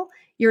lifestyle,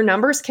 your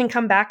numbers can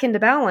come back into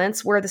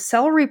balance where the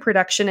cell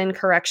reproduction and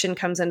correction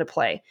comes into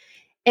play.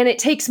 And it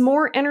takes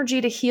more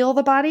energy to heal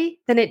the body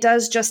than it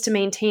does just to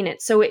maintain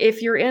it. So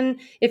if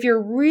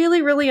you're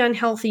really, really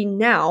unhealthy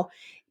now,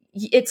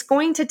 it's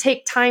going to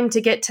take time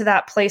to get to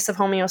that place of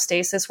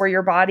homeostasis where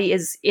your body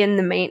is in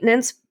the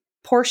maintenance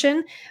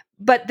portion,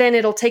 but then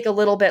it'll take a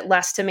little bit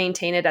less to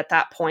maintain it at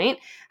that point.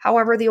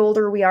 However, the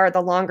older we are,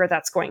 the longer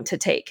that's going to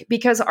take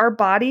because our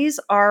bodies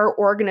are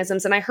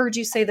organisms. And I heard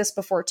you say this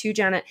before too,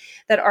 Janet,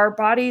 that our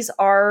bodies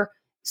are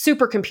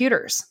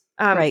supercomputers.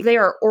 Right. They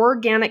are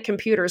organic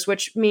computers,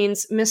 which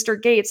means Mr.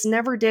 Gates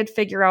never did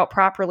figure out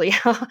properly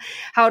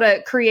how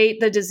to create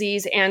the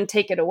disease and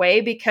take it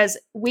away because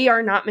we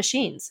are not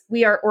machines.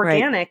 We are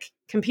organic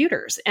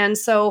computers. And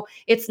so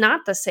it's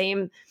not the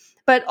same.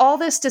 But all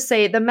this to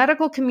say, the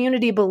medical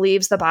community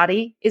believes the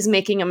body is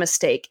making a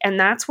mistake. And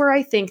that's where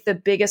I think the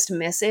biggest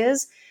miss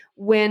is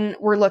when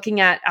we're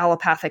looking at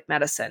allopathic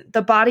medicine.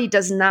 The body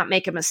does not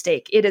make a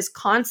mistake. It is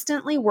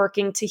constantly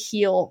working to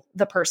heal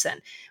the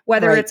person.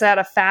 Whether it's at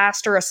a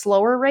fast or a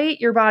slower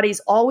rate, your body's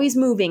always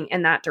moving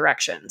in that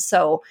direction.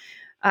 So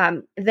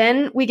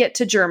then we get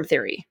to germ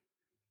theory.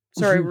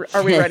 So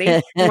are we ready?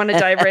 You want to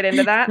dive right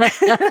into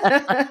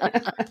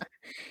that?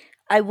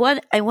 I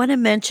want to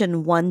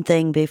mention one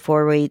thing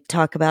before we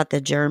talk about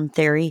the germ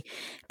theory,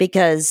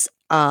 because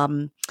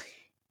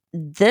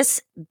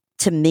this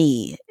to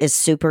me is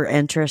super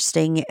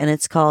interesting, and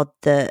it's called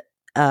the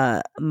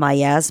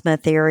miasma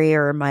theory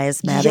or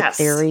miasmatic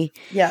theory.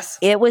 Yes.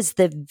 It was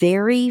the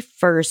very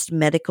first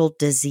medical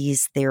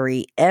disease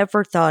theory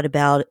ever thought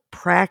about,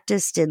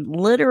 practiced in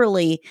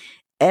literally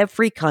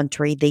every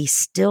country. They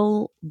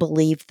still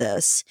believe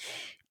this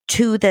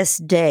to this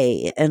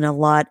day in a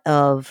lot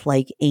of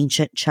like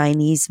ancient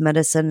Chinese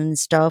medicine and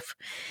stuff.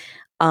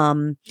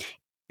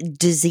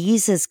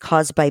 Disease is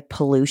caused by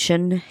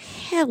pollution.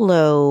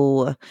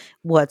 Hello,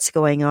 what's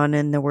going on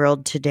in the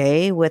world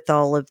today with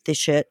all of the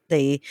shit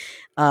they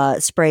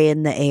spray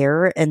in the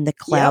air and the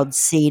cloud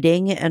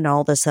seeding and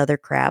all this other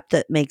crap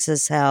that makes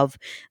us have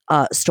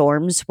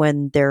storms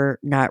when they're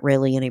not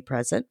really any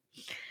present.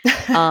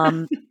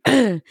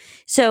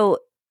 So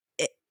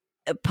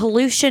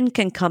pollution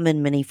can come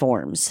in many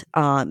forms.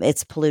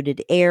 It's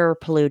polluted air,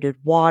 polluted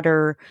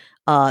water,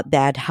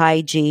 bad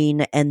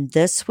hygiene, and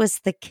this was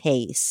the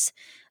case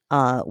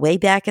way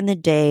back in the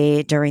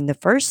day during the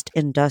first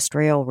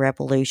industrial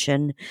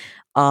revolution.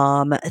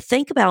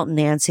 Think about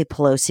Nancy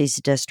Pelosi's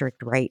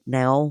district right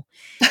now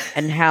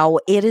and how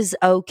it is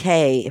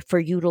okay for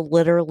you to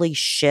literally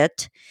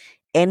shit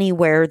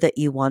anywhere that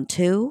you want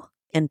to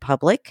in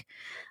public.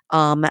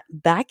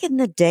 Back in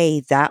the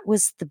day, that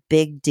was the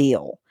big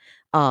deal.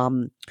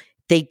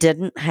 They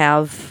didn't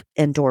have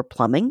indoor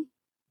plumbing.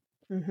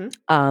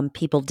 Mm-hmm.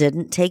 People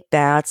didn't take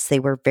baths. They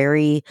were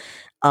very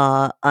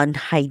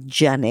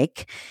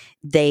unhygienic.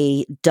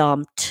 They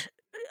dumped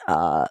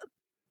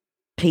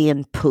pee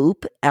and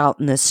poop out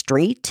in the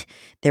street.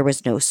 There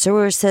was no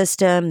sewer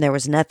system. There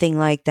was nothing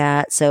like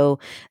that. So,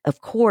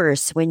 of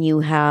course, when you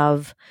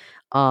have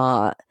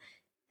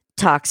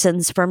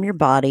toxins from your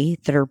body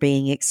that are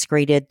being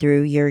excreted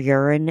through your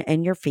urine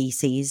and your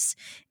feces,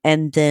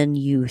 and then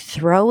you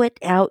throw it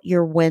out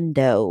your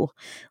window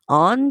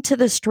onto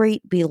the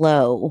street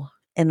below,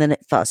 and then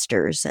it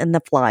festers and the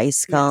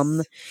flies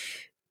come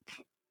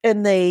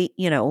and they,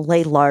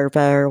 lay larvae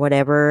or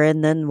whatever,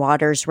 and then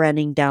water's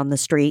running down the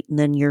street, and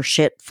then your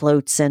shit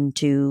floats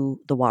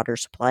into the water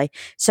supply.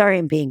 Sorry,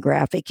 I'm being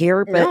graphic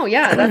here, but no,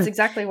 yeah, that's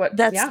exactly what.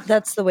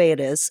 That's the way it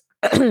is.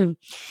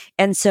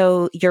 And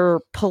so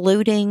you're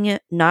polluting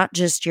not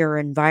just your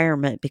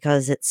environment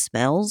because it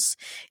smells.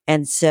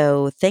 And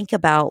so think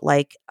about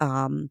like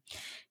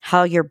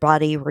how your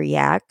body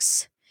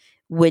reacts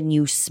when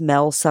you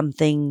smell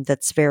something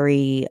that's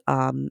very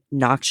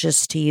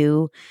noxious to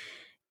you,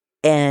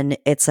 and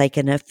it's like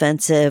an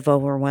offensive,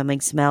 overwhelming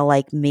smell.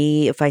 Like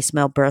me, if I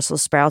smell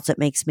Brussels sprouts, it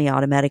makes me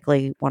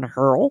automatically want to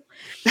hurl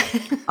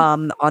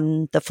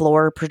on the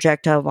floor,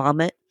 projectile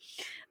vomit.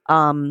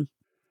 Um,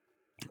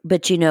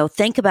 but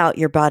think about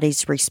your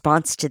body's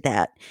response to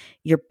that.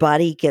 Your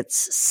body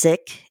gets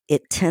sick,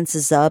 it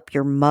tenses up,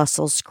 your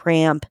muscles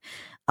cramp,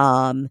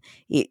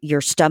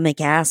 your stomach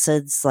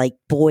acids like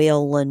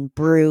boil and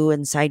brew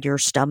inside your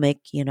stomach,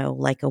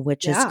 like a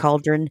witch's Yeah.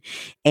 cauldron.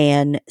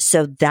 And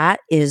so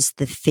that is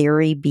the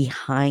theory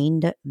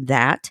behind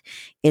that,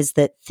 is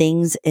that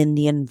things in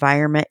the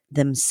environment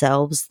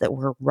themselves that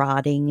were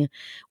rotting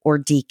or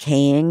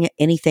decaying,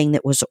 anything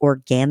that was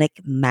organic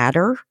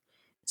matter.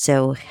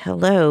 So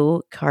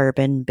hello,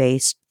 carbon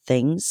based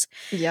things.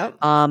 Yep.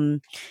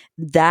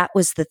 That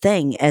was the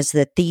thing, as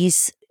that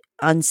these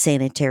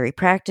unsanitary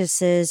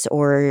practices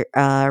or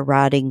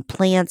rotting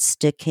plants,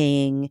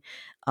 decaying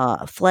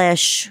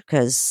flesh,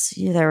 because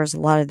there was a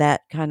lot of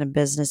that kind of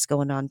business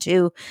going on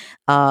too.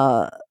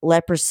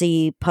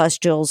 Leprosy,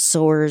 pustules,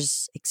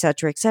 sores,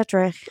 etc.,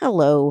 etc.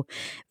 Hello,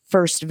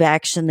 first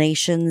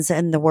vaccinations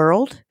in the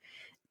world.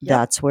 Yep.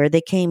 That's where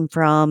they came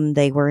from.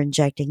 They were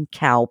injecting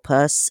cow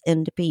pus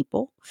into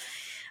people.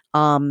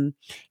 Um,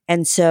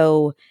 and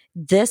so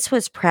this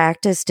was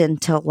practiced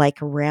until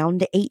like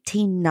around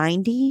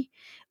 1890,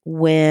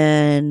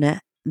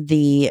 when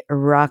the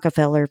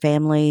Rockefeller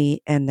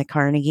family and the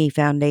Carnegie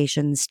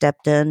Foundation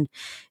stepped in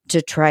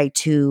to try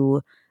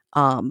to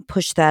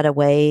push that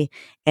away.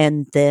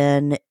 And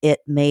then it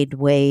made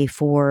way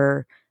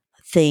for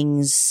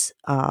things,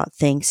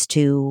 thanks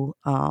to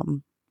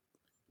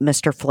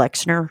Mr.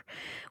 Flexner,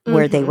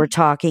 where they were Hmm.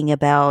 talking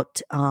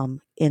about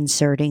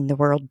inserting the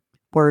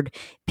word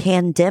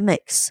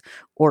pandemics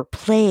or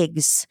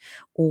plagues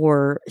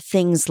or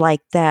things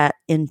like that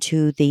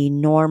into the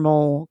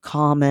normal,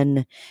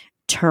 common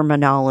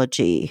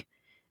terminology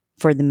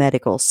for the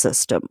medical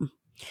system.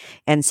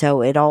 And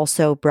so it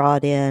also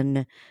brought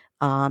in,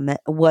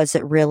 was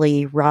it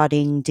really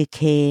rotting,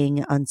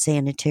 decaying,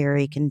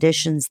 unsanitary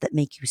conditions that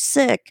make you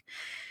sick,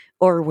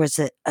 or was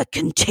it a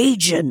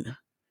contagion?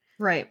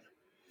 Right.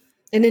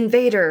 An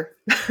invader.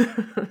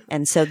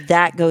 And so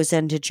that goes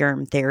into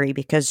germ theory,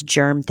 because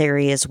germ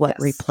theory is what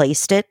Yes.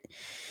 replaced it.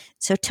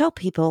 So tell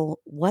people,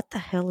 what the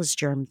hell is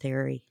germ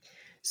theory?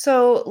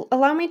 So,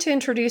 allow me to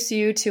introduce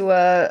you to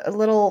a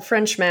little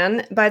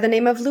Frenchman by the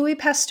name of Louis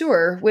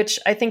Pasteur, which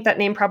I think that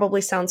name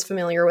probably sounds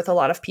familiar with a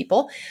lot of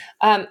people.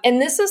 And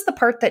this is the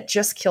part that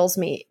just kills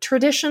me.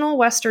 Traditional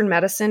Western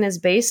medicine is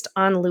based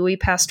on Louis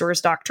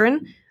Pasteur's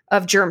doctrine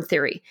of germ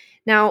theory.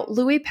 Now,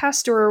 Louis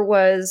Pasteur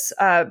was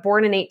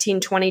born in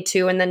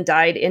 1822 and then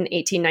died in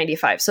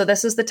 1895. So,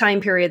 this is the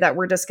time period that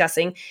we're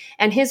discussing.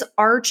 And his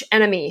arch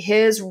enemy,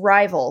 his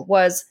rival,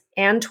 was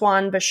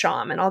Antoine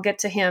Béchamp, and I'll get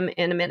to him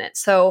in a minute.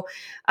 So,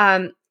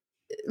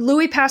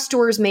 Louis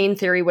Pasteur's main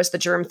theory was the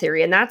germ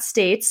theory, and that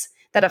states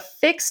that a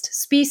fixed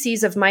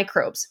species of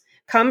microbes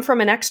come from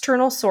an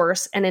external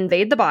source and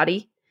invade the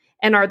body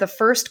and are the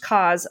first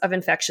cause of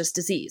infectious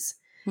disease.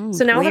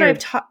 So now that I've Weird.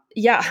 talked,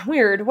 yeah,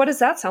 weird. What does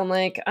that sound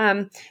like?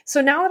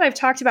 So now that I've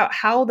talked about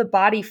how the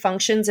body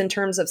functions in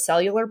terms of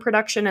cellular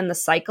production and the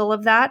cycle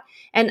of that,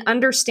 and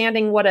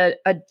understanding what a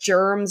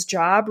germ's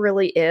job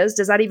really is,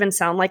 does that even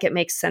sound like it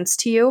makes sense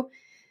to you?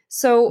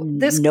 So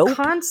this Nope.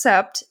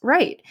 concept,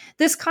 right?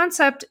 This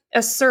concept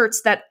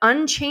asserts that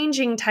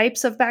unchanging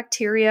types of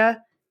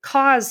bacteria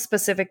cause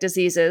specific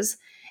diseases,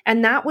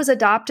 and that was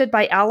adopted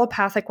by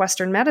allopathic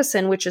Western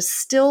medicine, which is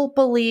still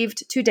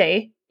believed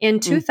today in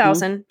Mm-hmm.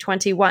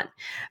 2021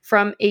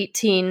 from the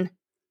 1880s.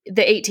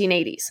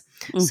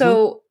 Mm-hmm.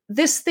 So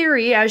this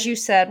theory, as you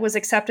said, was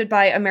accepted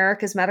by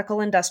America's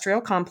medical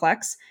industrial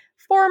complex,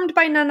 formed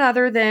by none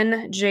other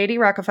than J.D.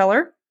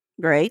 Rockefeller.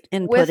 Right.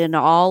 And put With in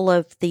all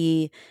of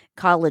the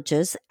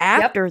colleges Yep,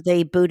 after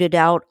they booted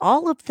out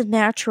all of the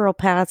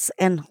naturopaths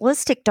and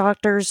holistic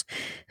doctors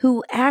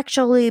who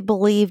actually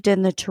believed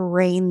in the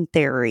terrain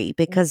theory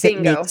because it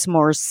bingo. makes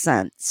more Yep,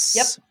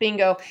 sense.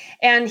 bingo.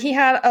 And he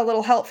had a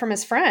little help from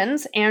his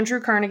friends, Andrew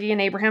Carnegie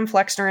and Abraham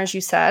Flexner, as you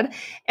said.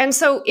 And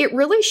so it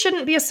really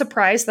shouldn't be a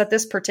surprise that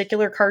this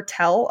particular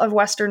cartel of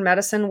Western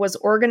medicine was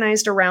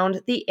organized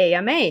around the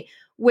AMA,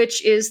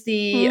 which is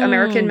the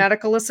American Hmm.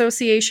 Medical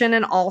Association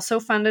and also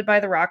funded by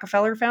the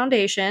Rockefeller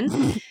Foundation.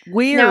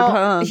 Weird, Now,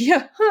 huh?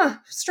 yeah,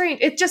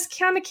 strange. It just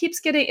kind of keeps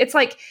getting, it's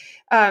like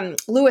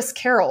Lewis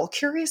Carroll,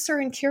 curiouser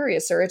and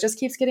curiouser. It just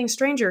keeps getting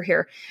stranger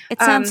here.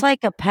 It sounds Um,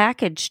 like a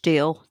package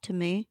deal to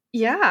me.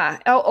 Yeah.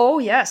 Oh,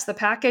 yes. The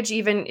package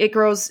even it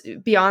grows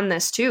beyond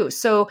this too.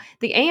 So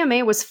the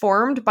AMA was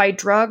formed by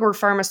drug or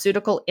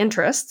pharmaceutical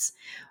interests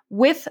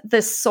with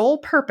the sole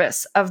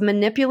purpose of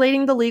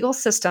manipulating the legal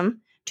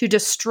system to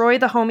destroy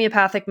the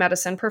homeopathic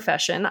medicine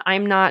profession.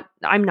 I'm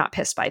not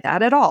pissed by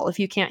that at all, if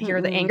you can't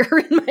hear the anger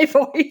in my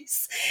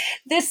voice.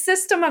 This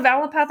system of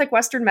allopathic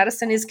Western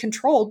medicine is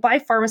controlled by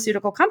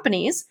pharmaceutical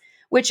companies,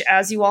 which,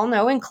 as you all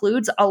know,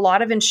 includes a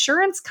lot of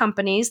insurance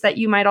companies that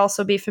you might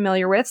also be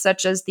familiar with,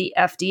 such as the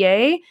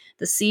FDA,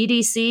 the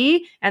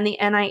CDC, and the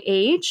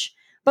NIH.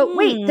 But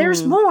wait,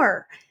 there's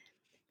more.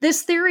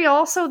 This theory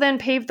also then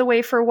paved the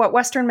way for what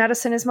Western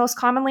medicine is most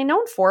commonly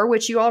known for,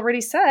 which you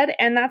already said,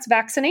 and that's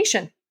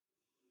vaccination.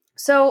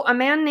 So a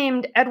man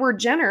named Edward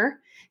Jenner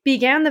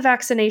began the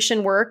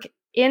vaccination work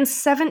in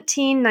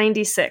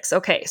 1796.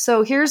 Okay,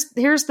 so here's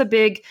the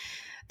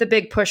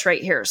big push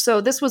right here.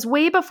 So this was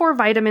way before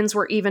vitamins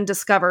were even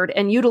discovered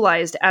and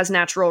utilized as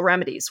natural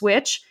remedies,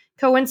 which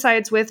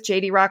coincides with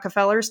J.D.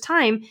 Rockefeller's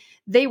time.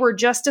 They were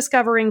just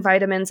discovering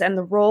vitamins and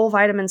the role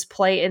vitamins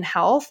play in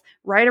health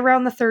right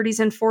around the 30s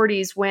and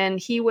 40s when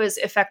he was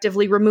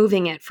effectively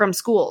removing it from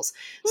schools.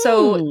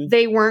 So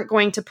they weren't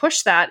going to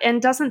push that.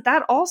 And doesn't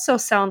that also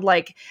sound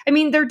like, I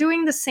mean, they're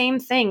doing the same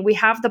thing. We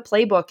have the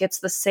playbook. It's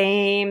the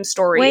same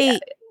story.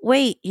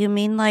 Wait, you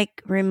mean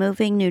like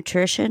removing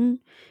nutrition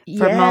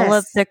from all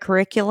of the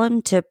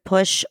curriculum to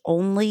push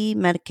only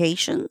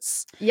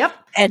medications? Yep.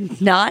 And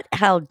not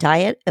how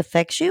diet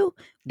affects you?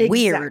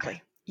 Weird.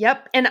 Exactly.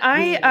 Yep. And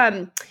I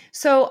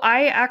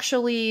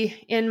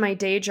actually, in my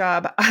day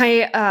job,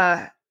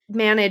 I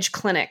manage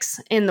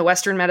clinics in the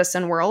Western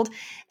medicine world.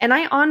 And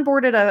I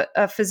onboarded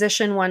a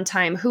physician one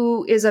time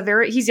who is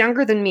he's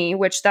younger than me,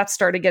 which that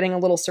started getting a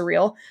little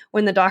surreal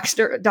when the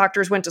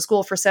doctors went to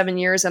school for 7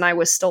 years and I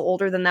was still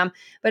older than them.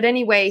 But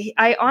anyway,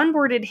 I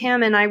onboarded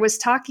him and I was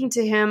talking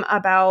to him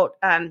about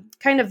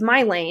kind of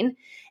my lane.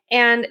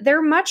 And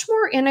they're much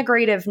more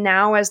integrative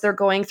now as they're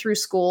going through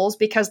schools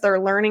because they're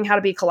learning how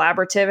to be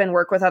collaborative and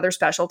work with other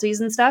specialties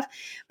and stuff.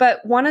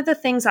 But one of the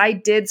things I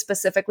did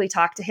specifically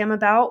talk to him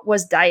about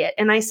was diet.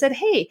 And I said,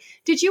 hey,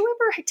 did you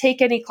ever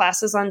take any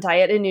classes on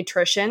diet and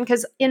nutrition?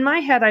 Because in my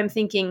head, I'm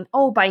thinking,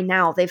 oh, by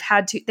now they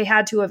had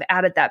to have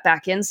added that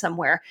back in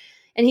somewhere.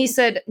 And he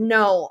said,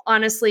 no,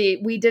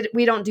 honestly, we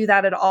don't do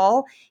that at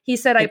all. He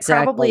said,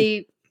 Exactly.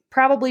 I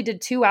probably did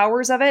 2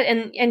 hours of it.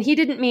 And he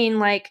didn't mean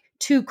like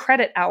 2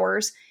 credit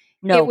hours.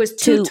 No, it was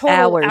 2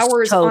 total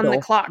hours total. on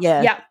the clock.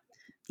 Yeah.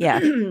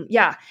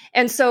 Yeah.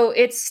 And so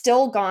it's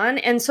still gone.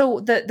 And so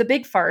the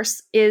big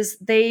farce is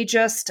they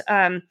just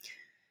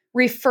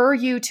refer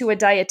you to a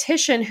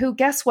dietitian who,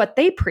 guess what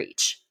they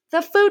preach?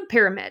 The food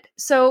pyramid.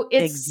 So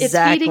it's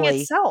feeding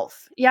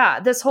itself. Yeah.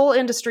 This whole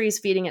industry is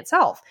feeding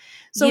itself.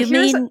 So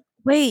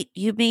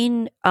you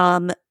mean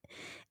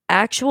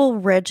actual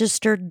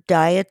registered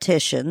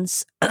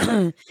dietitians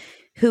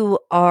who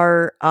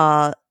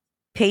are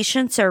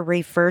patients are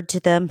referred to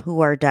them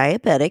who are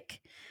diabetic.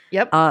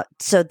 Yep.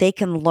 So they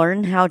can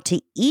learn how to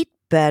eat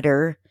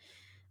better,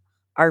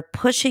 are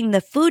pushing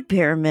the food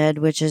pyramid,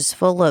 which is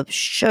full of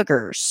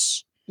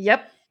sugars.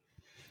 Yep.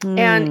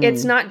 And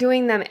it's not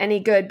doing them any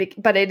good,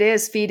 but it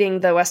is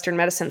feeding the Western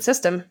medicine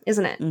system,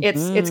 isn't it?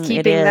 It's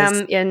keeping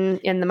them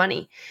in the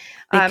money.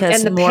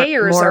 And the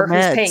payers are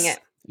who's paying it.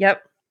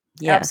 Yep.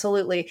 Yeah.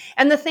 Absolutely.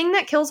 And the thing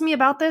that kills me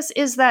about this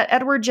is that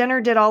Edward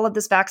Jenner did all of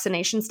this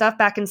vaccination stuff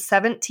back in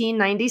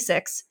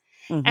 1796.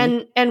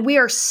 And we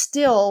are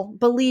still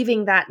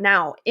believing that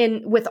now.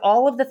 With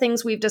all of the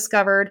things we've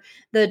discovered,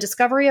 the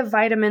discovery of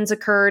vitamins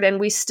occurred, and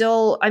we're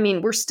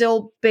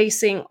still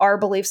basing our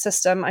belief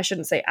system, I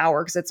shouldn't say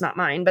our because it's not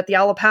mine, but the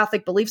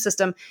allopathic belief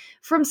system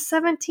from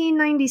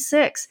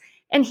 1796.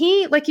 And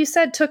he, like you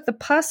said, took the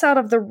pus out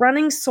of the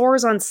running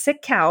sores on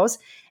sick cows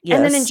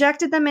and then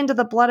injected them into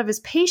the blood of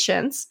his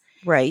patients.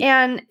 Right.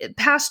 And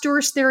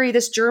Pasteur's theory,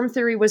 this germ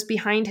theory, was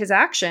behind his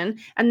action.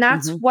 And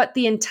that's what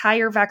the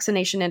entire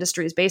vaccination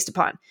industry is based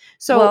upon.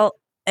 So, well,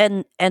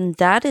 and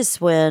that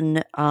is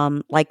when,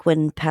 like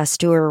when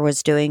Pasteur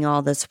was doing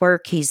all this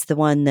work, he's the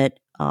one that,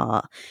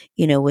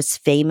 was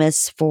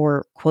famous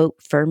for,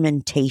 quote,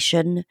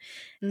 fermentation.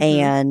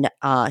 And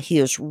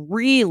he was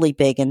really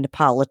big into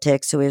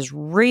politics. So he was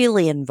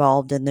really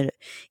involved in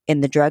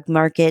the drug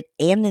market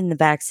and in the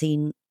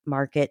vaccine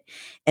market.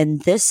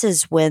 And this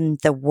is when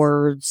the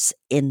words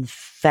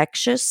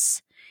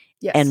infectious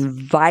and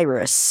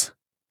virus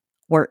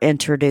were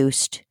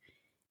introduced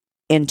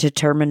into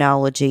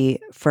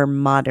terminology for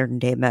modern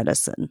day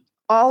medicine.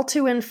 All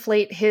to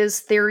inflate his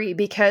theory,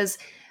 because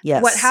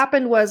what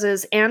happened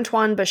was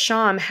Antoine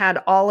Béchamp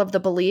had all of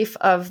the belief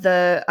of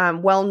the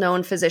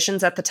well-known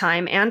physicians at the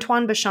time.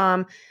 Antoine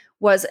Béchamp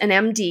was an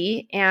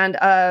MD and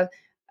a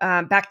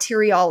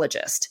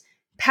bacteriologist.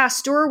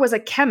 Pasteur was a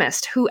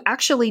chemist who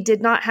actually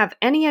did not have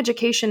any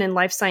education in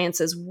life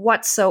sciences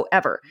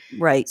whatsoever.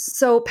 Right.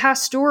 So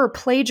Pasteur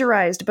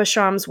plagiarized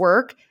Béchamp's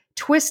work,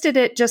 twisted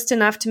it just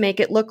enough to make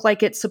it look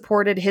like it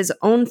supported his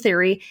own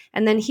theory,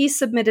 and then he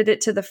submitted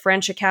it to the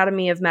French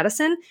Academy of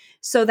Medicine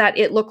so that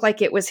it looked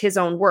like it was his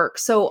own work.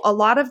 So a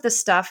lot of the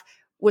stuff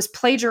was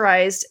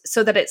plagiarized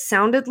so that it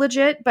sounded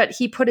legit, but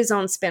he put his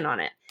own spin on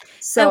it.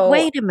 So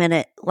wait a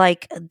minute,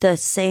 like the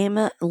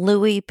same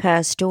Louis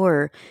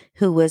Pasteur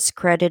who was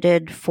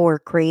credited for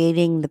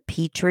creating the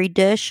Petri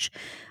dish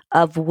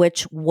of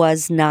which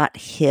was not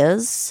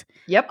his,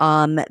 Yep.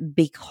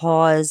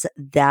 because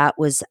that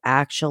was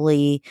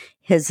actually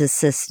his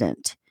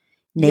assistant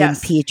named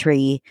Yes.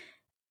 Petrie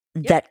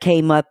Yep. that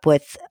came up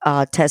with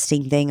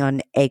testing thing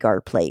on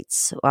agar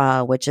plates,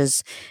 which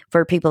is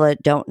for people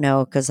that don't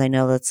know, because I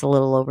know that's a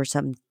little over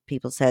some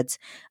people's heads.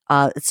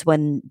 It's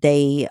when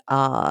they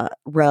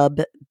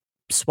rub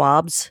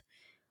swabs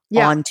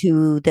Yeah.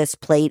 onto this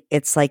plate.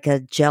 It's like a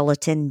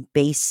gelatin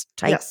based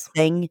type Yes.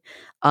 thing.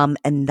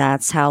 And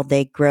that's how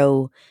they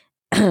grow,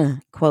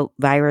 quote,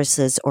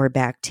 viruses or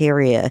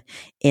bacteria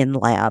in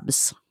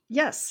labs.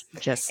 Yes.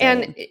 Just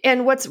And saying.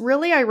 and what's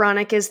really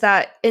ironic is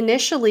that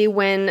initially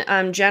when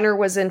Jenner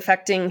was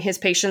infecting his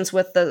patients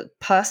with the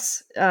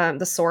pus,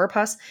 the sore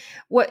pus,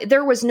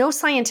 there was no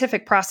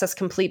scientific process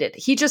completed.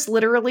 He just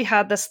literally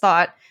had this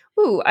thought,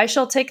 "Ooh, I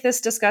shall take this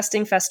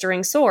disgusting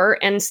festering sore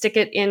and stick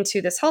it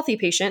into this healthy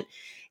patient."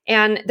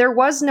 And there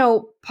was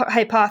no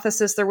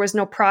hypothesis, there was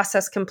no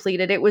process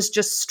completed. It was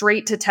just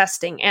straight to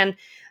testing. And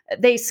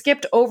they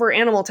skipped over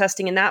animal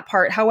testing in that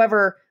part.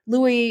 However,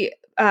 Louis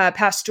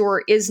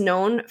Pasteur is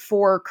known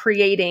for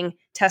creating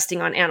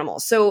testing on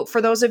animals. So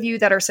for those of you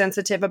that are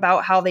sensitive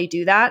about how they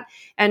do that,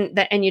 and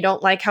you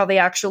don't like how they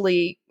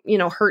actually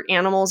hurt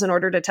animals in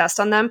order to test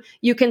on them,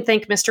 you can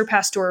thank Mr.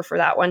 Pasteur for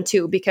that one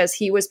too, because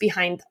he was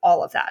behind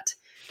all of that.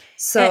 And,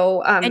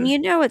 So and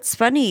it's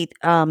funny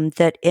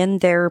that in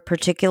their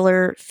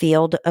particular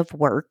field of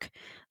work,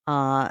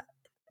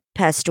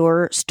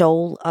 Pasteur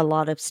stole a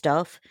lot of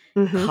stuff.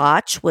 mhm.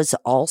 Koch was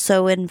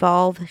also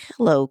involved.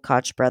 Hello,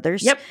 Koch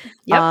brothers. Yep.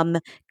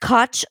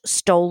 Koch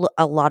stole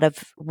a lot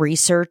of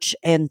research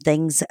and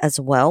things as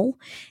well.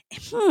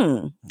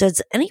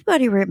 Does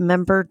anybody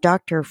remember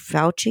Dr.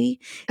 Fauci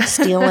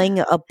stealing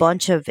a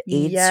bunch of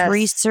AIDS Yes.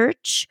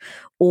 research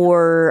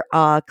or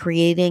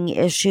creating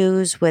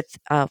issues with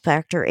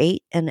factor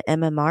 8 and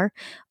MMR?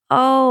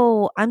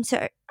 Oh, I'm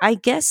sorry. I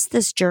guess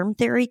this germ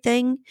theory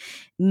thing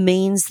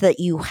means that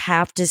you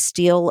have to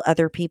steal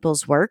other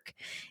people's work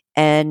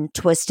and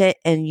twist it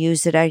and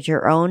use it as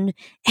your own.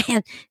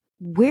 And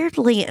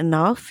weirdly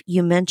enough,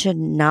 you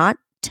mentioned not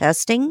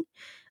testing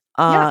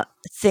Yeah.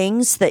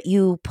 things that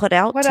you put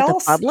out What to the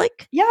else?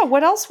 public. Yeah.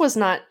 What else was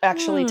not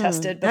actually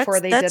tested before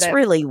they did That's it?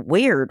 really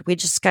weird. We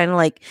just kind of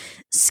like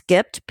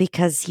skipped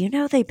because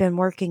they've been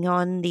working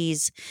on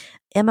these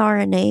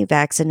mRNA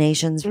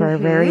vaccinations for a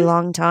very Hmm.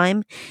 long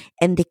time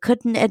and they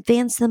couldn't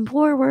advance them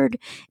forward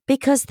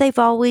because they've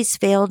always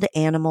failed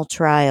animal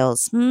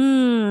trials.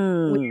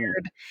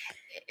 Weird.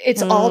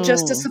 It's all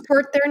just to Hmm.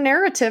 support their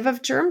narrative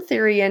of germ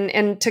theory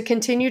and to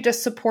continue to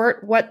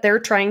support what they're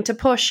trying to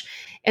push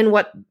and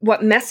what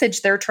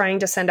message they're trying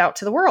to send out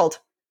to the world.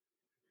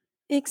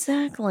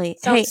 Exactly.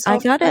 Hey,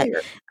 Sounds so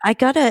familiar. I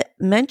gotta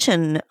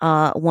mention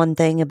one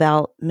thing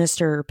about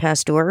Mr.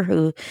 Pasteur,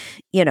 who,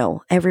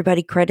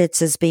 everybody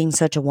credits as being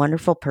such a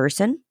wonderful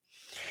person.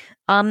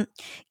 Um,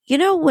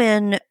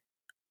 when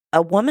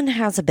a woman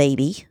has a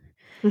baby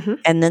Hmm.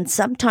 and then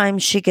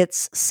sometimes she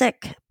gets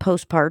sick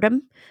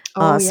postpartum,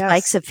 Oh,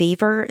 spikes yes. of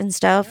fever and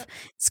stuff. Yep.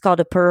 It's called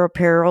a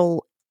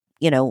puerperal,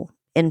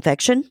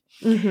 infection.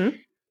 Hmm.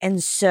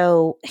 And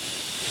so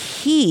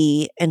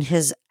he, in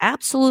his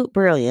absolute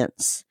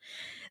brilliance,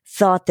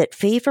 thought that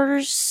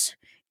fevers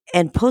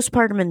and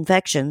postpartum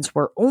infections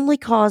were only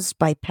caused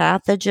by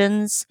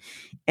pathogens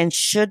and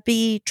should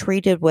be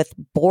treated with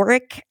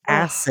boric Oh,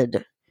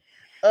 acid.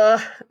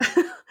 ugh.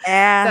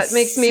 That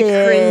makes me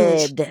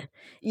cringe. Acid.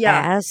 Yeah.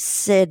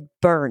 Acid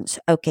burns.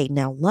 Okay,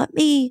 now let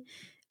me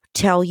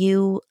tell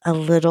you a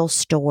little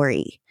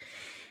story.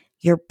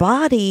 Your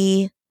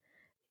body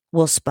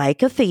will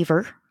spike a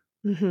fever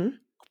Hmm.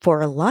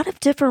 for a lot of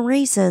different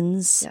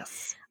reasons.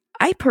 Yes.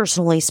 I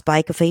personally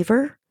spike a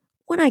fever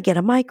when I get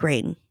a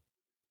migraine.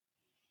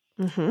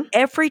 Hmm.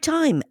 Every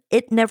time.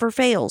 It never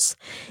fails.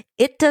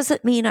 It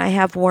doesn't mean I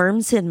have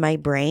worms in my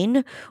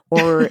brain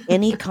or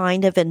any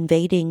kind of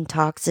invading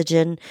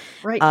toxin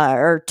Right.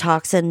 or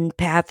toxin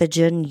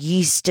pathogen,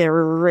 yeast,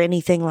 or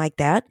anything like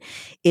that.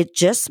 It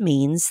just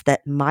means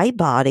that my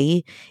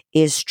body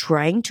is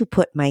trying to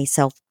put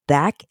myself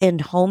back in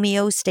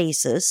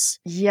homeostasis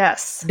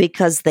Yes.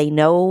 because they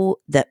know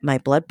that my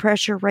blood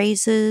pressure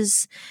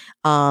raises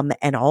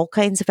and all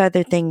kinds of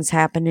other things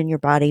happen in your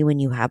body when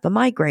you have a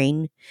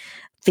migraine.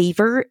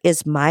 Fever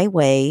is my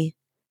way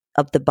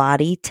of the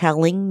body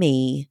telling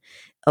me,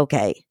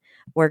 okay,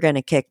 we're going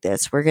to kick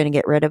this. We're going to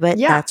get rid of it.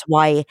 Yeah. That's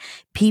why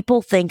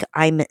people think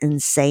I'm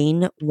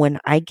insane. When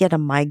I get a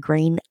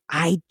migraine,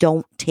 I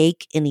don't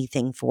take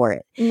anything for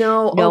it.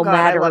 No. Oh No God,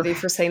 I matter love you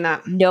for saying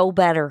that. no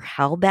matter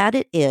how bad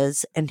it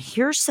is. And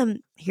here's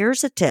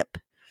a tip.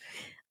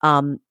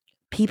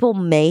 People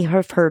may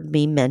have heard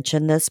me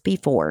mention this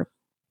before.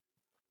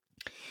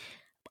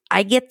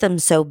 I get them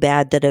so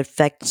bad that it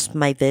affects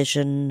my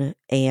vision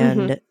Hmm.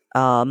 and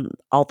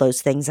all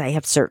those things. I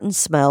have certain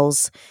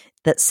smells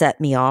that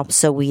set me off,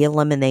 so we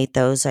eliminate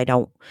those. I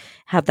don't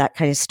have that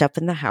kind of stuff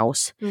in the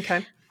house.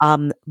 Okay.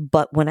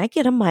 But when I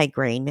get a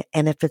migraine,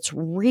 and if it's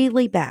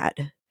really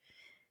bad,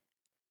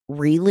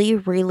 really,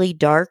 really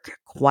dark,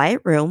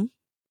 quiet room,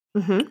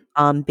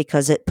 Mm-hmm.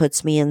 because it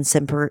puts me in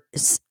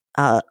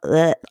uh,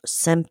 uh,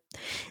 sem-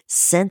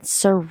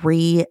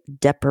 sensory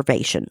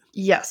deprivation.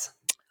 Yes.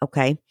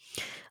 Okay.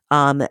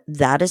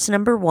 That is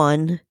number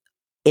one.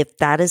 If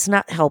that is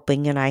not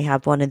helping, and I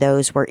have one of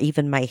those where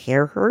even my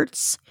hair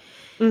hurts,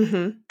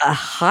 Mm-hmm. a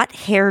hot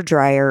hair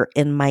dryer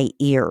in my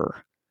ear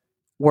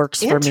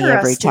works for me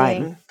every time.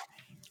 Interesting.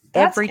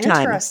 That's Every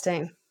time.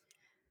 interesting.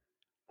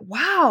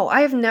 Wow,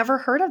 I have never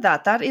heard of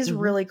that. That is Hmm.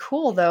 really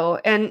cool though.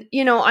 And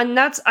and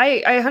that's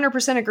I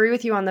 100% agree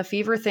with you on the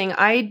fever thing.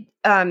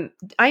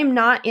 I'm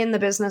not in the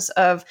business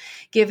of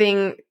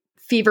giving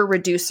fever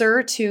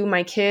reducer to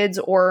my kids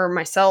or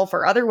myself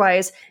or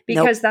otherwise Nope.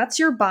 because that's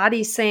your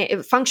body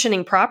saying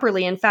functioning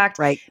properly. In fact,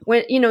 Right.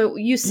 when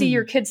you see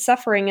your kids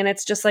suffering and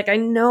it's just like I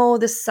know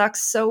this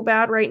sucks so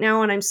bad right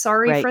now and I'm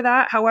sorry Right. for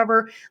that.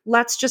 However,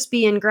 let's just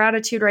be in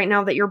gratitude right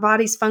now that your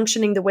body's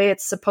functioning the way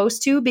it's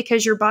supposed to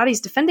because your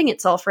body's defending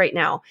itself right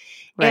now.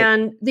 Right.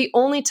 And the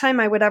only time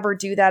I would ever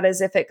do that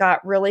is if it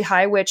got really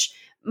high, which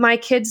my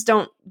kids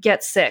don't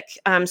get sick.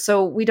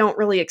 So we don't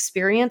really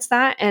experience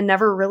that and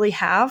never really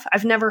have.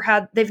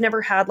 They've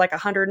never had like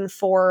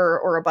 104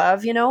 or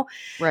above,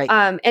 Right.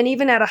 and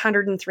even at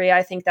 103,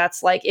 I think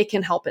that's like it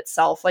can help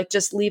itself, like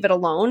just leave it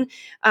alone.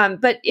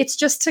 But it's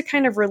just to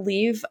kind of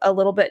relieve a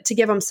little bit to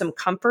give them some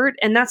comfort.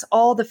 And that's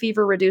all the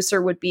fever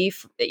reducer would be,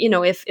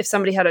 if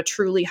somebody had a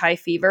truly high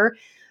fever,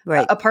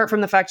 Right. apart from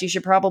the fact you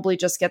should probably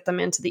just get them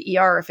into the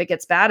ER if it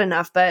gets bad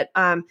enough. But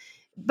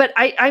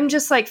I'm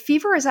just like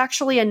fever is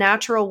actually a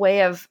natural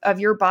way of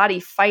your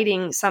body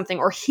fighting something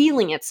or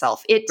healing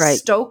itself. It Right.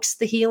 stokes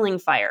the healing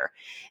fire.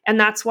 And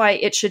that's why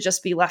it should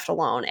just be left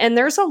alone. And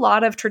there's a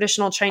lot of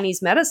traditional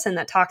Chinese medicine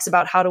that talks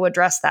about how to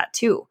address that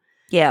too.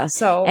 Yeah.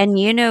 So, And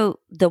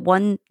the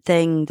one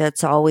thing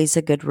that's always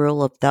a good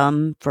rule of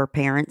thumb for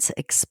parents,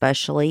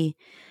 especially,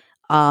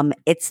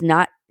 it's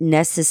not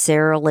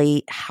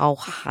necessarily how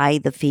high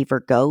the fever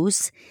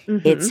goes,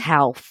 it's mhm.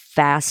 how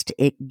fast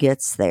it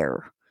gets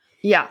there.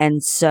 Yeah,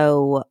 And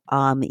so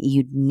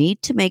you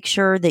need to make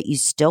sure that you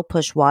still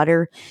push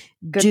water.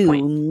 good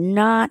point.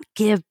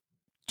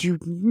 Do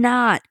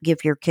not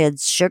give your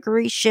kids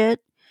sugary shit.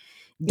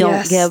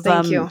 Yes,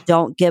 thank you.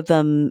 Don't give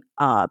them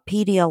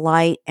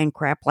Pedialyte and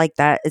crap like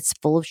that. It's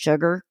full of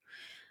sugar.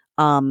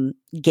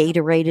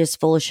 Gatorade is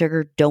full of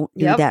sugar. Don't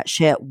do Yep. that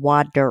shit.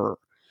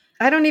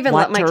 I don't even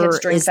let my kids Water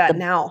drink is that the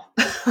now.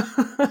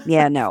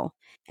 Yeah, no.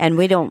 And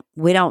we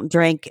don't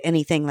drink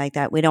anything like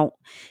that. We don't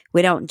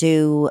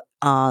do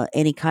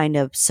any kind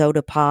of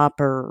soda pop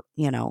or,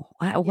 Yep.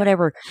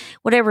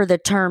 whatever the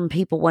term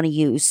people want to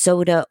use,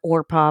 soda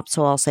or pop,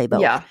 so I'll say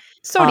both. Yeah.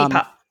 Sody Um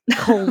pop.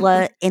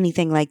 Cola,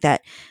 anything like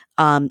that.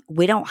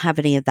 We don't have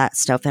any of that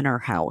stuff in our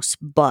house,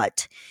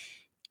 but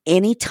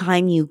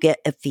anytime you get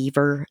a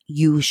fever,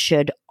 you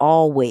should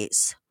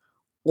always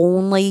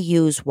only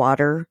use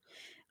water.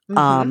 Mhm.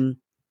 Um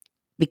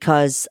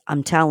because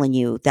I'm telling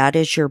you, that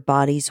is your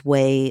body's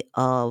way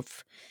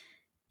of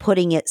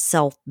putting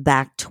itself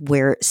back to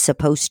where it's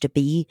supposed to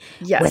be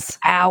Yes.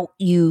 without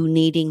you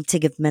needing to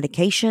give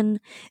medication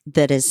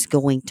that is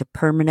going to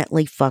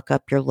permanently fuck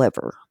up your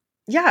liver.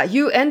 Yeah,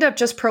 you end up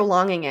just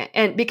prolonging it.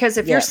 And because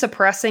if you're Yeah,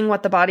 suppressing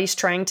what the body's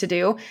trying to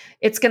do,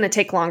 it's going to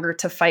take longer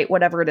to fight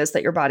whatever it is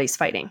that your body's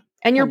fighting.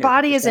 And your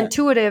body is 100%.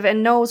 intuitive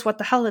and knows what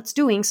the hell it's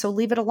doing, so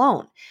leave it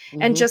alone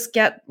and Hmm. just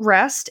get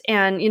rest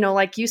and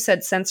like you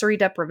said sensory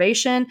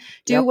deprivation,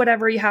 do Yep.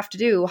 whatever you have to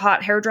do,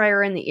 hot hair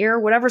dryer in the ear,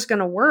 whatever's going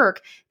to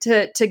work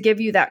to give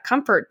you that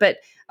comfort, but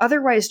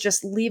otherwise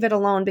just leave it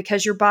alone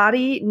because your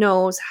body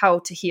knows how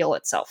to heal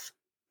itself.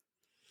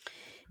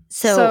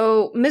 So,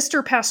 So,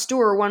 Mr.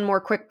 Pasteur, one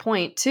more quick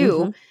point too.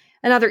 mhm,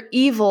 Another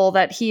evil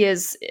that he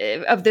is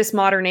of this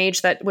modern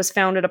age that was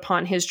founded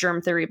upon his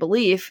germ theory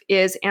belief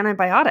is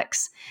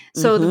antibiotics.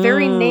 So, the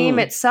very name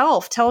mhm,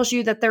 itself tells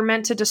you that they're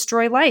meant to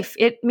destroy life.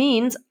 It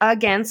means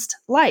against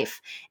life.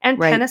 And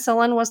right,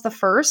 penicillin was the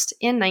first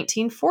in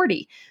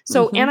 1940.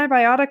 So, mhm,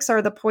 antibiotics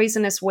are the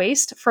poisonous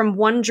waste from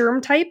one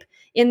germ type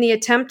in the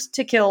attempt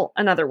to kill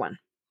another one.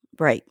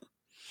 right.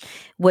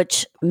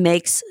 Which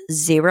makes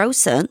 0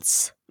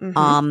 sense. Hmm.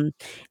 Um,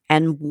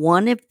 and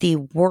one of the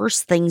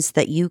worst things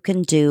that you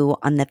can do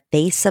on the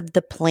face of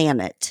the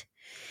planet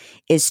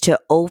is to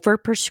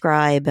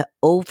overprescribe,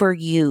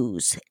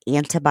 overuse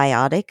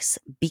antibiotics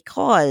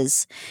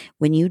because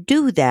when you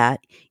do that,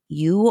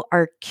 you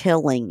are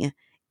killing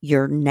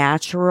your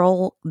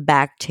natural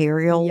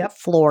bacterial Yep.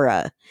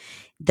 flora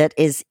that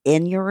is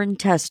in your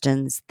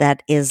intestines,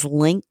 that is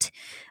linked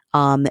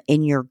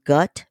in your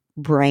gut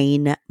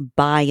brain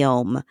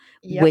biome,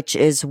 Yep. which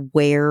is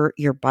where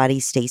your body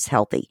stays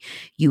healthy.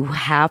 You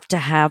have to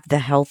have the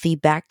healthy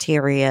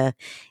bacteria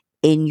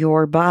in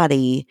your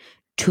body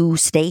to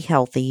stay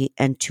healthy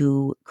and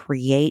to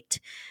create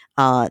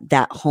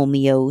that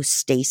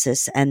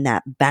homeostasis and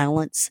that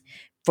balance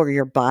for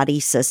your body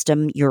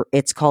system.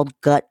 It's called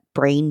gut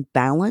brain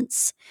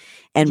balance.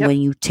 And when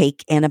Yep. you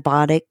take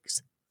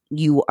antibiotics,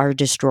 you are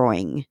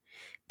destroying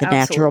the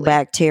natural Absolutely.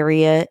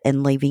 bacteria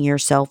and leaving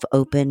yourself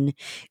open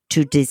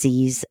to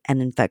disease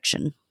and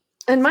infection.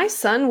 And my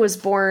son was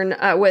born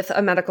with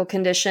a medical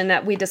condition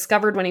that we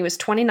discovered when he was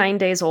 29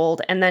 days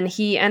old. And then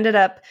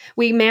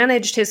we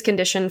managed his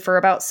condition for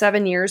about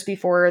 7 years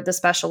before the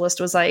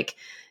specialist was like,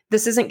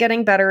 this isn't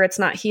getting better. It's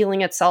not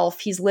healing itself.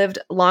 He's lived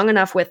long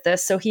enough with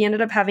this. So he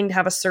ended up having to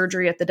have a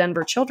surgery at the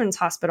Denver Children's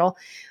Hospital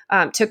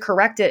to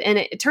correct it. And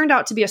it turned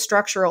out to be a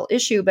structural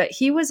issue, but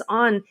he was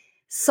on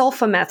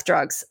sulfameth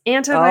drugs,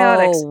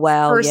 antibiotics Oh,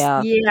 wow.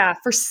 Yeah.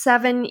 for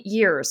 7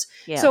 years.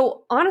 Yeah.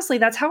 So honestly,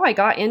 that's how I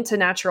got into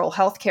natural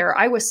healthcare.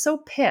 I was so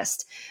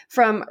pissed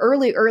from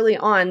early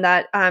on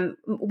that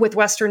with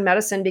Western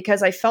medicine,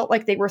 because I felt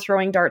like they were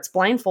throwing darts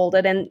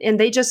blindfolded, and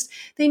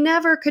they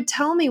never could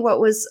tell me what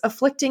was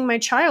afflicting my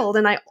child.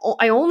 And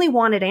I only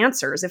wanted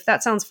answers. If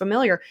that sounds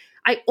familiar,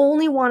 I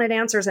only wanted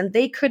answers, and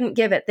they couldn't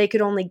give it. They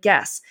could only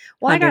guess.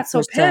 Well, I got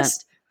so 100%.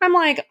 pissed. I'm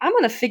like, I'm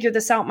going to figure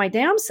this out my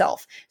damn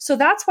self. So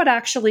that's what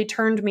actually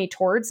turned me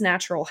towards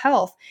natural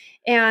health.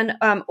 And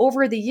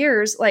over the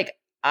years, like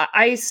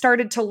I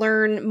started to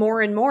learn more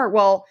and more.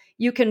 Well,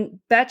 you can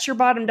bet your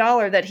bottom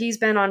dollar that he's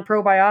been on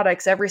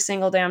probiotics every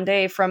single damn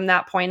day from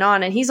that point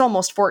on. And he's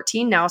almost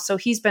 14 now. So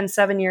he's been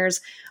 7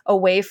 years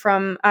away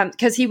from,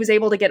 because he was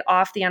able to get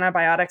off the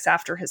antibiotics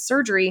after his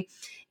surgery.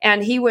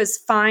 And he was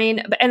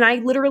fine. And I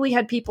literally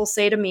had people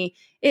say to me,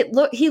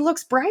 he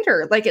looks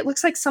brighter. Like it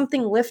looks like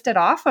something lifted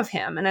off of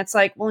him. And it's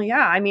like, well,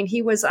 yeah, I mean,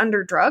 he was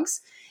under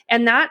drugs.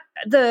 And that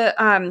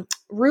the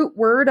root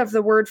word of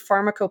the word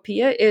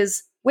pharmacopoeia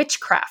is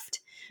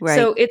witchcraft. Right.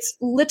 So it's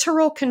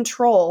literal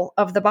control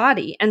of the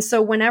body. And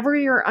so whenever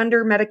you're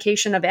under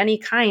medication of any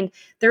kind,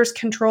 there's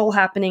control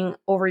happening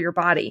over your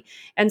body.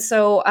 And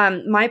so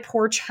my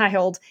poor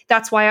child,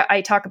 that's why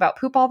I talk about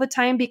poop all the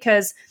time,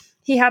 because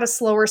he had a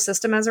slower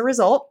system as a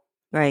result.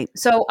 Right.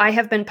 So I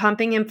have been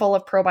pumping him full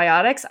of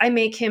probiotics. I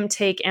make him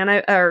take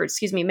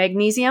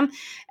magnesium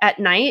at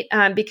night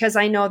because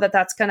I know that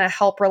that's going to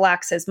help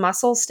relax his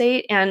muscle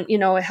state and,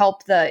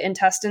 help the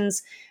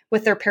intestines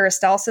with their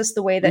peristalsis,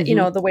 the way that,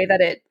 Mhm. the way that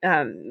it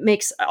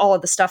makes all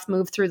of the stuff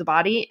move through the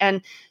body.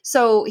 And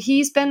so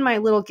he's been my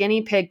little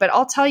guinea pig, but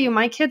I'll tell you,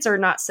 my kids are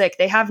not sick.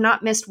 They have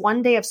not missed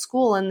one day of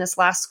school in this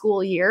last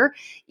school year,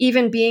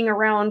 even being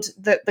around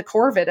the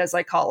Corvid, as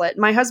I call it.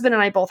 My husband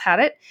and I both had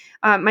it.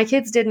 My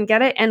kids didn't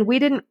get it. And we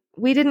didn't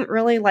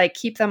really like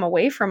keep them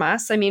away from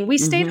us. I mean, we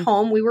stayed Mhm.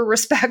 home, we were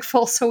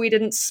respectful, so we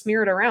didn't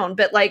smear it around,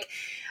 but like,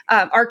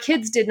 our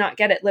kids did not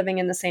get it living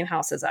in the same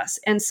house as us.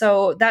 And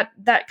so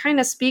that kind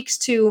of speaks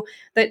to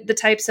the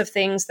types of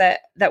things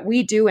that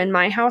we do in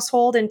my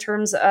household in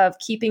terms of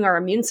keeping our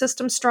immune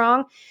system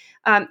strong.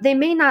 They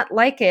may not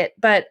like it,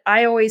 but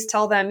I always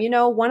tell them,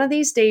 one of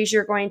these days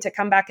you're going to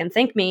come back and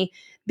thank me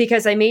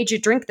because I made you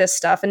drink this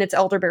stuff, and it's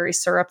elderberry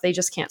syrup. They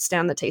just can't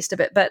stand the taste of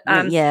it. But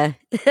Yeah.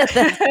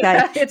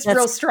 it's real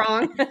That's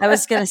strong. I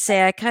was going to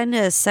say, I kind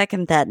of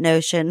second that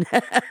notion.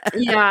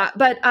 Yeah,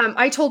 but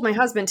I told my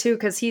husband too,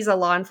 because he's a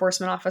law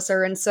enforcement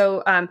officer, and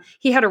so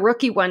he had a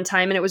rookie one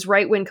time, and it was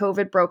right when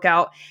COVID broke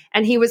out,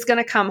 and he was going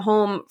to come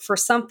home for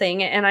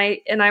something, and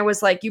I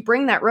was like, "You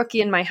bring that rookie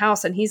in my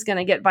house, and he's going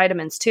to get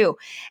vitamins too."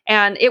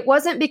 And it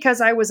wasn't because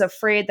I was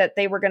afraid that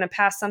they were going to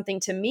pass something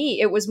to me.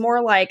 It was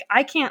more like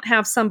I can't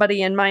have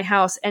somebody in my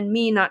house and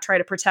me not try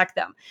to protect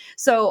them.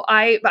 So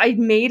I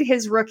made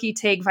his rookie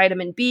take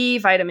vitamin B,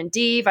 vitamin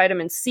D,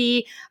 vitamin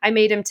C. I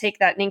made him take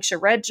that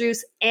Ningxia red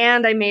juice,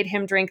 and I made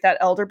him drink that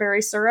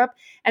elderberry syrup.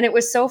 And it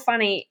was so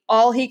funny.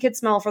 All he could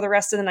smell for the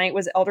rest of the night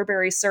was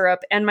elderberry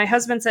syrup. And my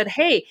husband said,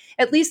 "Hey,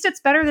 at least it's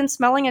better than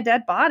smelling a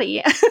dead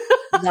body."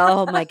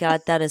 Oh my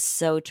God, that is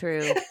so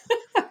true.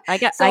 I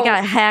So,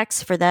 got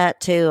hacks for that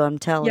too. I'm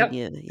telling yep.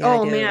 you. Yeah, I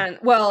Oh do. man.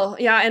 Well,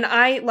 yeah, and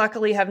I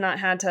luckily have not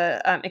had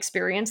to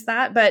experience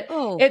that, but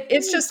Oh,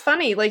 it's just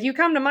funny. Like you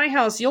come to my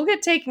house, you'll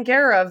get taken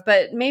care of,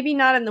 but maybe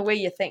not in the way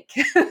you think.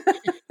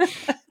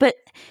 but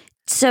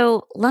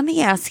so let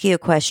me ask you a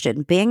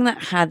question. Being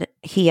that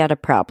he had a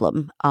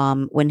problem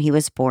when he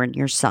was born,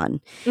 your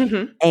son,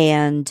 hmm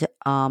and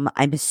I'm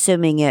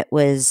assuming it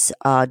was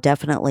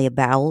definitely a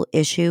bowel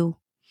issue.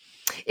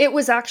 It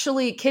was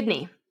actually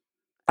kidney,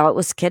 Oh, it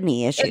was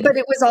kidney issue. but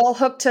it was all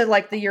hooked to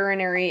like the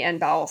urinary and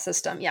bowel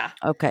system. Yeah.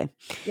 Okay.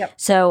 Yep.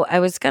 So I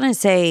was going to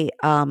say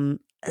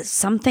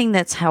something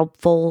that's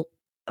helpful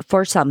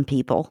for some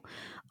people,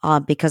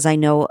 because I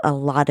know a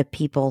lot of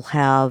people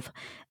have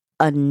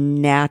a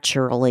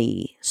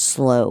naturally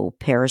slow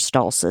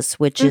peristalsis,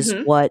 which is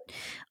hmm what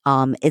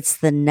it's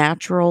the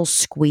natural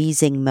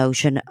squeezing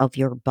motion of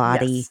your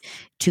body Yes.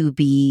 to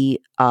be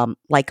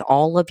like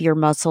all of your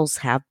muscles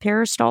have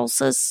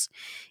peristalsis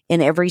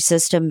in every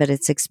system, but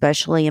it's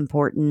especially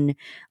important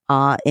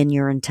in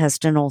your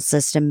intestinal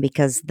system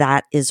because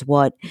that is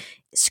what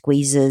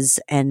squeezes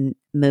and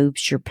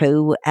moves your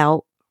poo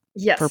out for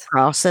Yes.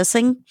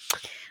 processing.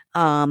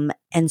 And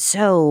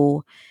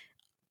so,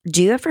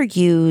 do you ever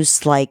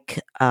use like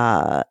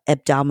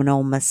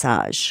abdominal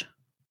massage?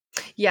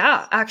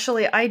 Yeah,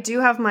 actually, I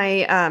do have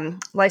my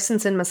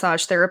license in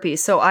massage therapy,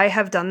 so I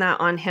have done that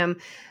on him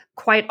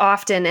quite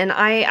often, and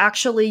I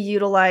actually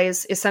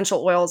utilize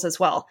essential oils as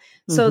well.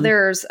 So Mhm.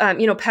 there's,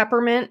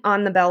 peppermint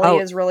on the belly Oh,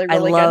 is really,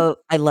 really good.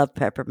 I love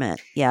peppermint.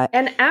 Yeah.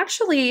 And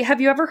actually,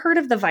 have you ever heard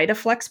of the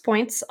VitaFlex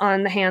points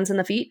on the hands and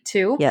the feet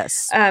too?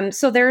 Yes.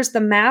 So there's the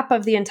map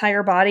of the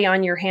entire body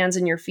on your hands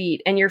and your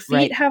feet, and your feet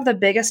Right. have the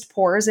biggest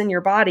pores in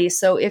your body.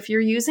 So if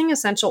you're using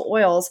essential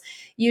oils,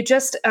 you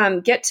just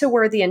get to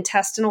where the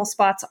intestinal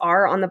spots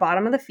are on the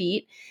bottom of the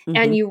feet,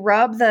 and Mhm. you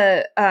rub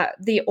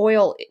the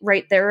oil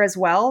right there as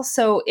well.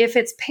 So if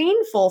it's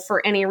painful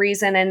for any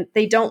reason, and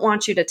they don't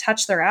want you to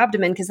touch their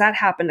abdomen, because that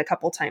happened a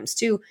couple times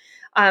too,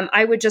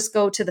 I would just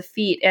go to the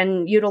feet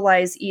and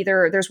utilize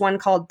either, there's one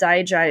called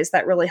Digize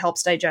that really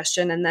helps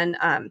digestion, and then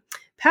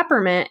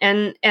peppermint,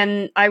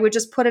 and I would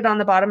just put it on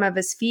the bottom of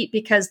his feet,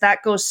 because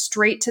that goes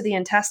straight to the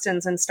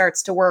intestines and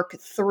starts to work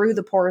through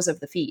the pores of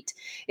the feet.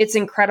 It's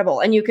incredible.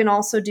 And you can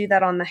also do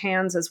that on the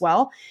hands as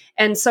well.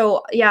 And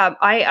so, yeah,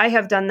 I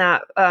have done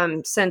that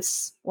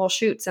since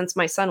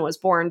my son was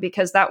born,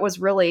 because that was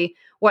really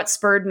what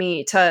spurred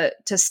me to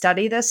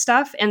study this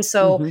stuff. And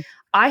so Mhm.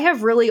 I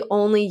have really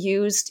only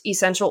used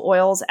essential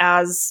oils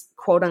as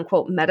quote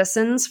unquote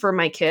medicines for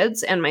my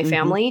kids and my Mhm.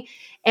 family.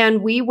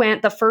 And we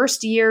went the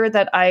first year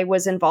that I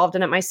was involved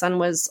in it, my son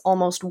was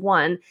almost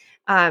one.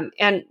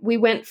 And we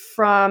went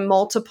from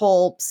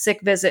multiple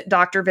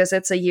doctor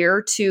visits a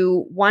year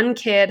to one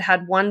kid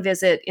had one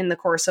visit in the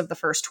course of the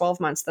first 12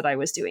 months that I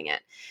was doing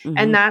it.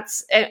 Mhm.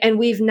 And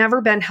we've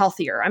never been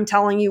healthier. I'm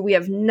telling you, we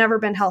have never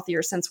been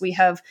healthier since we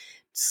have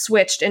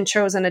switched and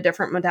chosen a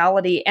different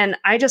modality. And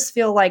I just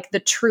feel like the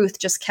truth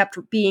just kept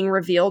being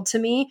revealed to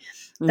me,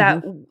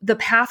 that Mhm. the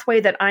pathway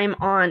that I'm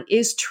on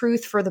is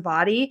truth for the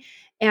body.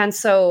 And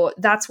so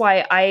that's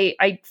why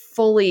I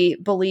fully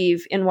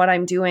believe in what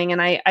I'm doing.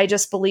 And I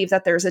just believe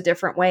that there's a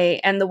different way.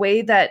 And the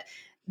way that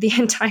the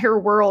entire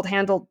world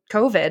handled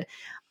COVID,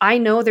 I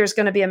know there's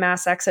going to be a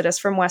mass exodus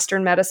from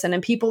Western medicine,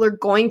 and people are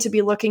going to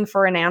be looking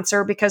for an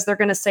answer, because they're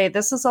going to say,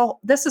 this is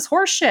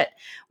horseshit,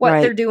 what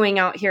they're Right. doing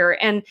out here.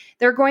 And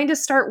they're going to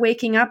start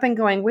waking up and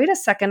going, wait a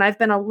second, I've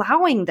been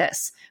allowing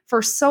this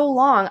for so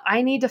long.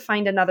 I need to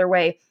find another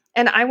way.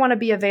 And I want to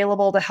be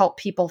available to help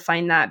people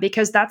find that,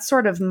 because that's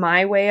sort of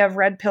my way of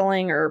red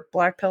pilling or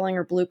black pilling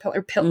or blue pill,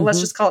 or let's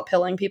Mhm. just call it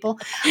pilling people.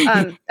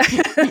 Um,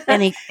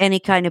 Any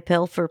kind of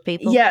pill for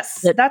people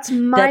yes, that that's that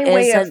my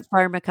way of isn't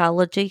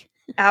pharmacology?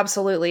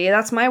 Absolutely.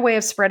 That's my way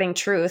of spreading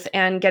truth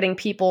and getting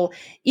people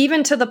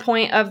even to the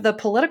point of the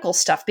political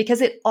stuff,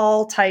 because it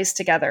all ties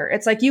together.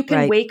 It's like you can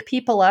Right. wake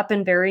people up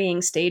in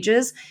varying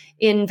stages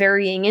in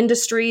varying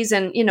industries.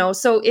 And,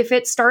 so if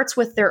it starts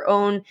with their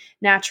own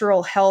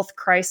natural health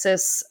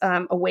crisis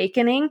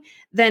awakening,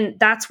 then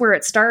that's where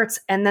it starts.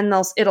 And then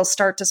it'll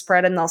start to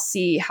spread, and they'll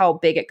see how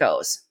big it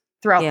goes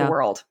throughout the Yeah.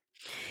 world.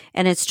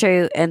 And it's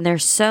true. And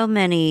there's so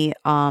many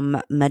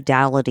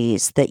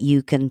modalities that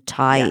you can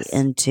tie Yes.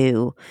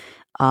 into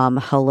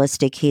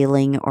holistic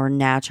healing or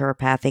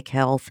naturopathic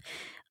health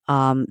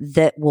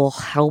that will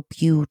help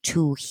you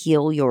to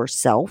heal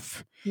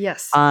yourself.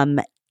 Yes. Um,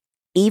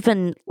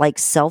 Even like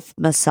self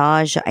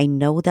massage. I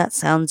know that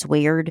sounds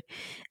weird.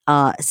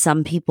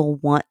 Some people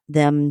want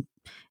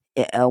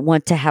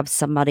to have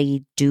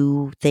somebody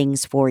do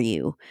things for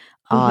you.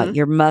 Hmm.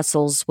 Your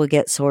muscles will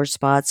get sore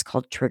spots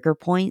called trigger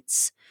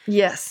points.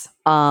 Yes.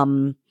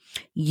 Um,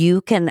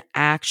 you can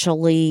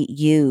actually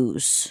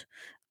use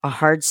a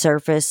hard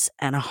surface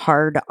and a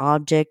hard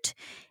object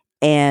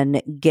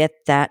and get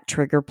that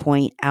trigger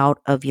point out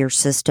of your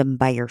system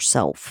by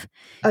yourself.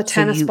 A So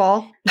tennis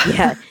ball.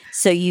 yeah.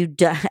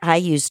 I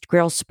used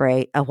grill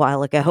spray a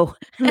while ago.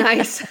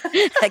 Nice.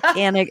 A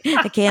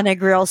can of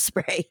grill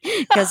spray,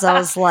 because I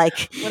was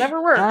like,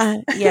 Whatever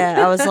works.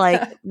 yeah, I was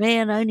like,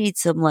 man, I need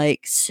some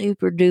like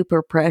super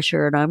duper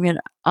pressure, and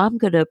I'm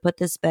gonna put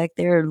this back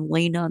there and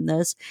lean on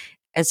this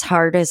as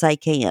hard as I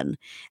can.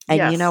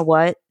 And you know Yes.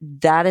 what?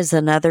 That is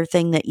another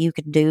thing that you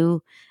can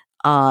do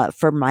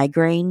for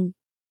migraine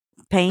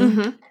pain,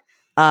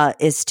 Hmm.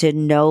 is to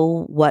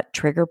know what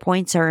trigger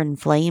points are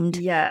inflamed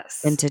and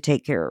Yes. to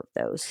take care of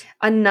those.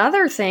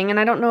 Another thing, and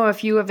I don't know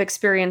if you have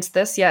experienced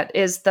this yet,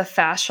 is the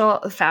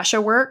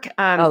fascia work.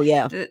 Oh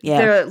yeah,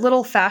 yeah, The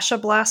little fascia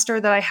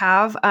blaster that I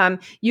have,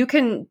 you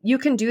can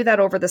do that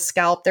over the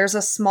scalp. There's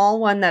a small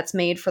one that's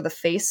made for the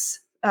face.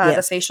 The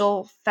yes.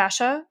 facial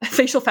fascia,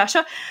 facial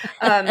fascia,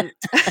 um,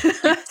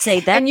 Say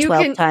and that you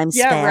 12 can, times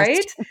yeah, fast.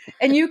 right.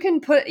 And you can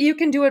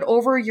do it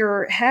over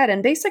your head.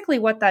 And basically,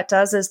 what that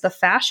does is the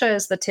fascia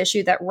is the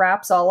tissue that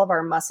wraps all of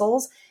our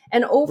muscles.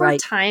 And over Right.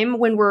 time,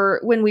 when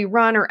we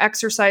run or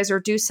exercise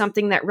or do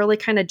something that really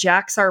kind of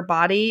jacks our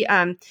body,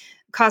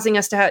 causing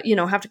us to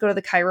have to go to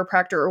the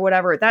chiropractor or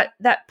whatever,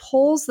 that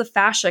pulls the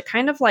fascia,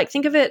 kind of like,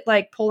 think of it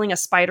like pulling a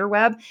spider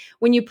web.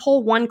 When you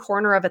pull one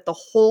corner of it, the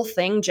whole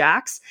thing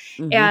jacks.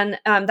 Hmm.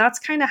 And that's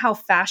kind of how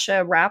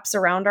fascia wraps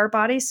around our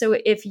body. So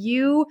if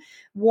you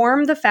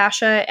warm the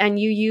fascia and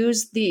you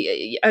use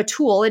a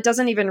tool, it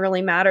doesn't even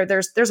really matter.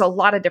 There's a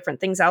lot of different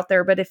things out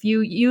there, but if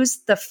you use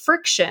the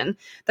friction,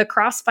 the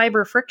cross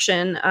fiber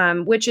friction,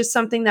 which is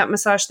something that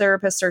massage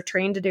therapists are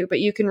trained to do, but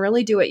you can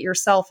really do it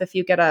yourself if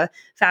you get a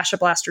fascia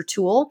blaster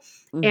tool.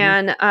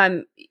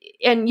 Mm-hmm.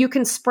 And you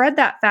can spread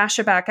that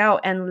fascia back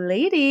out. And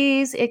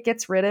ladies, it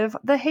gets rid of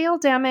the hair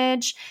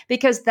damage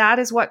because that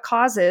is what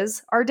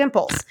causes our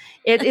dimples.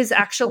 It is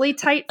actually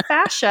tight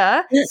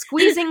fascia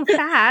squeezing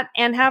fat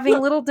and having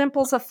little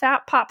dimples of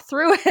fat pop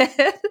through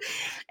it.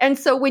 And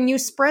so when you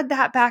spread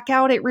that back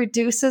out, it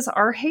reduces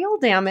our hair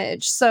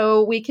damage.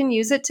 So we can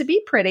use it to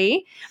be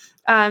pretty.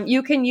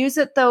 You can use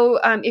it though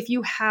if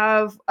you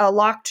have a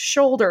locked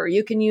shoulder.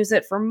 You can use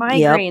it for Yep.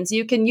 migraines.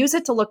 You can use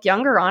it to look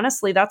younger.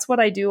 Honestly, that's what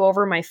I do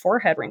over my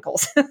forehead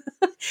wrinkles.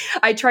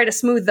 I try to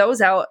smooth those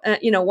out,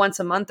 once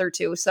a month or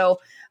two. So,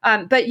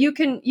 but you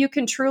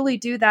can truly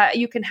do that.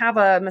 You can have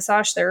a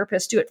massage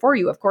therapist do it for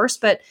you, of course,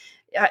 but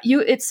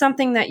it's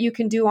something that you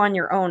can do on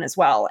your own as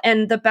well.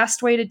 And the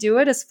best way to do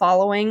it is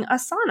following a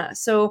sauna.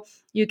 So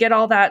you get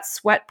all that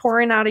sweat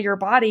pouring out of your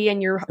body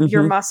and your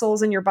Mm-hmm.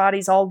 muscles and your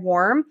body's all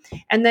warm.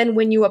 And then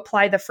when you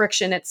apply the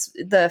friction,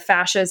 the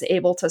fascia is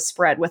able to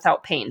spread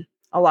without pain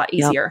a lot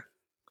Yep. easier.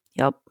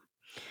 Yep.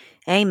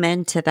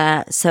 Amen to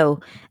that.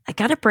 So I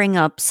got to bring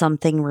up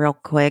something real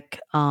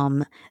quick.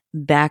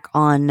 Back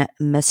on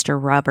Mr.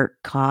 Robert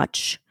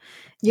Koch.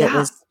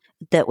 Yeah.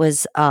 That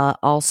was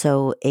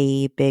also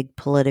a big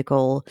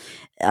political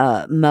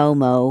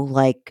Momo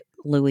like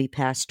Louis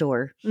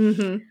Pasteur.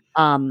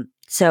 Mm-hmm.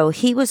 So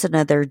he was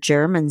another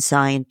German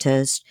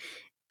scientist.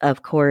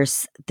 Of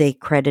course, they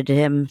credited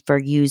him for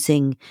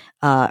using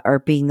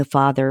or being the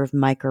father of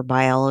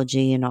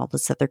microbiology and all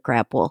this other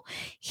crap. Well,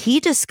 he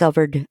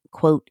discovered,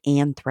 quote,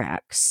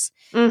 anthrax,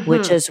 which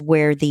Mm-hmm. is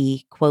where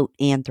the, quote,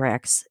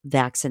 anthrax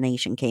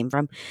vaccination came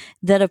from.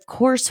 That, of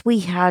course, we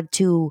had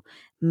to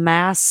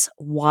mass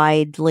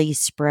widely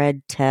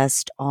spread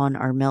test on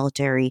our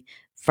military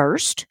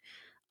first.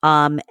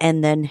 And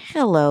then,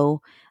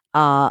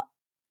 uh,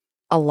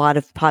 a lot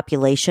of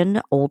population,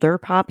 older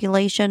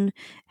population,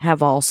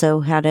 have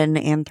also had an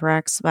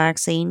anthrax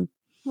vaccine.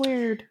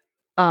 Weird.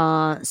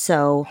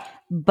 So,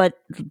 but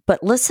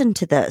listen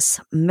to this,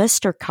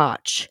 Mr.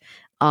 Koch.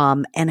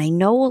 And I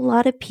know a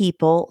lot of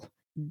people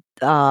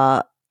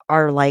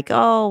are like,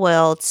 oh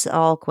well, it's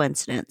all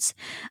coincidence.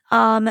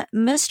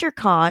 Mr.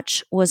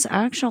 Koch was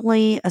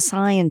actually a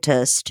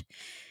scientist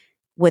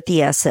with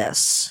the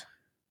SS.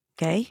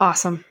 Okay.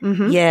 Awesome.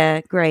 Mm-hmm. Yeah,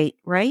 great,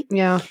 right?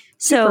 Yeah.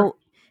 Super. So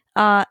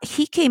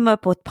he came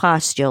up with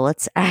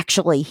postulates.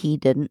 Actually, he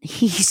didn't.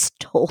 He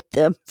stole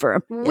them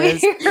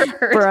Weird.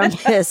 from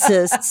his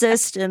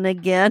assistant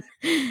again,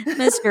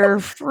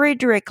 Mr.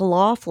 Friedrich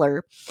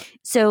Loeffler.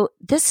 So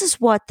this is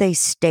what they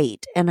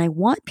state, and I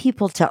want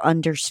people to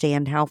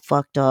understand how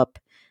fucked up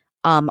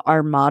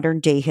our modern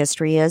day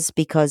history is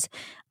because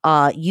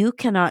you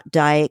cannot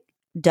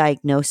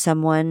diagnose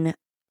someone,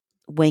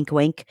 wink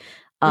wink,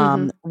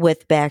 Mm-hmm.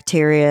 with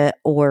bacteria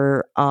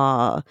or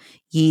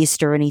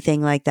yeast or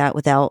anything like that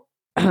without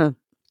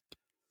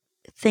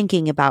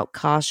thinking about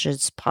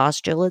cautious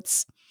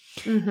postulates.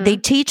 They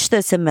Mm-hmm. teach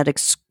this in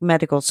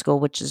medical school,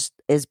 which is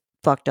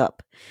fucked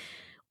up.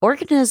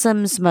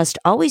 Organisms must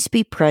always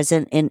be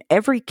present in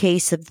every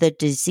case of the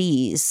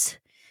disease,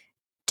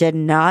 did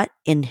not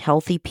in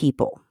healthy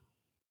people.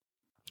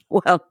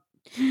 Well,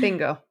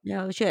 Bingo.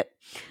 no shit.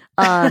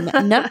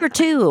 Number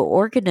 2,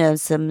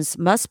 organisms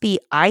must be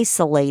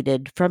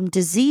isolated from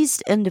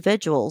diseased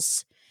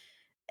individuals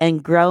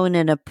and grown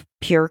in a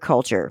pure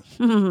culture.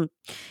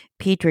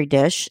 Petri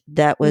dish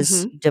that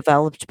was Mm-hmm.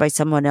 developed by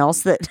someone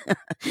else that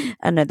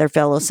another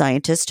fellow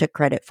scientist took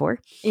credit for.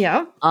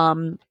 Yeah.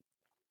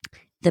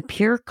 The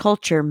pure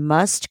culture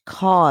must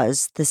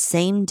cause the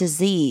same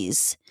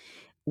disease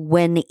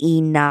when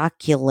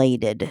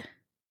inoculated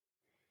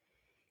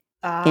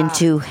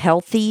into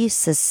healthy,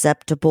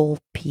 susceptible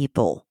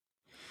people.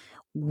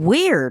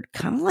 Weird,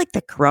 kind of like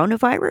the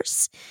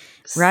coronavirus,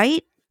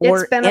 right? It's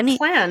Or been a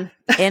plan.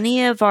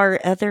 any of our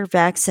other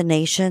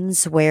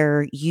vaccinations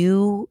where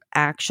you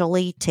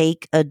actually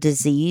take a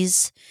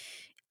disease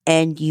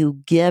and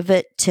you give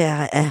it to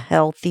a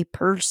healthy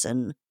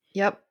person,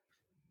 Yep.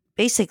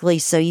 basically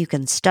so you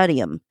can study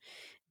them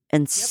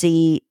and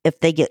see if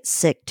they get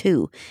sick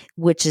too,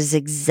 which is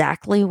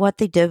exactly what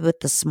they did with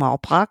the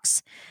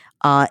smallpox,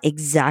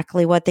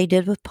 exactly what they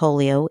did with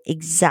polio,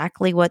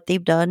 exactly what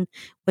they've done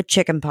with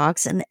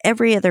chickenpox and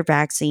every other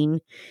vaccine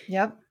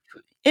Yep.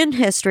 in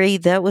history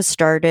that was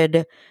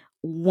started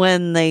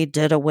when they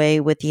did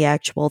away with the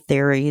actual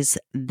theories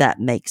that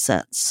make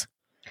sense.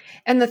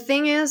 And the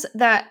thing is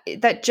that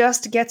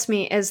just gets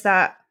me is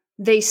that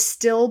they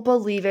still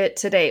believe it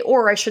today,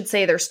 or I should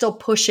say they're still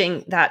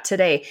pushing that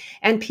today,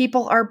 and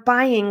people are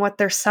buying what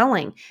they're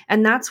selling.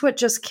 And that's what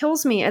just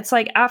kills me. It's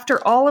like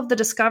after all of the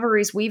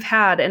discoveries we've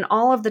had and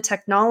all of the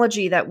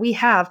technology that we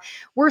have,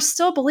 we're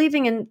still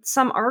believing in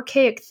some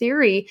archaic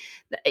theory,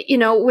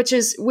 which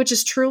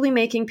is truly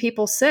making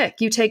people sick.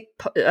 You take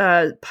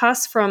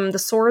pus from the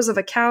sores of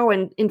a cow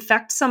and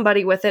infect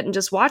somebody with it and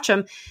just watch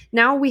them.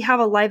 Now we have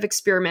a live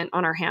experiment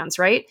on our hands,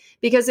 right?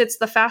 Because it's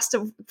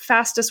the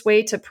fastest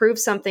way to prove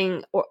something,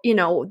 or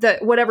that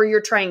whatever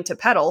you're trying to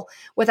peddle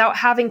without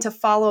having to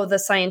follow the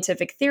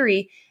scientific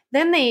theory.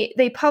 then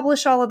they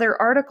publish all of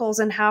their articles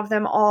and have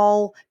them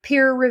all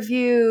peer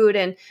reviewed,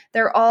 and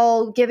they're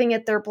all giving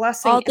it their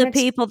blessing. All the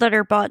people that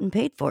are bought and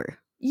paid for.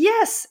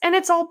 Yes, and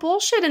it's all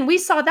bullshit. And we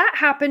saw that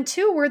happen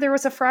too, where there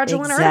was a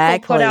fraudulent article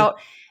put Exactly. out.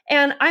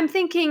 And I'm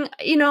thinking,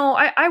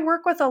 I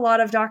work with a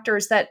lot of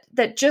doctors that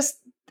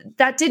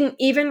didn't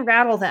even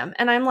rattle them.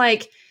 And I'm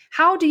like,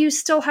 how do you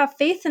still have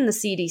faith in the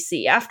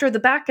CDC after the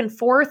back and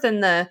forth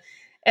and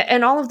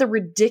all of the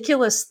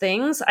ridiculous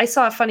things? I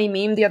saw a funny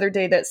meme the other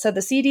day that said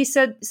the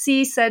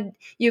CDC said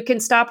you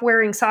can stop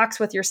wearing socks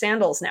with your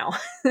sandals now.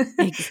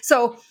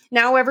 So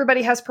now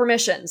everybody has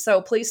permission.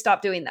 So please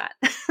stop doing that.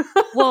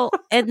 Well,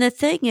 and the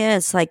thing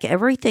is, like,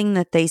 everything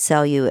that they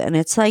sell you, and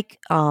it's like,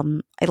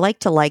 I like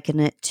to liken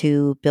it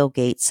to Bill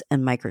Gates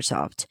and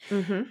Microsoft,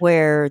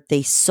 where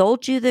they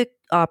sold you the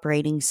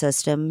operating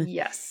system.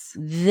 Yes.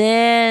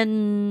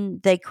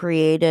 Then they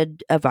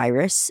created a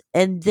virus,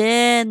 and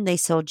then they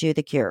sold you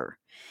the cure.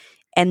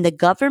 And the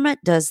government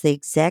does the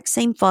exact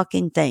same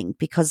fucking thing,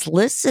 because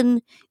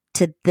listen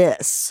to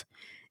this.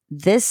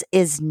 This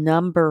is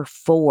number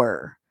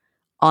 4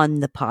 on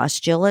the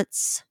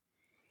postulates.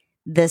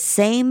 The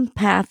same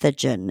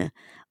pathogen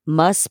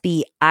must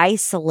be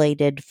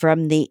isolated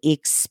from the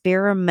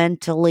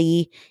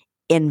experimentally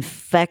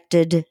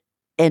infected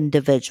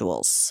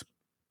individuals.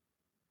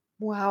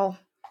 Wow.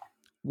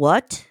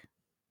 What?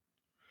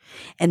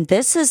 And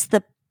this is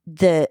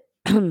the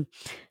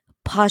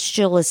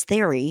postulus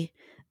theory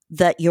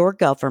that your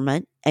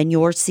government and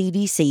your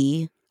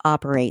CDC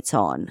operates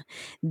on.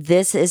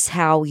 This is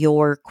how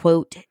your,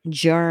 quote,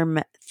 germ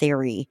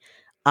theory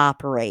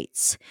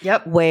operates.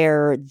 Yep.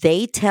 Where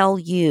they tell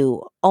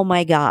you, oh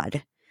my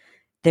God,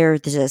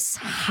 there's this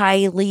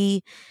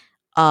highly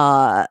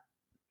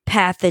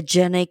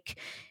pathogenic,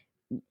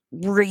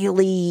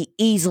 really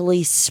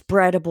easily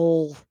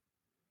spreadable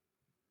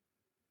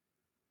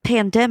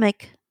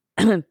pandemic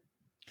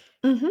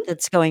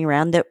that's going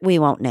around that we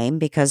won't name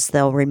because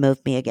they'll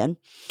remove me again.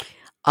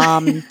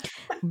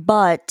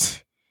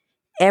 But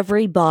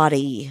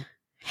everybody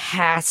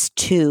has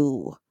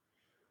to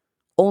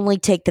only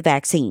take the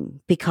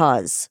vaccine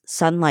because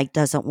sunlight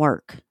doesn't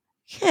work.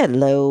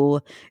 Hello,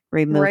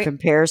 remove from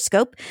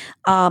Periscope.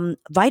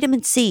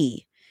 Vitamin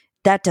C,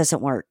 that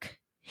doesn't work.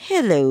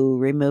 Hello,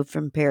 remove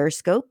from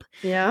Periscope.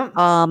 Yeah.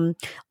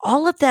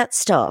 All of that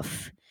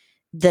stuff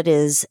that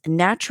is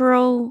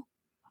natural,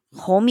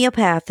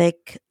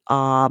 homeopathic,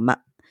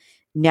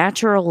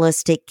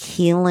 naturalistic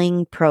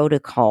healing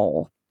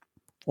protocol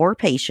for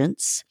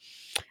patients.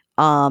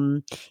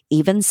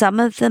 Even some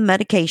of the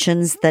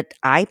medications that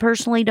I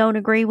personally don't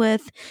agree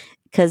with,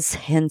 because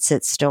hence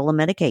it's still a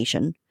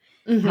medication.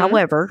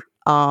 However,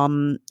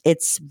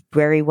 it's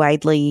very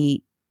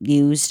widely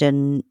used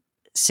and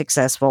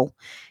successful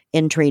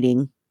in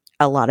treating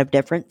a lot of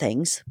different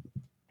things.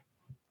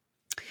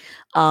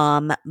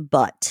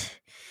 But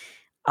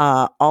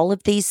all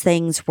of these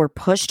things were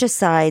pushed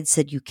aside,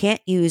 said you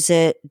can't use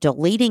it,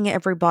 deleting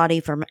everybody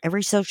from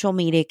every social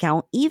media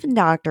account, even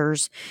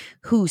doctors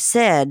who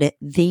said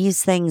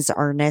these things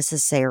are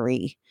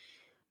necessary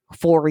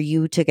for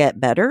you to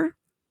get better.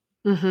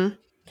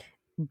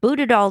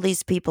 Booted all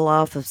these people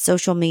off of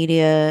social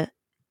media,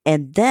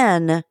 and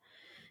then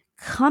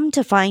come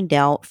to find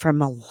out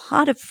from a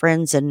lot of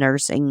friends in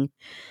nursing,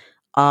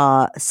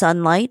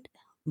 sunlight,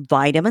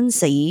 vitamin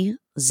C,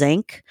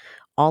 zinc,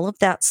 all of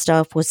that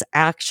stuff was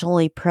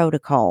actually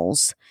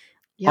protocols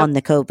on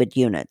the COVID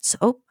units.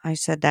 Oh, I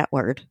said that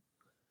word.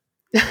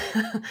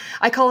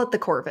 I call it the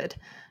Corvid.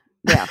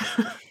 Yeah.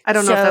 I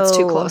don't know if that's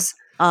too close.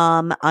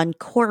 On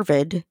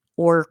Corvid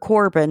or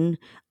Corbin,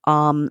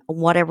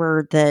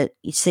 whatever the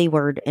C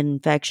word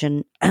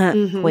infection,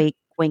 wink,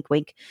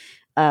 wink,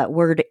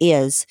 word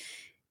is,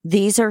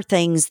 these are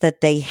things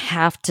that they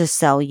have to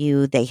sell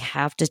you. They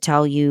have to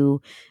tell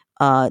you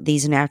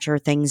these natural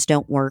things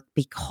don't work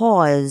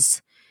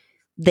because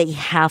they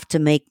have to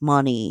make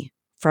money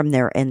from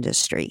their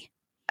industry.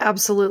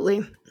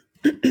 Absolutely.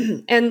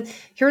 And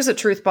here's a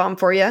truth bomb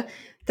for you.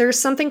 There's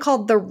something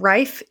called the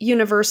Rife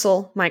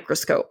Universal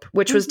Microscope,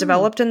 which was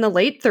developed in the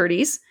late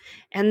 30s.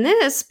 And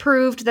this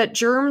proved that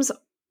germs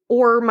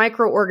or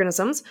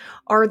microorganisms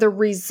are the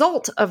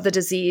result of the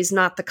disease,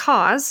 not the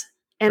cause.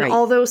 And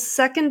although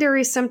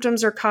secondary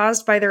symptoms are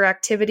caused by their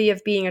activity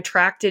of being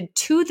attracted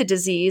to the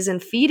disease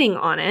and feeding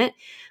on it,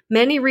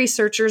 many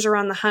researchers are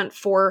on the hunt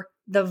for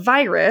the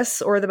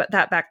virus or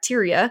that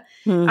bacteria.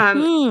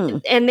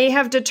 And they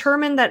have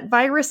determined that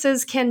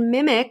viruses can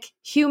mimic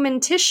human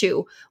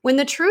tissue, when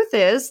the truth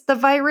is the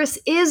virus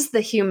is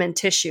the human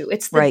tissue.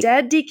 It's the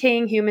dead,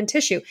 decaying human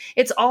tissue.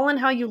 It's all in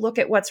how you look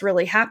at what's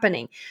really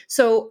happening.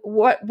 So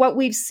what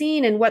we've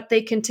seen and what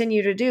they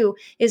continue to do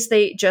is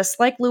they, just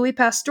like Louis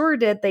Pasteur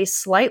did, they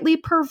slightly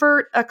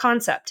pervert a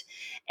concept.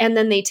 And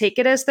then they take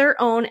it as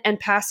their own and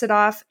pass it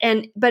off.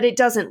 But it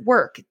doesn't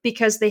work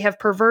because they have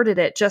perverted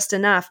it just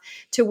enough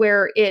to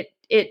where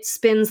it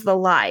spins the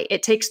lie.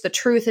 It takes the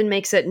truth and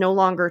makes it no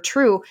longer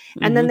true.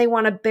 And then they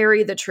want to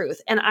bury the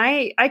truth. And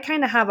I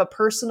kind of have a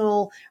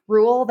personal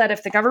rule that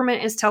if the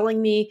government is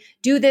telling me,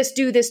 do this,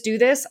 do this, do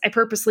this, I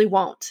purposely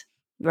won't.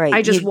 Right.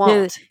 I just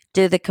won't.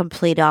 do the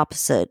complete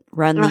opposite,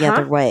 run the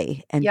other Uh-huh.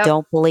 way, and Yep.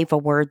 don't believe a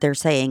word they're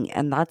saying.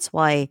 And that's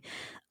why,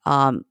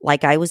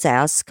 like I was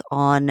asked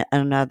on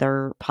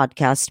another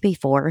podcast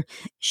before,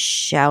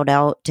 shout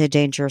out to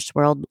Dangerous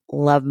World,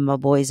 love my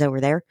boys over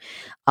there.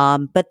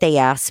 But they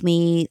asked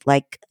me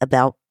like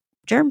about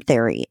germ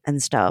theory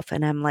and stuff,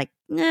 and I'm like,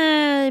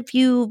 if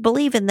you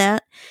believe in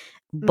that,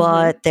 Mhm.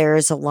 but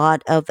there's a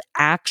lot of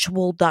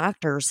actual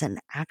doctors and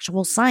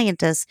actual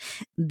scientists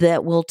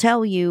that will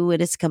tell you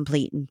it is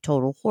complete and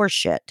total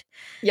horseshit.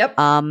 Yep.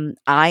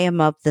 I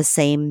am of the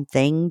same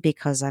thing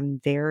because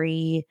I'm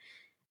very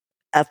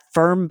a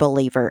firm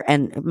believer.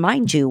 And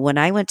mind you, when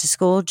I went to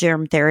school,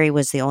 germ theory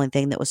was the only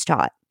thing that was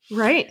taught.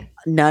 Right.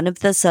 None of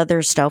this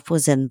other stuff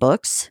was in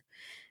books.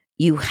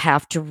 You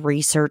have to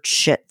research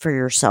shit for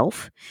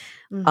yourself.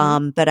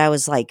 Mhm. But I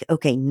was like,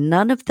 okay,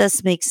 none of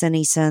this makes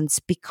any sense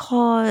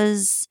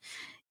because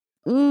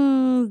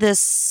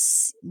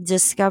this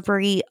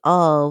discovery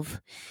of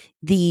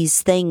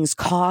these things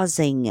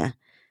causing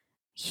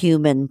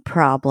human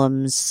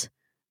problems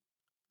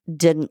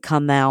didn't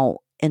come out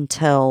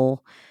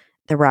until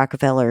the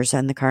Rockefellers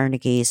and the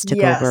Carnegies took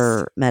Yes.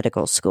 over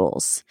medical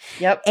schools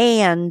Yep.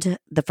 and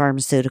the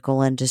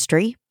pharmaceutical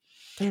industry,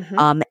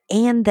 Mhm.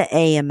 and the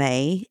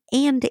AMA,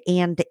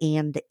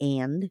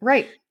 and.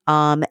 Right.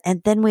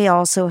 And then we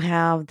also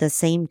have the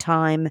same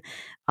time,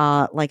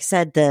 like I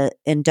said, the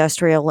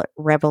Industrial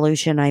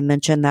Revolution. I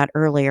mentioned that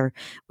earlier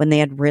when they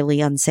had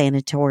really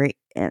unsanitary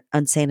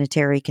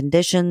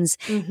conditions,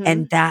 and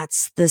Mhm.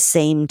 that's the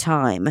same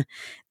time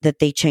that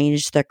they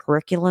changed the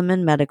curriculum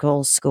in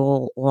medical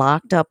school,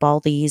 locked up all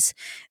these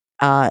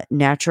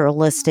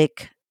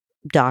naturalistic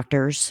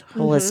doctors,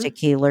 holistic Mhm.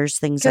 healers,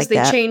 things Because like they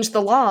that. changed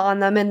the law on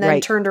them and then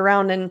Right, turned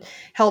around and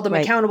held them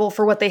right. accountable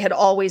for what they had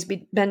always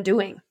been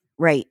doing.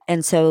 Right.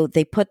 And so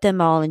they put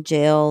them all in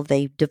jail.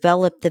 They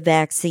developed the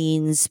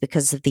vaccines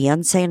because of the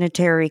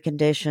unsanitary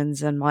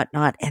conditions and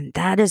whatnot. And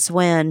that is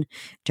when,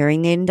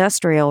 during the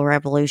Industrial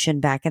Revolution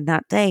back in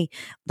that day,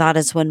 that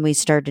is when we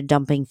started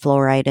dumping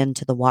fluoride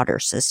into the water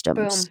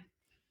systems. Boom.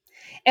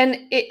 And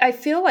I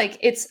feel like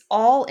it's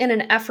all in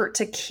an effort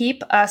to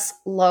keep us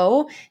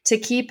low, to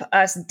keep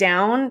us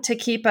down, to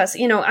keep us,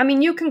 I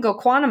mean, you can go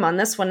quantum on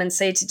this one and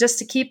say just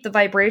to keep the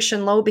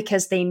vibration low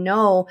because they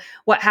know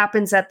what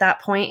happens at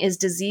that point is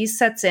disease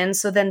sets in.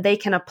 So then they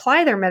can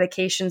apply their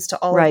medications to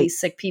all of Right. these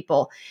sick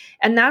people.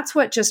 And that's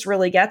what just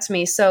really gets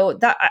me. So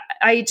that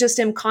I just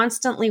am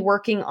constantly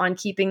working on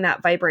keeping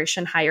that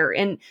vibration higher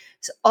and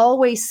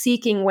always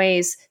seeking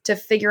ways to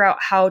figure out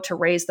how to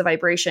raise the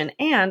vibration.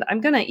 And I'm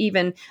going to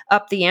even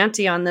up the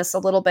ante on this a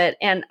little bit.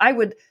 And I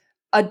would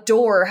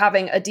adore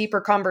having a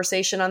deeper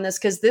conversation on this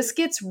because this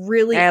gets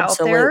really out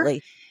there.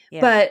 Absolutely.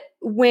 Yeah. But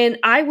when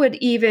I would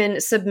even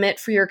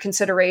submit for your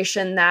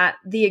consideration that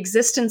the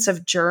existence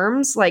of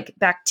germs like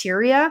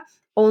bacteria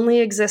only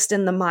exist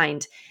in the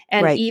mind,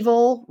 and Right.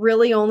 evil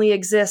really only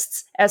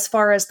exists as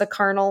far as the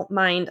carnal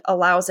mind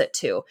allows it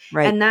to.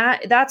 Right. And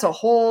that's a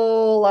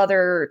whole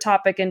other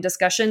topic and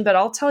discussion. But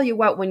I'll tell you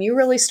what, when you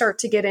really start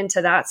to get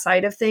into that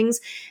side of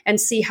things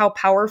and see how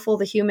powerful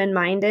the human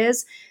mind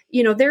is,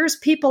 there's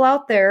people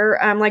out there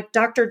like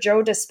Dr.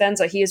 Joe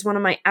Dispenza. He is one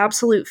of my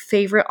absolute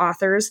favorite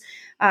authors.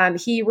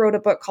 He wrote a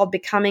book called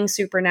Becoming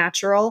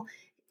Supernatural.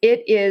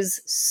 It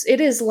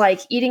is like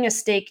eating a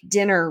steak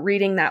dinner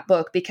reading that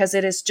book because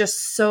it is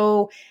just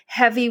so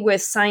heavy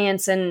with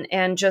science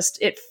and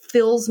just it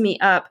fills me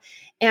up.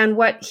 And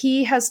what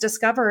he has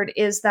discovered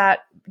is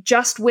that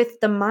just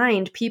with the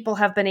mind, people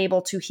have been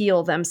able to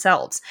heal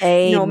themselves. No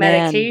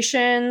Amen.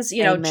 medications,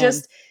 Amen.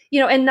 just,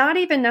 and not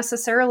even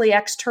necessarily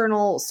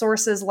external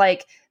sources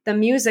like the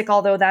music,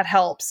 although that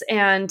helps.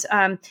 And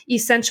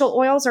essential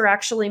oils are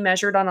actually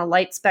measured on a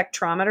light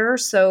spectrometer.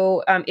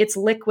 So it's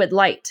liquid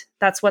light.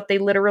 That's what they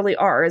literally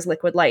are, is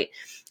liquid light.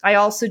 I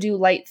also do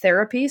light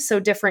therapy. So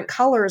different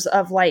colors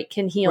of light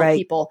can heal Right.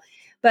 people.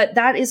 But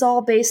that is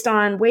all based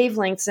on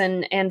wavelengths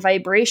and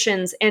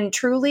vibrations. And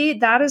truly,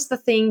 that is the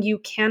thing you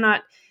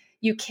cannot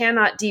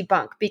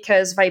debunk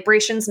because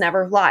vibrations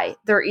never lie.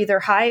 They're either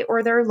high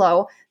or they're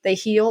low. They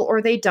heal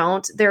or they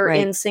don't. They're Right.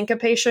 in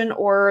syncopation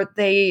or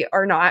they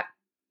are not,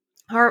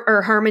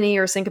 or harmony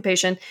or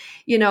syncopation,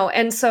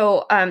 and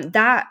so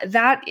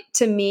that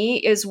to me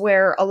is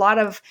where a lot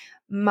of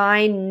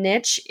my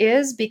niche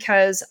is,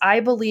 because I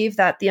believe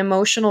that the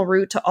emotional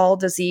root to all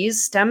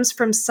disease stems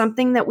from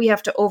something that we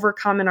have to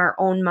overcome in our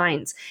own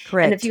minds.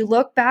 And if Correct. you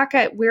look back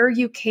at where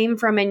you came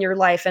from in your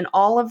life and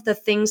all of the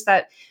things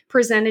that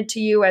presented to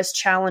you as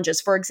challenges,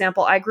 for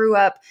example, I grew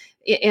up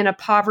in a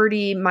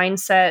poverty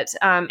mindset,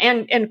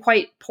 and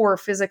quite poor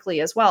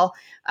physically as well.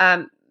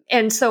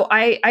 And so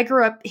I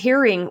grew up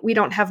hearing, we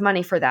don't have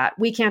money for that.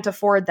 We can't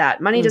afford that.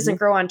 Money Hmm. doesn't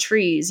grow on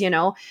trees.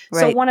 So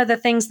Right. one of the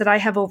things that I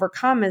have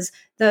overcome is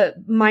the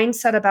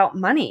mindset about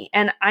money.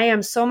 And I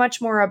am so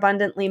much more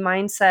abundantly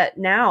mindset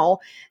now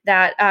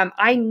that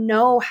I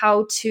know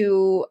how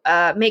to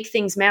make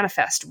things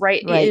manifest,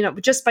 right? Right.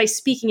 Just by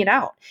speaking it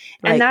out.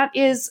 And Right. that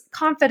is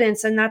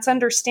confidence, and that's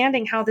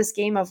understanding how this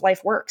game of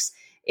life works.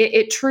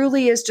 It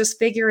truly is just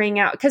figuring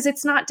out, because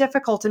it's not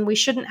difficult and we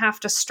shouldn't have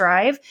to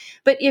strive.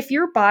 But if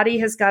your body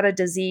has got a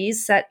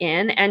disease set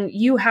in and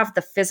you have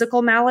the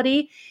physical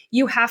malady,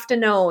 you have to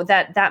know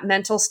that that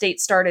mental state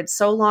started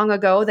so long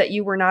ago that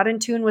you were not in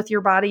tune with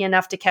your body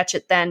enough to catch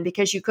it then,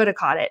 because you could have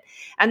caught it.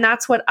 And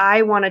that's what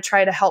I want to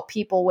try to help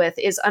people with,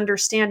 is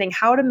understanding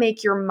how to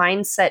make your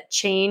mindset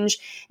change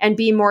and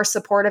be more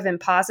supportive and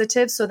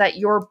positive so that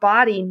your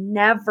body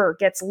never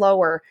gets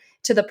lower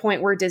to the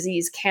point where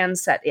disease can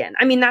set in.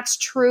 I mean, that's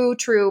true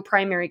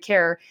primary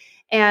care.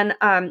 And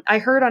I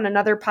heard on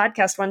another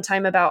podcast one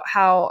time about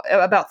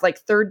about like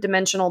third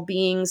dimensional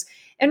beings.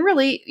 And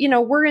really,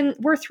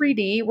 we're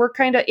 3D. We're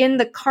kind of in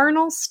the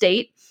carnal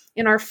state,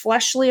 in our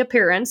fleshly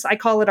appearance. I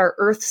call it our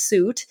earth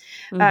suit,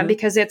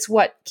 because it's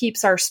what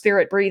keeps our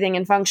spirit breathing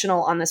and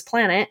functional on this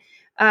planet.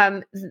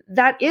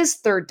 That is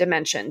third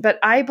dimension, but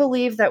I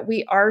believe that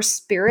we are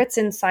spirits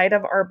inside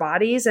of our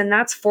bodies, and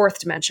that's fourth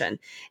dimension,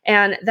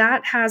 and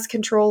that has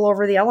control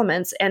over the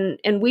elements, and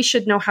we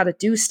should know how to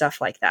do stuff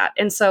like that.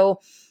 And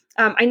so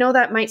I know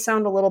that might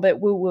sound a little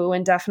bit woo-woo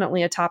and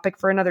definitely a topic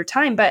for another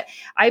time, but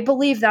I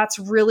believe that's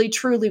really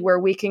truly where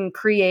we can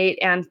create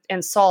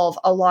and solve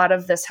a lot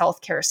of this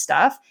healthcare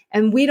stuff.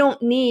 And we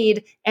don't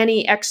need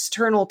any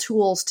external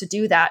tools to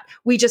do that.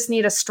 We just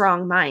need a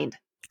strong mind.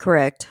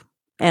 Correct.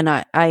 And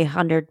I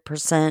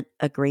 100%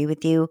 agree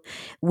with you.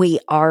 We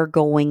are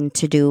going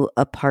to do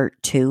a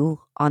part 2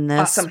 on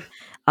this. Awesome.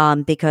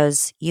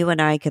 Because you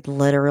and I could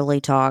literally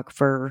talk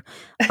for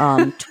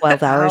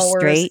 12 hours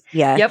straight.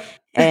 Yeah. Yep.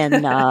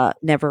 And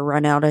never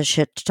run out of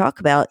shit to talk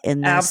about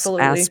in this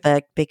Absolutely.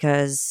 aspect,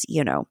 because,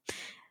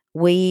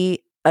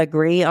 we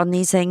agree on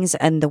these things.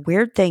 And the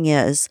weird thing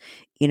is,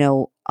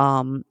 people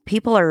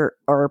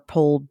are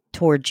pulled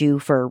towards you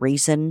for a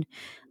reason.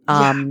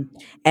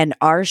 And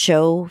our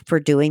show for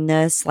doing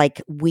this,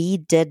 like, we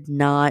did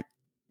not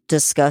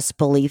discuss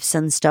beliefs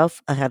and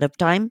stuff ahead of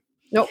time.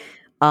 Nope.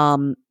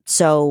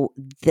 So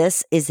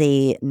this is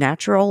a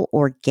natural,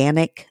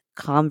 organic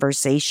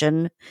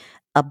conversation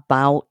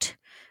about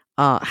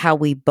how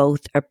we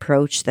both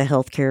approach the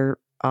healthcare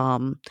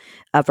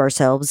of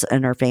ourselves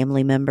and our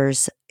family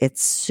members.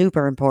 It's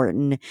super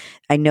important.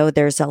 I know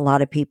there's a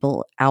lot of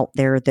people out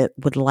there that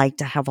would like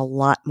to have a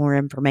lot more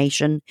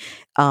information.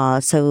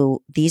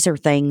 So these are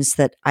things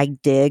that I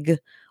dig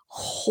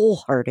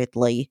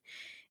wholeheartedly.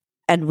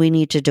 And we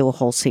need to do a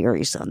whole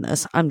series on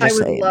this. I'm just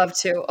saying. I would love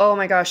to. Oh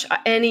my gosh.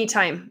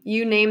 Anytime.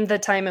 You name the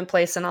time and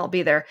place and I'll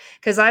be there,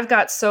 because I've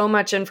got so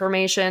much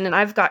information and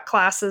I've got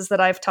classes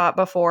that I've taught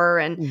before.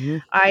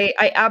 And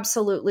I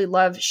absolutely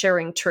love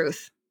sharing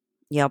truth.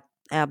 Yep,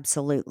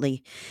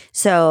 absolutely.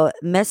 So,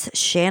 Miss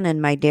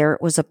Shannon, my dear,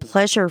 it was a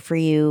pleasure for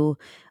you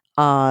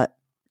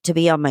to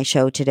be on my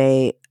show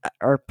today,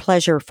 or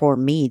pleasure for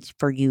me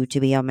for you to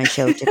be on my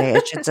show today.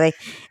 I should say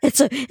it's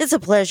a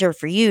pleasure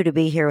for you to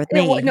be here with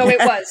me. No, it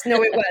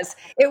was.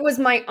 It was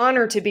my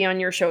honor to be on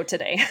your show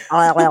today.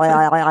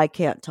 I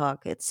can't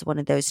talk. It's one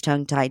of those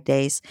tongue-tied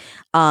days.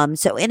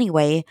 So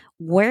anyway,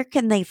 where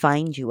can they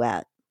find you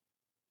at?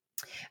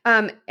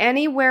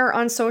 Anywhere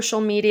on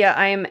social media,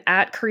 I am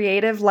at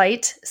Creative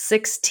Light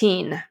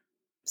 16.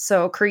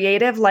 So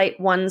Creative Light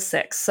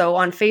 16. So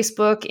on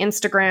Facebook,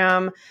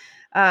 Instagram.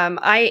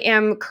 I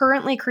am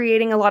currently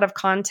creating a lot of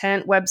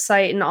content,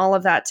 website, and all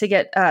of that to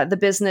get the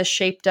business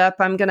shaped up.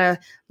 I'm going to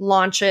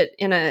launch it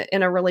in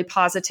a really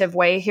positive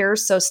way here,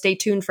 so stay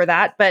tuned for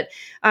that. But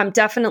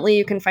definitely,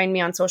 you can find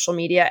me on social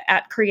media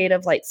at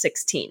Creative Light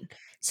 16.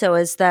 So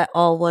is that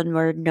all one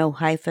word, no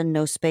hyphen,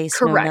 no space,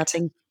 correct. No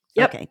nothing?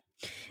 Yep. Okay.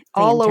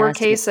 All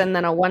lowercase and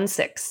then a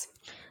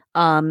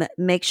 16.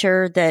 Make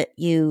sure that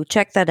you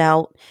check that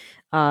out.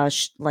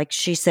 Like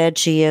she said,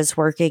 she is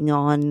working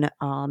on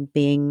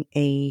being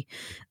a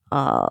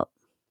what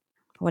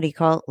do you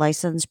call it?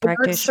 Licensed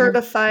practitioner?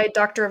 Board certified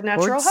doctor of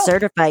natural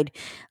health.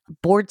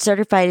 Board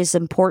certified is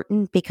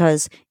important,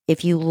 because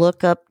if you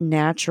look up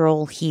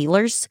natural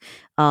healers,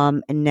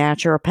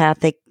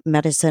 naturopathic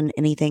medicine,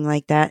 anything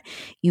like that,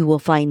 you will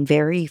find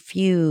very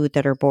few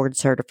that are board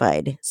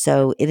certified.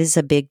 So it is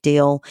a big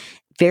deal.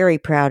 Very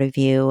proud of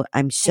you.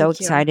 I'm so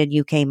excited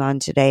you came on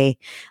today.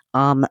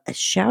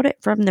 Shout it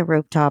from the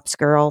rooftops,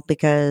 girl,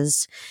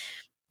 because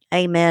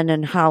amen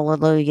and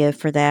hallelujah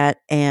for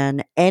that.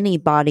 And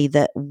anybody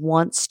that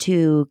wants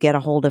to get a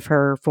hold of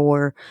her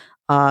for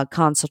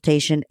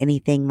consultation,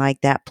 anything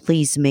like that,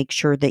 please make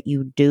sure that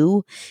you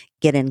do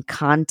get in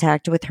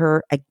contact with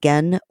her.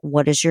 Again,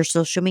 what is your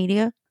social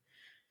media?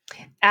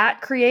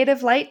 At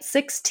Creative Light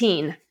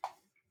 16.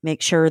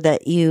 Make sure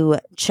that you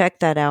check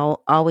that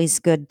out. Always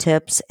good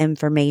tips,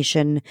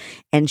 information,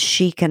 and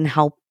she can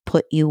help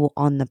put you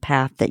on the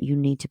path that you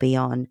need to be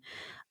on.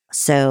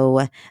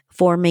 So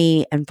for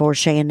me and for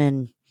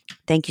Shannon,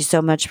 thank you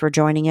so much for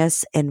joining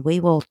us, and we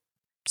will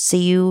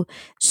see you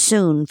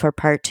soon for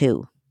part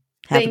 2.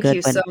 Have a good one. Thank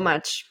you so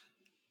much.